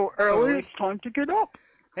so early, it's time to get up.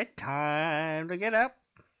 It's time to get up.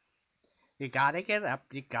 You gotta get up,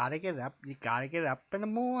 you gotta get up, you gotta get up in the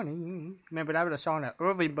morning. Remember that was a song that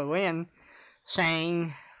Irving Berlin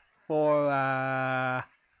sang for,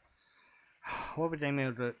 what was the name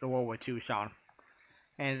of the World War II song?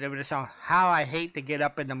 And there was a song, How I Hate to Get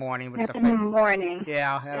Up in the Morning. Up in the morning.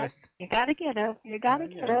 Yeah. That was, you gotta get up, you gotta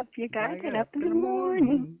get up, you gotta get up in the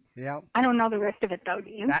morning. Yep. I don't know the rest of it, though,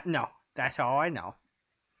 do you? No, that's all I know.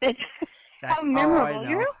 That's so memorable.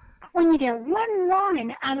 You know, when you get one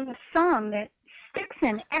line out of a song that sticks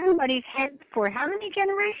in everybody's head for how many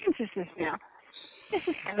generations is this now? This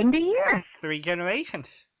is 70 years. 3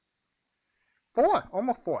 generations. 4,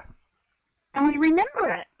 almost 4. And we remember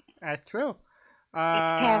it. That's true. It's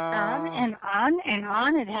passed on and on and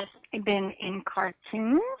on. It has been in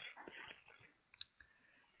cartoons.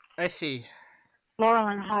 Let's see. Laurel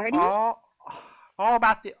and Hardy. All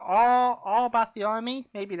about the Army.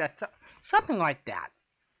 Maybe that's something like that.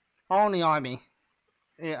 All in the Army.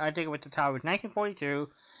 Yeah, I think it was the title. It was 1942,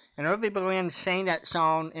 and Irving Berlin sang that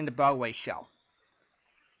song in the Broadway show.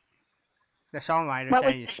 The songwriter. What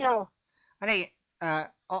was the show? I think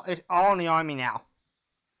it's All in the Army Now.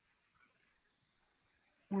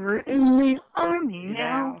 We're in the Army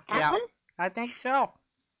now. Yeah, I think so.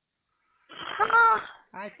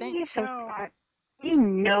 I think so. You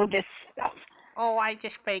know this stuff. Oh, I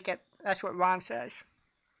just fake it. That's what Ron says.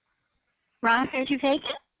 Ron says you fake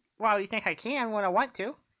it? Well, you think I can when I want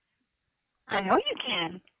to. I know you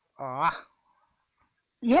can. Ah.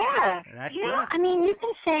 Yeah. That's you know, good. I mean, you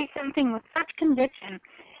can say something with such conviction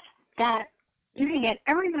that you can get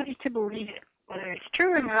everybody to believe it. Whether it's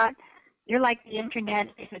true or not, you're like the internet.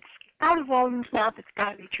 If it's out of Walden's mouth, it's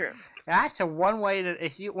got to be true. That's the one way that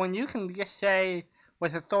when you can just say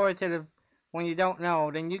with authoritative when you don't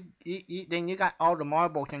know, then you got all the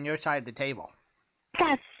marbles on your side of the table.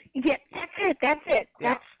 That's it. Yeah.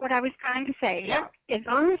 That's what I was trying to say. Yeah. As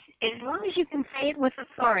long as you can say it with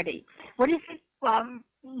authority. What is it?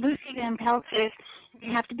 Lucy Van Pelt says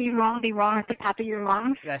you have to be wrong at the top of your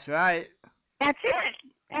lungs. That's right. That's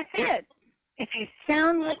it. If you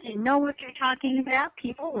sound like you know what you're talking about,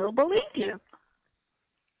 people will believe you.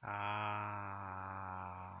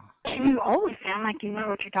 And you always sound like you know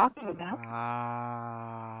what you're talking about.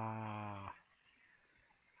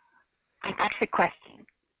 I got the question.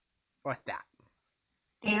 What's that?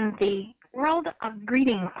 In the world of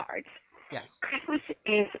greeting cards, yes, Christmas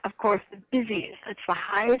is, of course, the busiest. It's the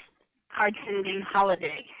highest card sending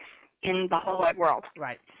holiday in the whole wide world.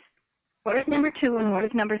 Right. What is number 2 and what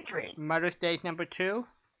is number 3? Mother's Day is number 2.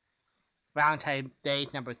 Valentine's Day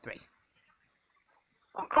is number 3.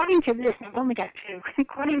 According to this, I've only got 2.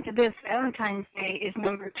 According to this, Valentine's Day is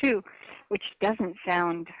number 2, which doesn't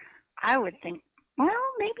sound, I would think,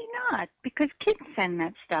 well, maybe not, because kids send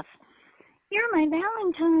that stuff. You're my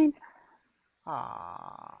Valentine.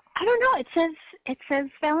 I don't know. It says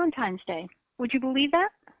Valentine's Day. Would you believe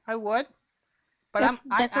that? I would. But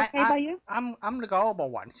that's okay by you? I'm the gullible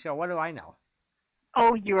one, so what do I know?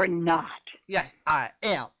 Oh, you're not. Yeah, I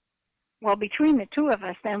am. Well, between the two of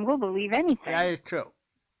us, then we'll believe anything. That is true.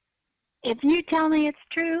 If you tell me it's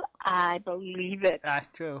true, I believe it. That's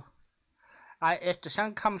true. If the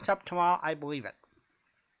sun comes up tomorrow, I believe it.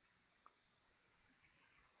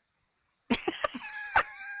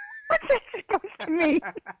 What's that supposed to mean?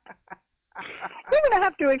 You're gonna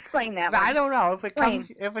have to explain that one. I don't know if it comes.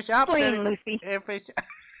 If it's up, Explain, Lucy. If it's.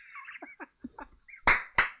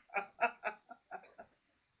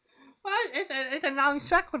 Well, it's a non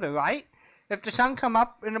sequitur, right? If the sun comes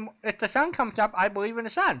up, I believe in the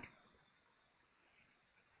sun.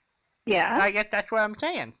 Yeah. I guess that's what I'm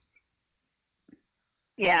saying.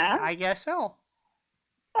 Yeah. I guess so.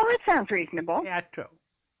 Well, that sounds reasonable. Yeah, true.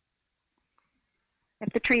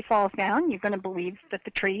 If the tree falls down, you're going to believe that the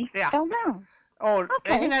tree fell down. Oh,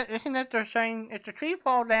 okay. Isn't that they're saying if the tree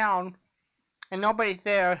fall down and nobody's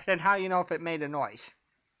there, then how do you know if it made a noise?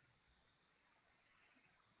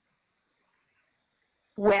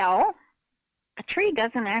 Well, a tree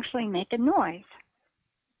doesn't actually make a noise.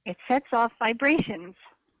 It sets off vibrations.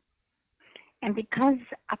 And because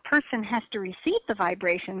a person has to receive the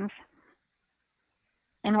vibrations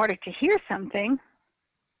in order to hear something,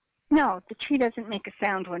 no, the tree doesn't make a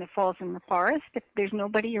sound when it falls in the forest if there's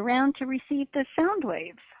nobody around to receive the sound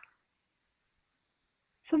waves.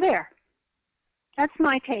 So there. That's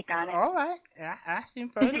my take on it. All right. Yeah, that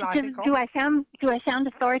seems very logical. Do I sound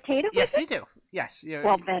authoritative? Yes, you do. Yes.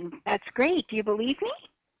 Well, then that's great. Do you believe me?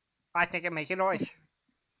 I think it makes a noise.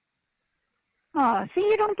 Oh, see,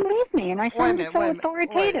 you don't believe me, and I sounded so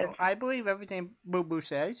authoritative. I believe everything Boo Boo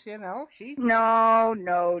says. You know, No.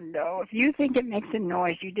 If you think it makes a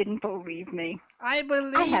noise, you didn't believe me. I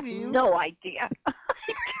believe I have you. no idea. I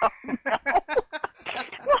don't know.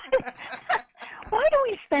 Why do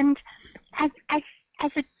we spend, as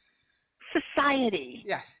a society?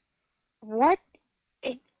 Yes.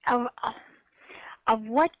 Of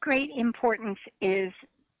what great importance is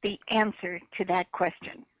the answer to that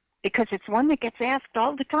question? Because it's one that gets asked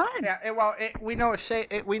all the time. Yeah, well, we know it's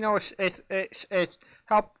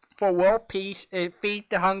help for world peace, it feed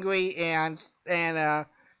the hungry, and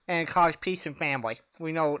cause peace in family.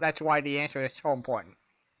 We know that's why the answer is so important.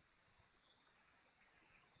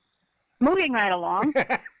 Moving right along.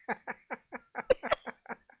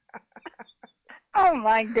 Oh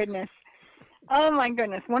my goodness.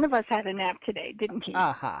 One of us had a nap today, didn't he?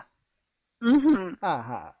 Uh-huh. Mm-hmm.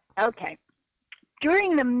 Uh-huh. Okay.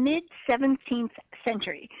 During the mid-17th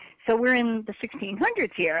century, so we're in the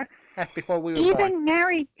 1600s here, that's before we were even born.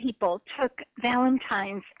 Married people took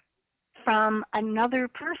Valentines from another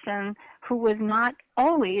person who was not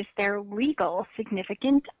always their legal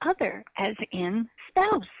significant other, as in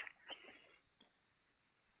spouse.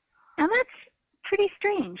 Now that's pretty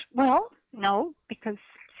strange. Well, no, because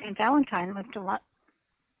St. Valentine lived a lot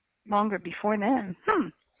longer before then.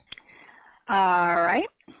 All right.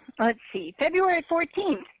 Let's see. February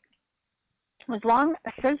 14th was long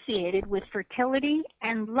associated with fertility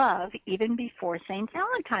and love even before St.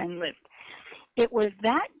 Valentine lived. It was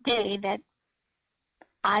that day that,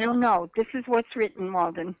 I don't know, this is what's written,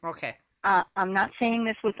 Walden. Okay. I'm not saying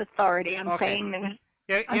this with authority. I'm saying that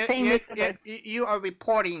you are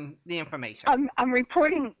reporting the information. I'm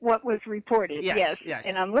reporting what was reported, yes.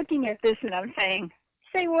 And I'm looking at this and I'm saying,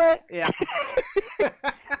 say what? Yeah.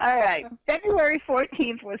 All right. February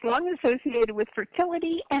 14th was long associated with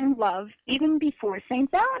fertility and love even before St.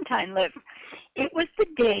 Valentine lived. It was the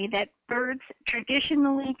day that birds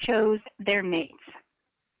traditionally chose their mates.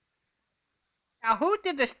 Now, who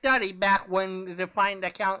did the study back when to find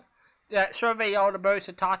account that survey all the birds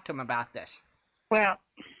to talk to them about this? Well,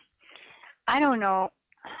 I don't know.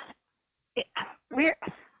 Do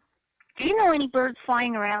you know any birds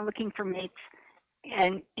flying around looking for mates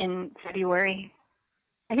in February?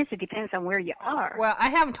 I guess it depends on where you are. Well, I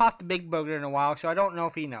haven't talked to Big Bird in a while, so I don't know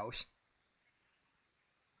if he knows.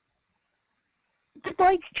 The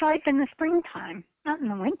blades tripe in the springtime, not in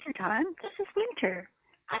the wintertime. This is winter.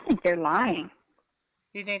 I think they're lying.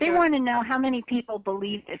 You think they want to know how many people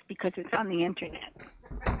believe this because it's on the internet.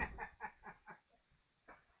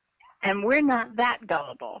 And we're not that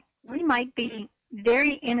gullible. We might be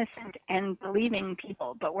very innocent and believing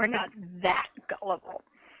people, but we're not that gullible.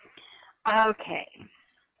 Okay.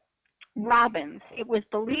 Robins. It was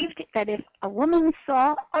believed that if a woman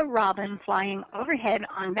saw a robin flying overhead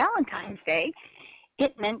on Valentine's Day,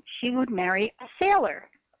 it meant she would marry a sailor.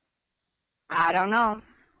 I don't know.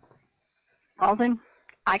 Alden,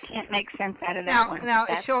 I can't make sense out of that one. Now,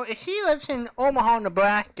 so if she lives in Omaha,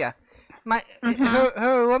 Nebraska,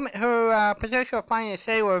 her potential of finding a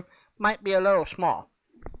sailor might be a little small.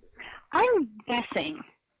 I'm guessing,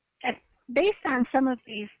 based on some of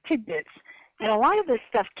these tidbits, that a lot of this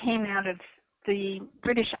stuff came out of the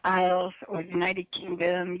British Isles or United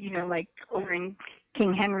Kingdom, like over in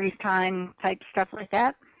King Henry's time type stuff like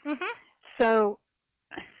that. Mm-hmm. So,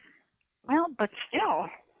 well, but still,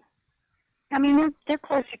 I mean, they're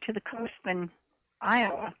closer to the coast than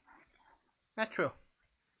Iowa. That's true.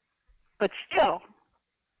 But still,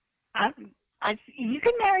 you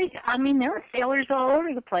can marry, I mean, there are sailors all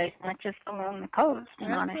over the place, not just along the coast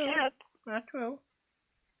and on a ship. That's true.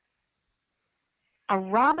 A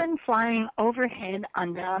robin flying overhead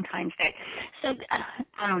on Valentine's Day. So,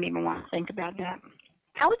 I don't even want to think about that.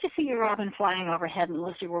 How would you see a robin flying overhead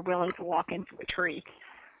unless you were willing to walk into a tree?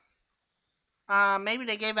 Maybe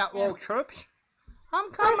they gave out little chirps.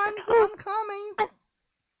 I'm coming. I'm coming.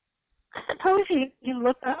 I suppose you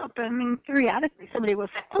look up, I mean, periodically somebody will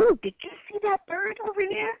say, oh, did you see that bird over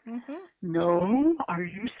there? Mm-hmm. No. Are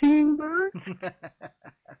you seeing birds?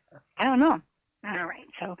 I don't know. All right.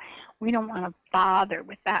 So we don't want to bother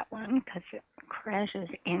with that one because it crashes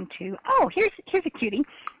into. Oh, here's a cutie.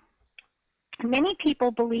 Many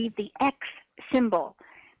people believe the X symbol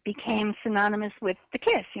became synonymous with the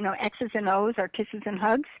kiss. You know, X's and O's are kisses and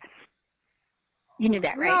hugs. You knew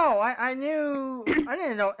that, right? No, I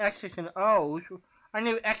didn't know X's and O's. I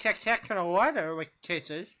knew XXX and a letter with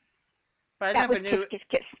kisses. But I that never was knew. kiss,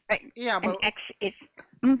 kiss, kiss, right? Yeah, and but X is.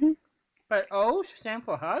 Mhm. But O's stand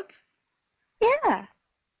for hugs? Yeah,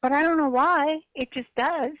 but I don't know why. It just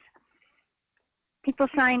does. People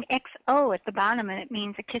sign XO at the bottom, and it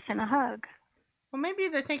means a kiss and a hug. Well, maybe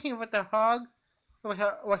they're thinking with the hug, with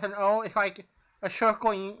an O, it's like a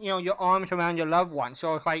circle, your arms around your loved one.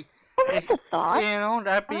 So it's like, Well, that's a thought.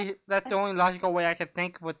 That's the only logical way I could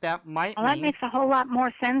think of what that might Well, mean. that makes a whole lot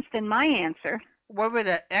more sense than my answer. Why would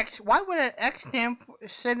an X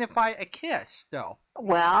signify a kiss, though?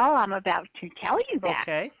 Well, I'm about to tell you that.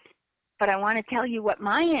 Okay. But I want to tell you what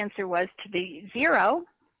my answer was to the 0,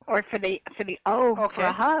 or for the O for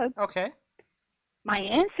a hug. Okay. My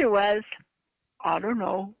answer was, I don't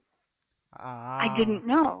know. I didn't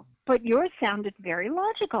know. But yours sounded very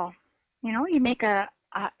logical. You know, you make an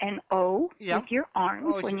O with your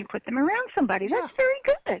arms when you put them around somebody. Yeah. That's very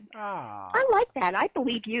good. I like that. I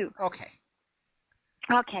believe you. Okay.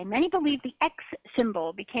 Okay, many believe the X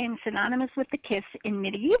symbol became synonymous with the kiss in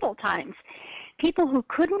medieval times. People who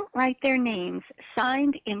couldn't write their names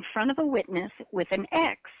signed in front of a witness with an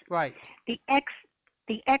X. Right. The X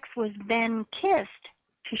was then kissed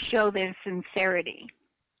to show their sincerity.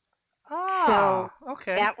 So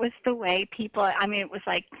okay. That was the way people, I mean, it was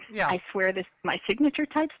like, I swear this is my signature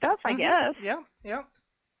type stuff, I guess. Yeah.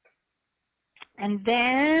 And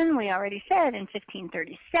then we already said in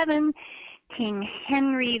 1537, King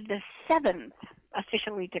Henry VII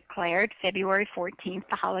officially declared February 14th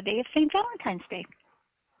the holiday of St. Valentine's Day.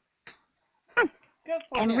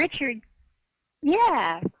 And Richard,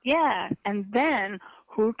 yeah. And then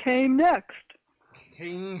who came next?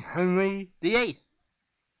 King Henry VIII.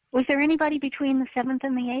 Was there anybody between the 7th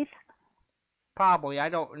and the 8th? Probably, I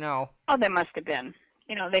don't know. Oh, there must have been.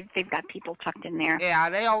 You know, they've got people tucked in there. Yeah,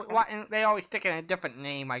 they always stick in a different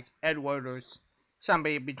name, like Edward or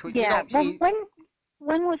somebody between. Yeah,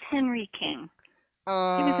 when was Henry king? He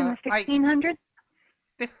was in the 1600s?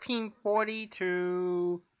 1540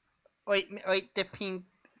 to late 15.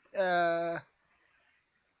 Is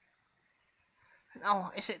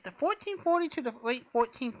it the 1440 to the late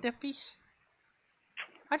 1450s?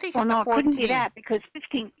 I think it's no, the it couldn't be that because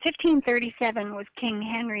 1537 was King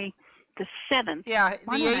Henry the 7th. Yeah,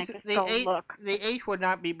 the 8th would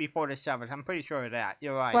not be before the 7th. I'm pretty sure of that.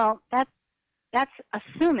 You're right. Well, that's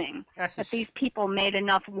assuming that these people made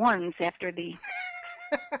enough ones after the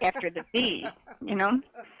B, you know.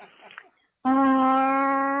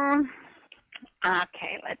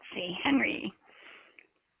 Okay, let's see. Henry,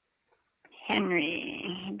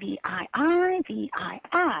 V-I-I.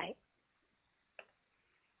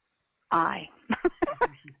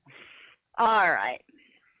 All right.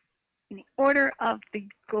 In the order of the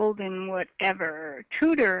golden whatever,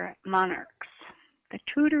 Tudor monarchs, the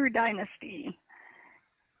Tudor dynasty,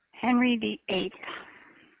 Henry VIII.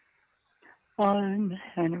 I'm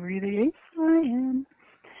Henry VIII, I am.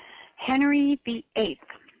 Henry VIII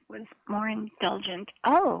was more indulgent.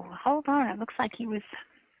 Oh, hold on. It looks like he was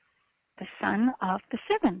the son of the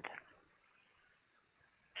 7th.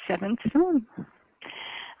 7th son.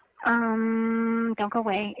 Don't go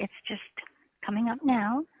away. It's just coming up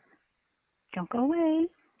now. Don't go away.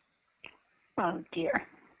 Oh, dear.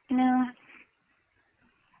 No.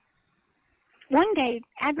 One day,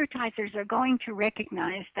 advertisers are going to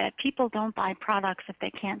recognize that people don't buy products if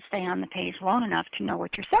they can't stay on the page long enough to know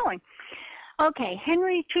what you're selling. Okay,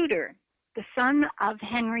 Henry Tudor, the son of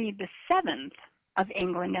Henry VII of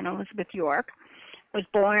England and Elizabeth York, was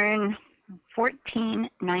born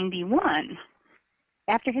 1491.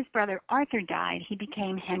 After his brother Arthur died, he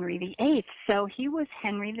became Henry VIII. So he was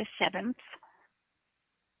Henry VII.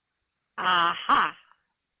 Aha.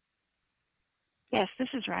 Yes, this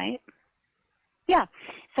is right. Yeah.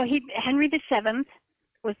 So Henry VII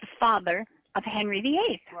was the father of Henry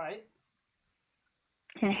VIII. Right.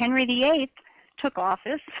 And Henry VIII took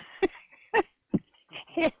office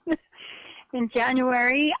in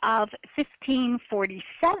January of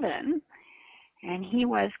 1547. And he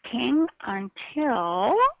was king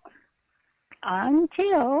until,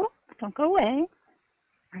 don't go away,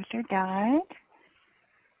 Arthur died,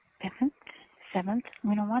 7th,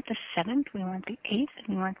 we don't want the 7th, we want the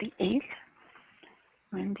 8th,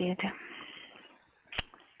 When did,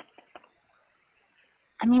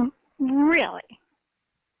 I mean, really,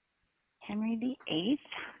 Henry VIII,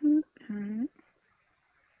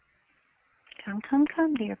 Come, come,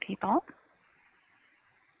 come, dear people.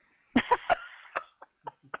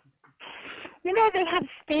 You know, they have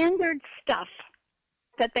standard stuff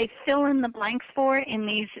that they fill in the blanks for in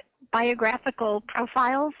these biographical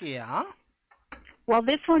profiles. Yeah. Well,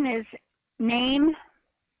 this one is name,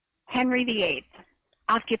 Henry VIII.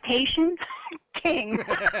 Occupation, king. Isn't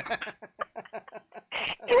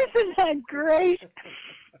that great?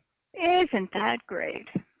 Isn't that great?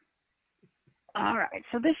 All right,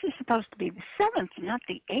 so this is supposed to be the 7th, not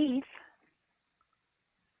the 8th.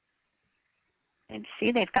 And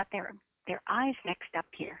see, they've got their eyes mixed up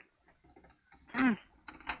here. All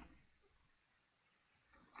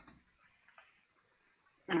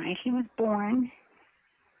right, he was born,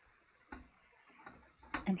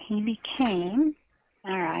 and he became,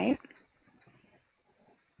 all right,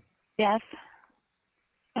 death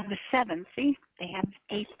of the 7th. See, they have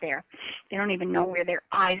 8th there. They don't even know where their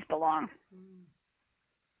eyes belong.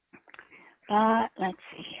 But let's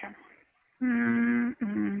see here.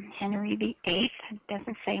 Henry VIII. It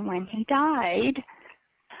doesn't say when he died.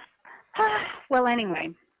 Well,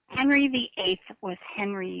 anyway, Henry VIII was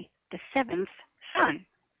Henry VII's son.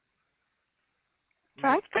 So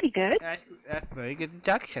that's pretty good. That's very good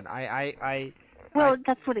deduction. Well,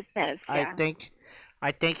 that's what it says. Yeah.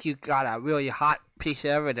 I think you got a really hot piece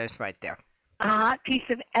of evidence right there. A hot piece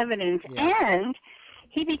of evidence, Yeah. And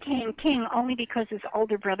he became king only because his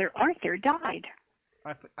older brother Arthur died.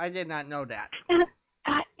 I did not know that. Now,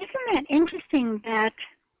 isn't that interesting that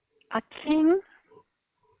a king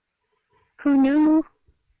who knew,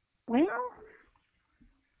 well,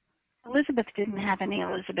 Elizabeth didn't have any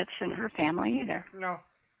Elizabeths in her family either. No.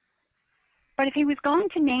 But if he was going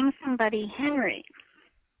to name somebody Henry,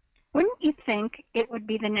 wouldn't you think it would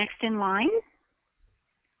be the next in line?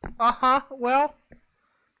 Uh-huh. Well,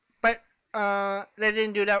 but they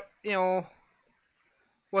didn't do that,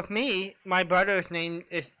 with me. My brother's name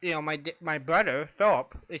is, my brother,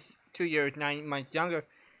 Philip, is 2 years, 9 months younger,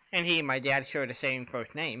 and he and my dad share the same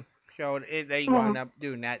first name. So they wound up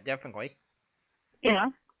doing that, definitely. Yeah,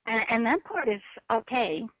 and that part is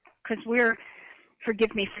okay, because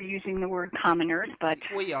forgive me for using the word commoners, but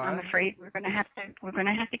we are. I'm afraid we're going to have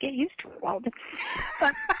to get used to it, Walden.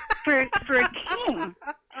 But for a king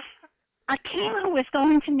who was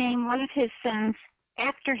going to name one of his sons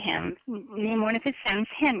after him, name one of his sons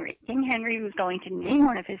Henry. King Henry was going to name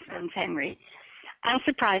one of his sons Henry. I'm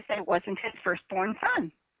surprised that it wasn't his firstborn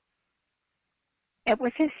son. It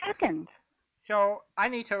was his second. So I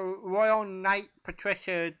need to Royal Knight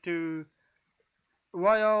Patricia to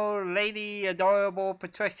Royal Lady Adorable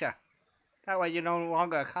Patricia. That way you're no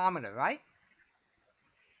longer a commoner, right?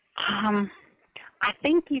 I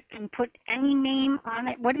think you can put any name on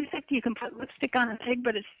it. What is it? You can put lipstick on a pig,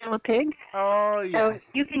 but it's still a pig. Oh, yeah. So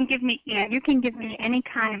you can give me any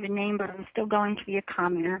kind of a name, but I'm still going to be a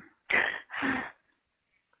commoner. I'm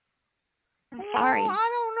sorry. Well, I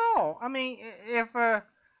don't know. I mean, if a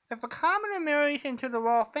commoner marries into the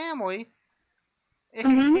royal family,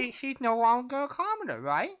 she's no longer a commoner,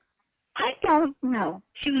 right? I don't know.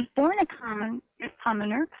 She was born a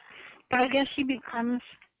commoner, but I guess she becomes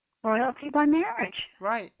royalty by marriage.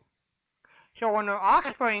 Right. So when their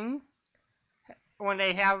offspring, when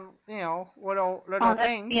they have, little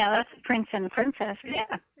things. Yeah, that's a prince and a princess.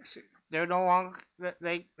 Yeah. They're no longer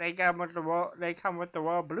they come with the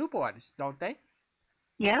royal blue bloods, don't they?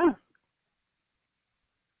 Yeah.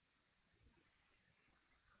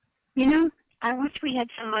 I wish we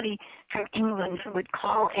had somebody from England who would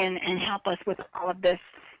call in and help us with all of this.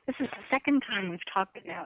 This is the second time we've talked about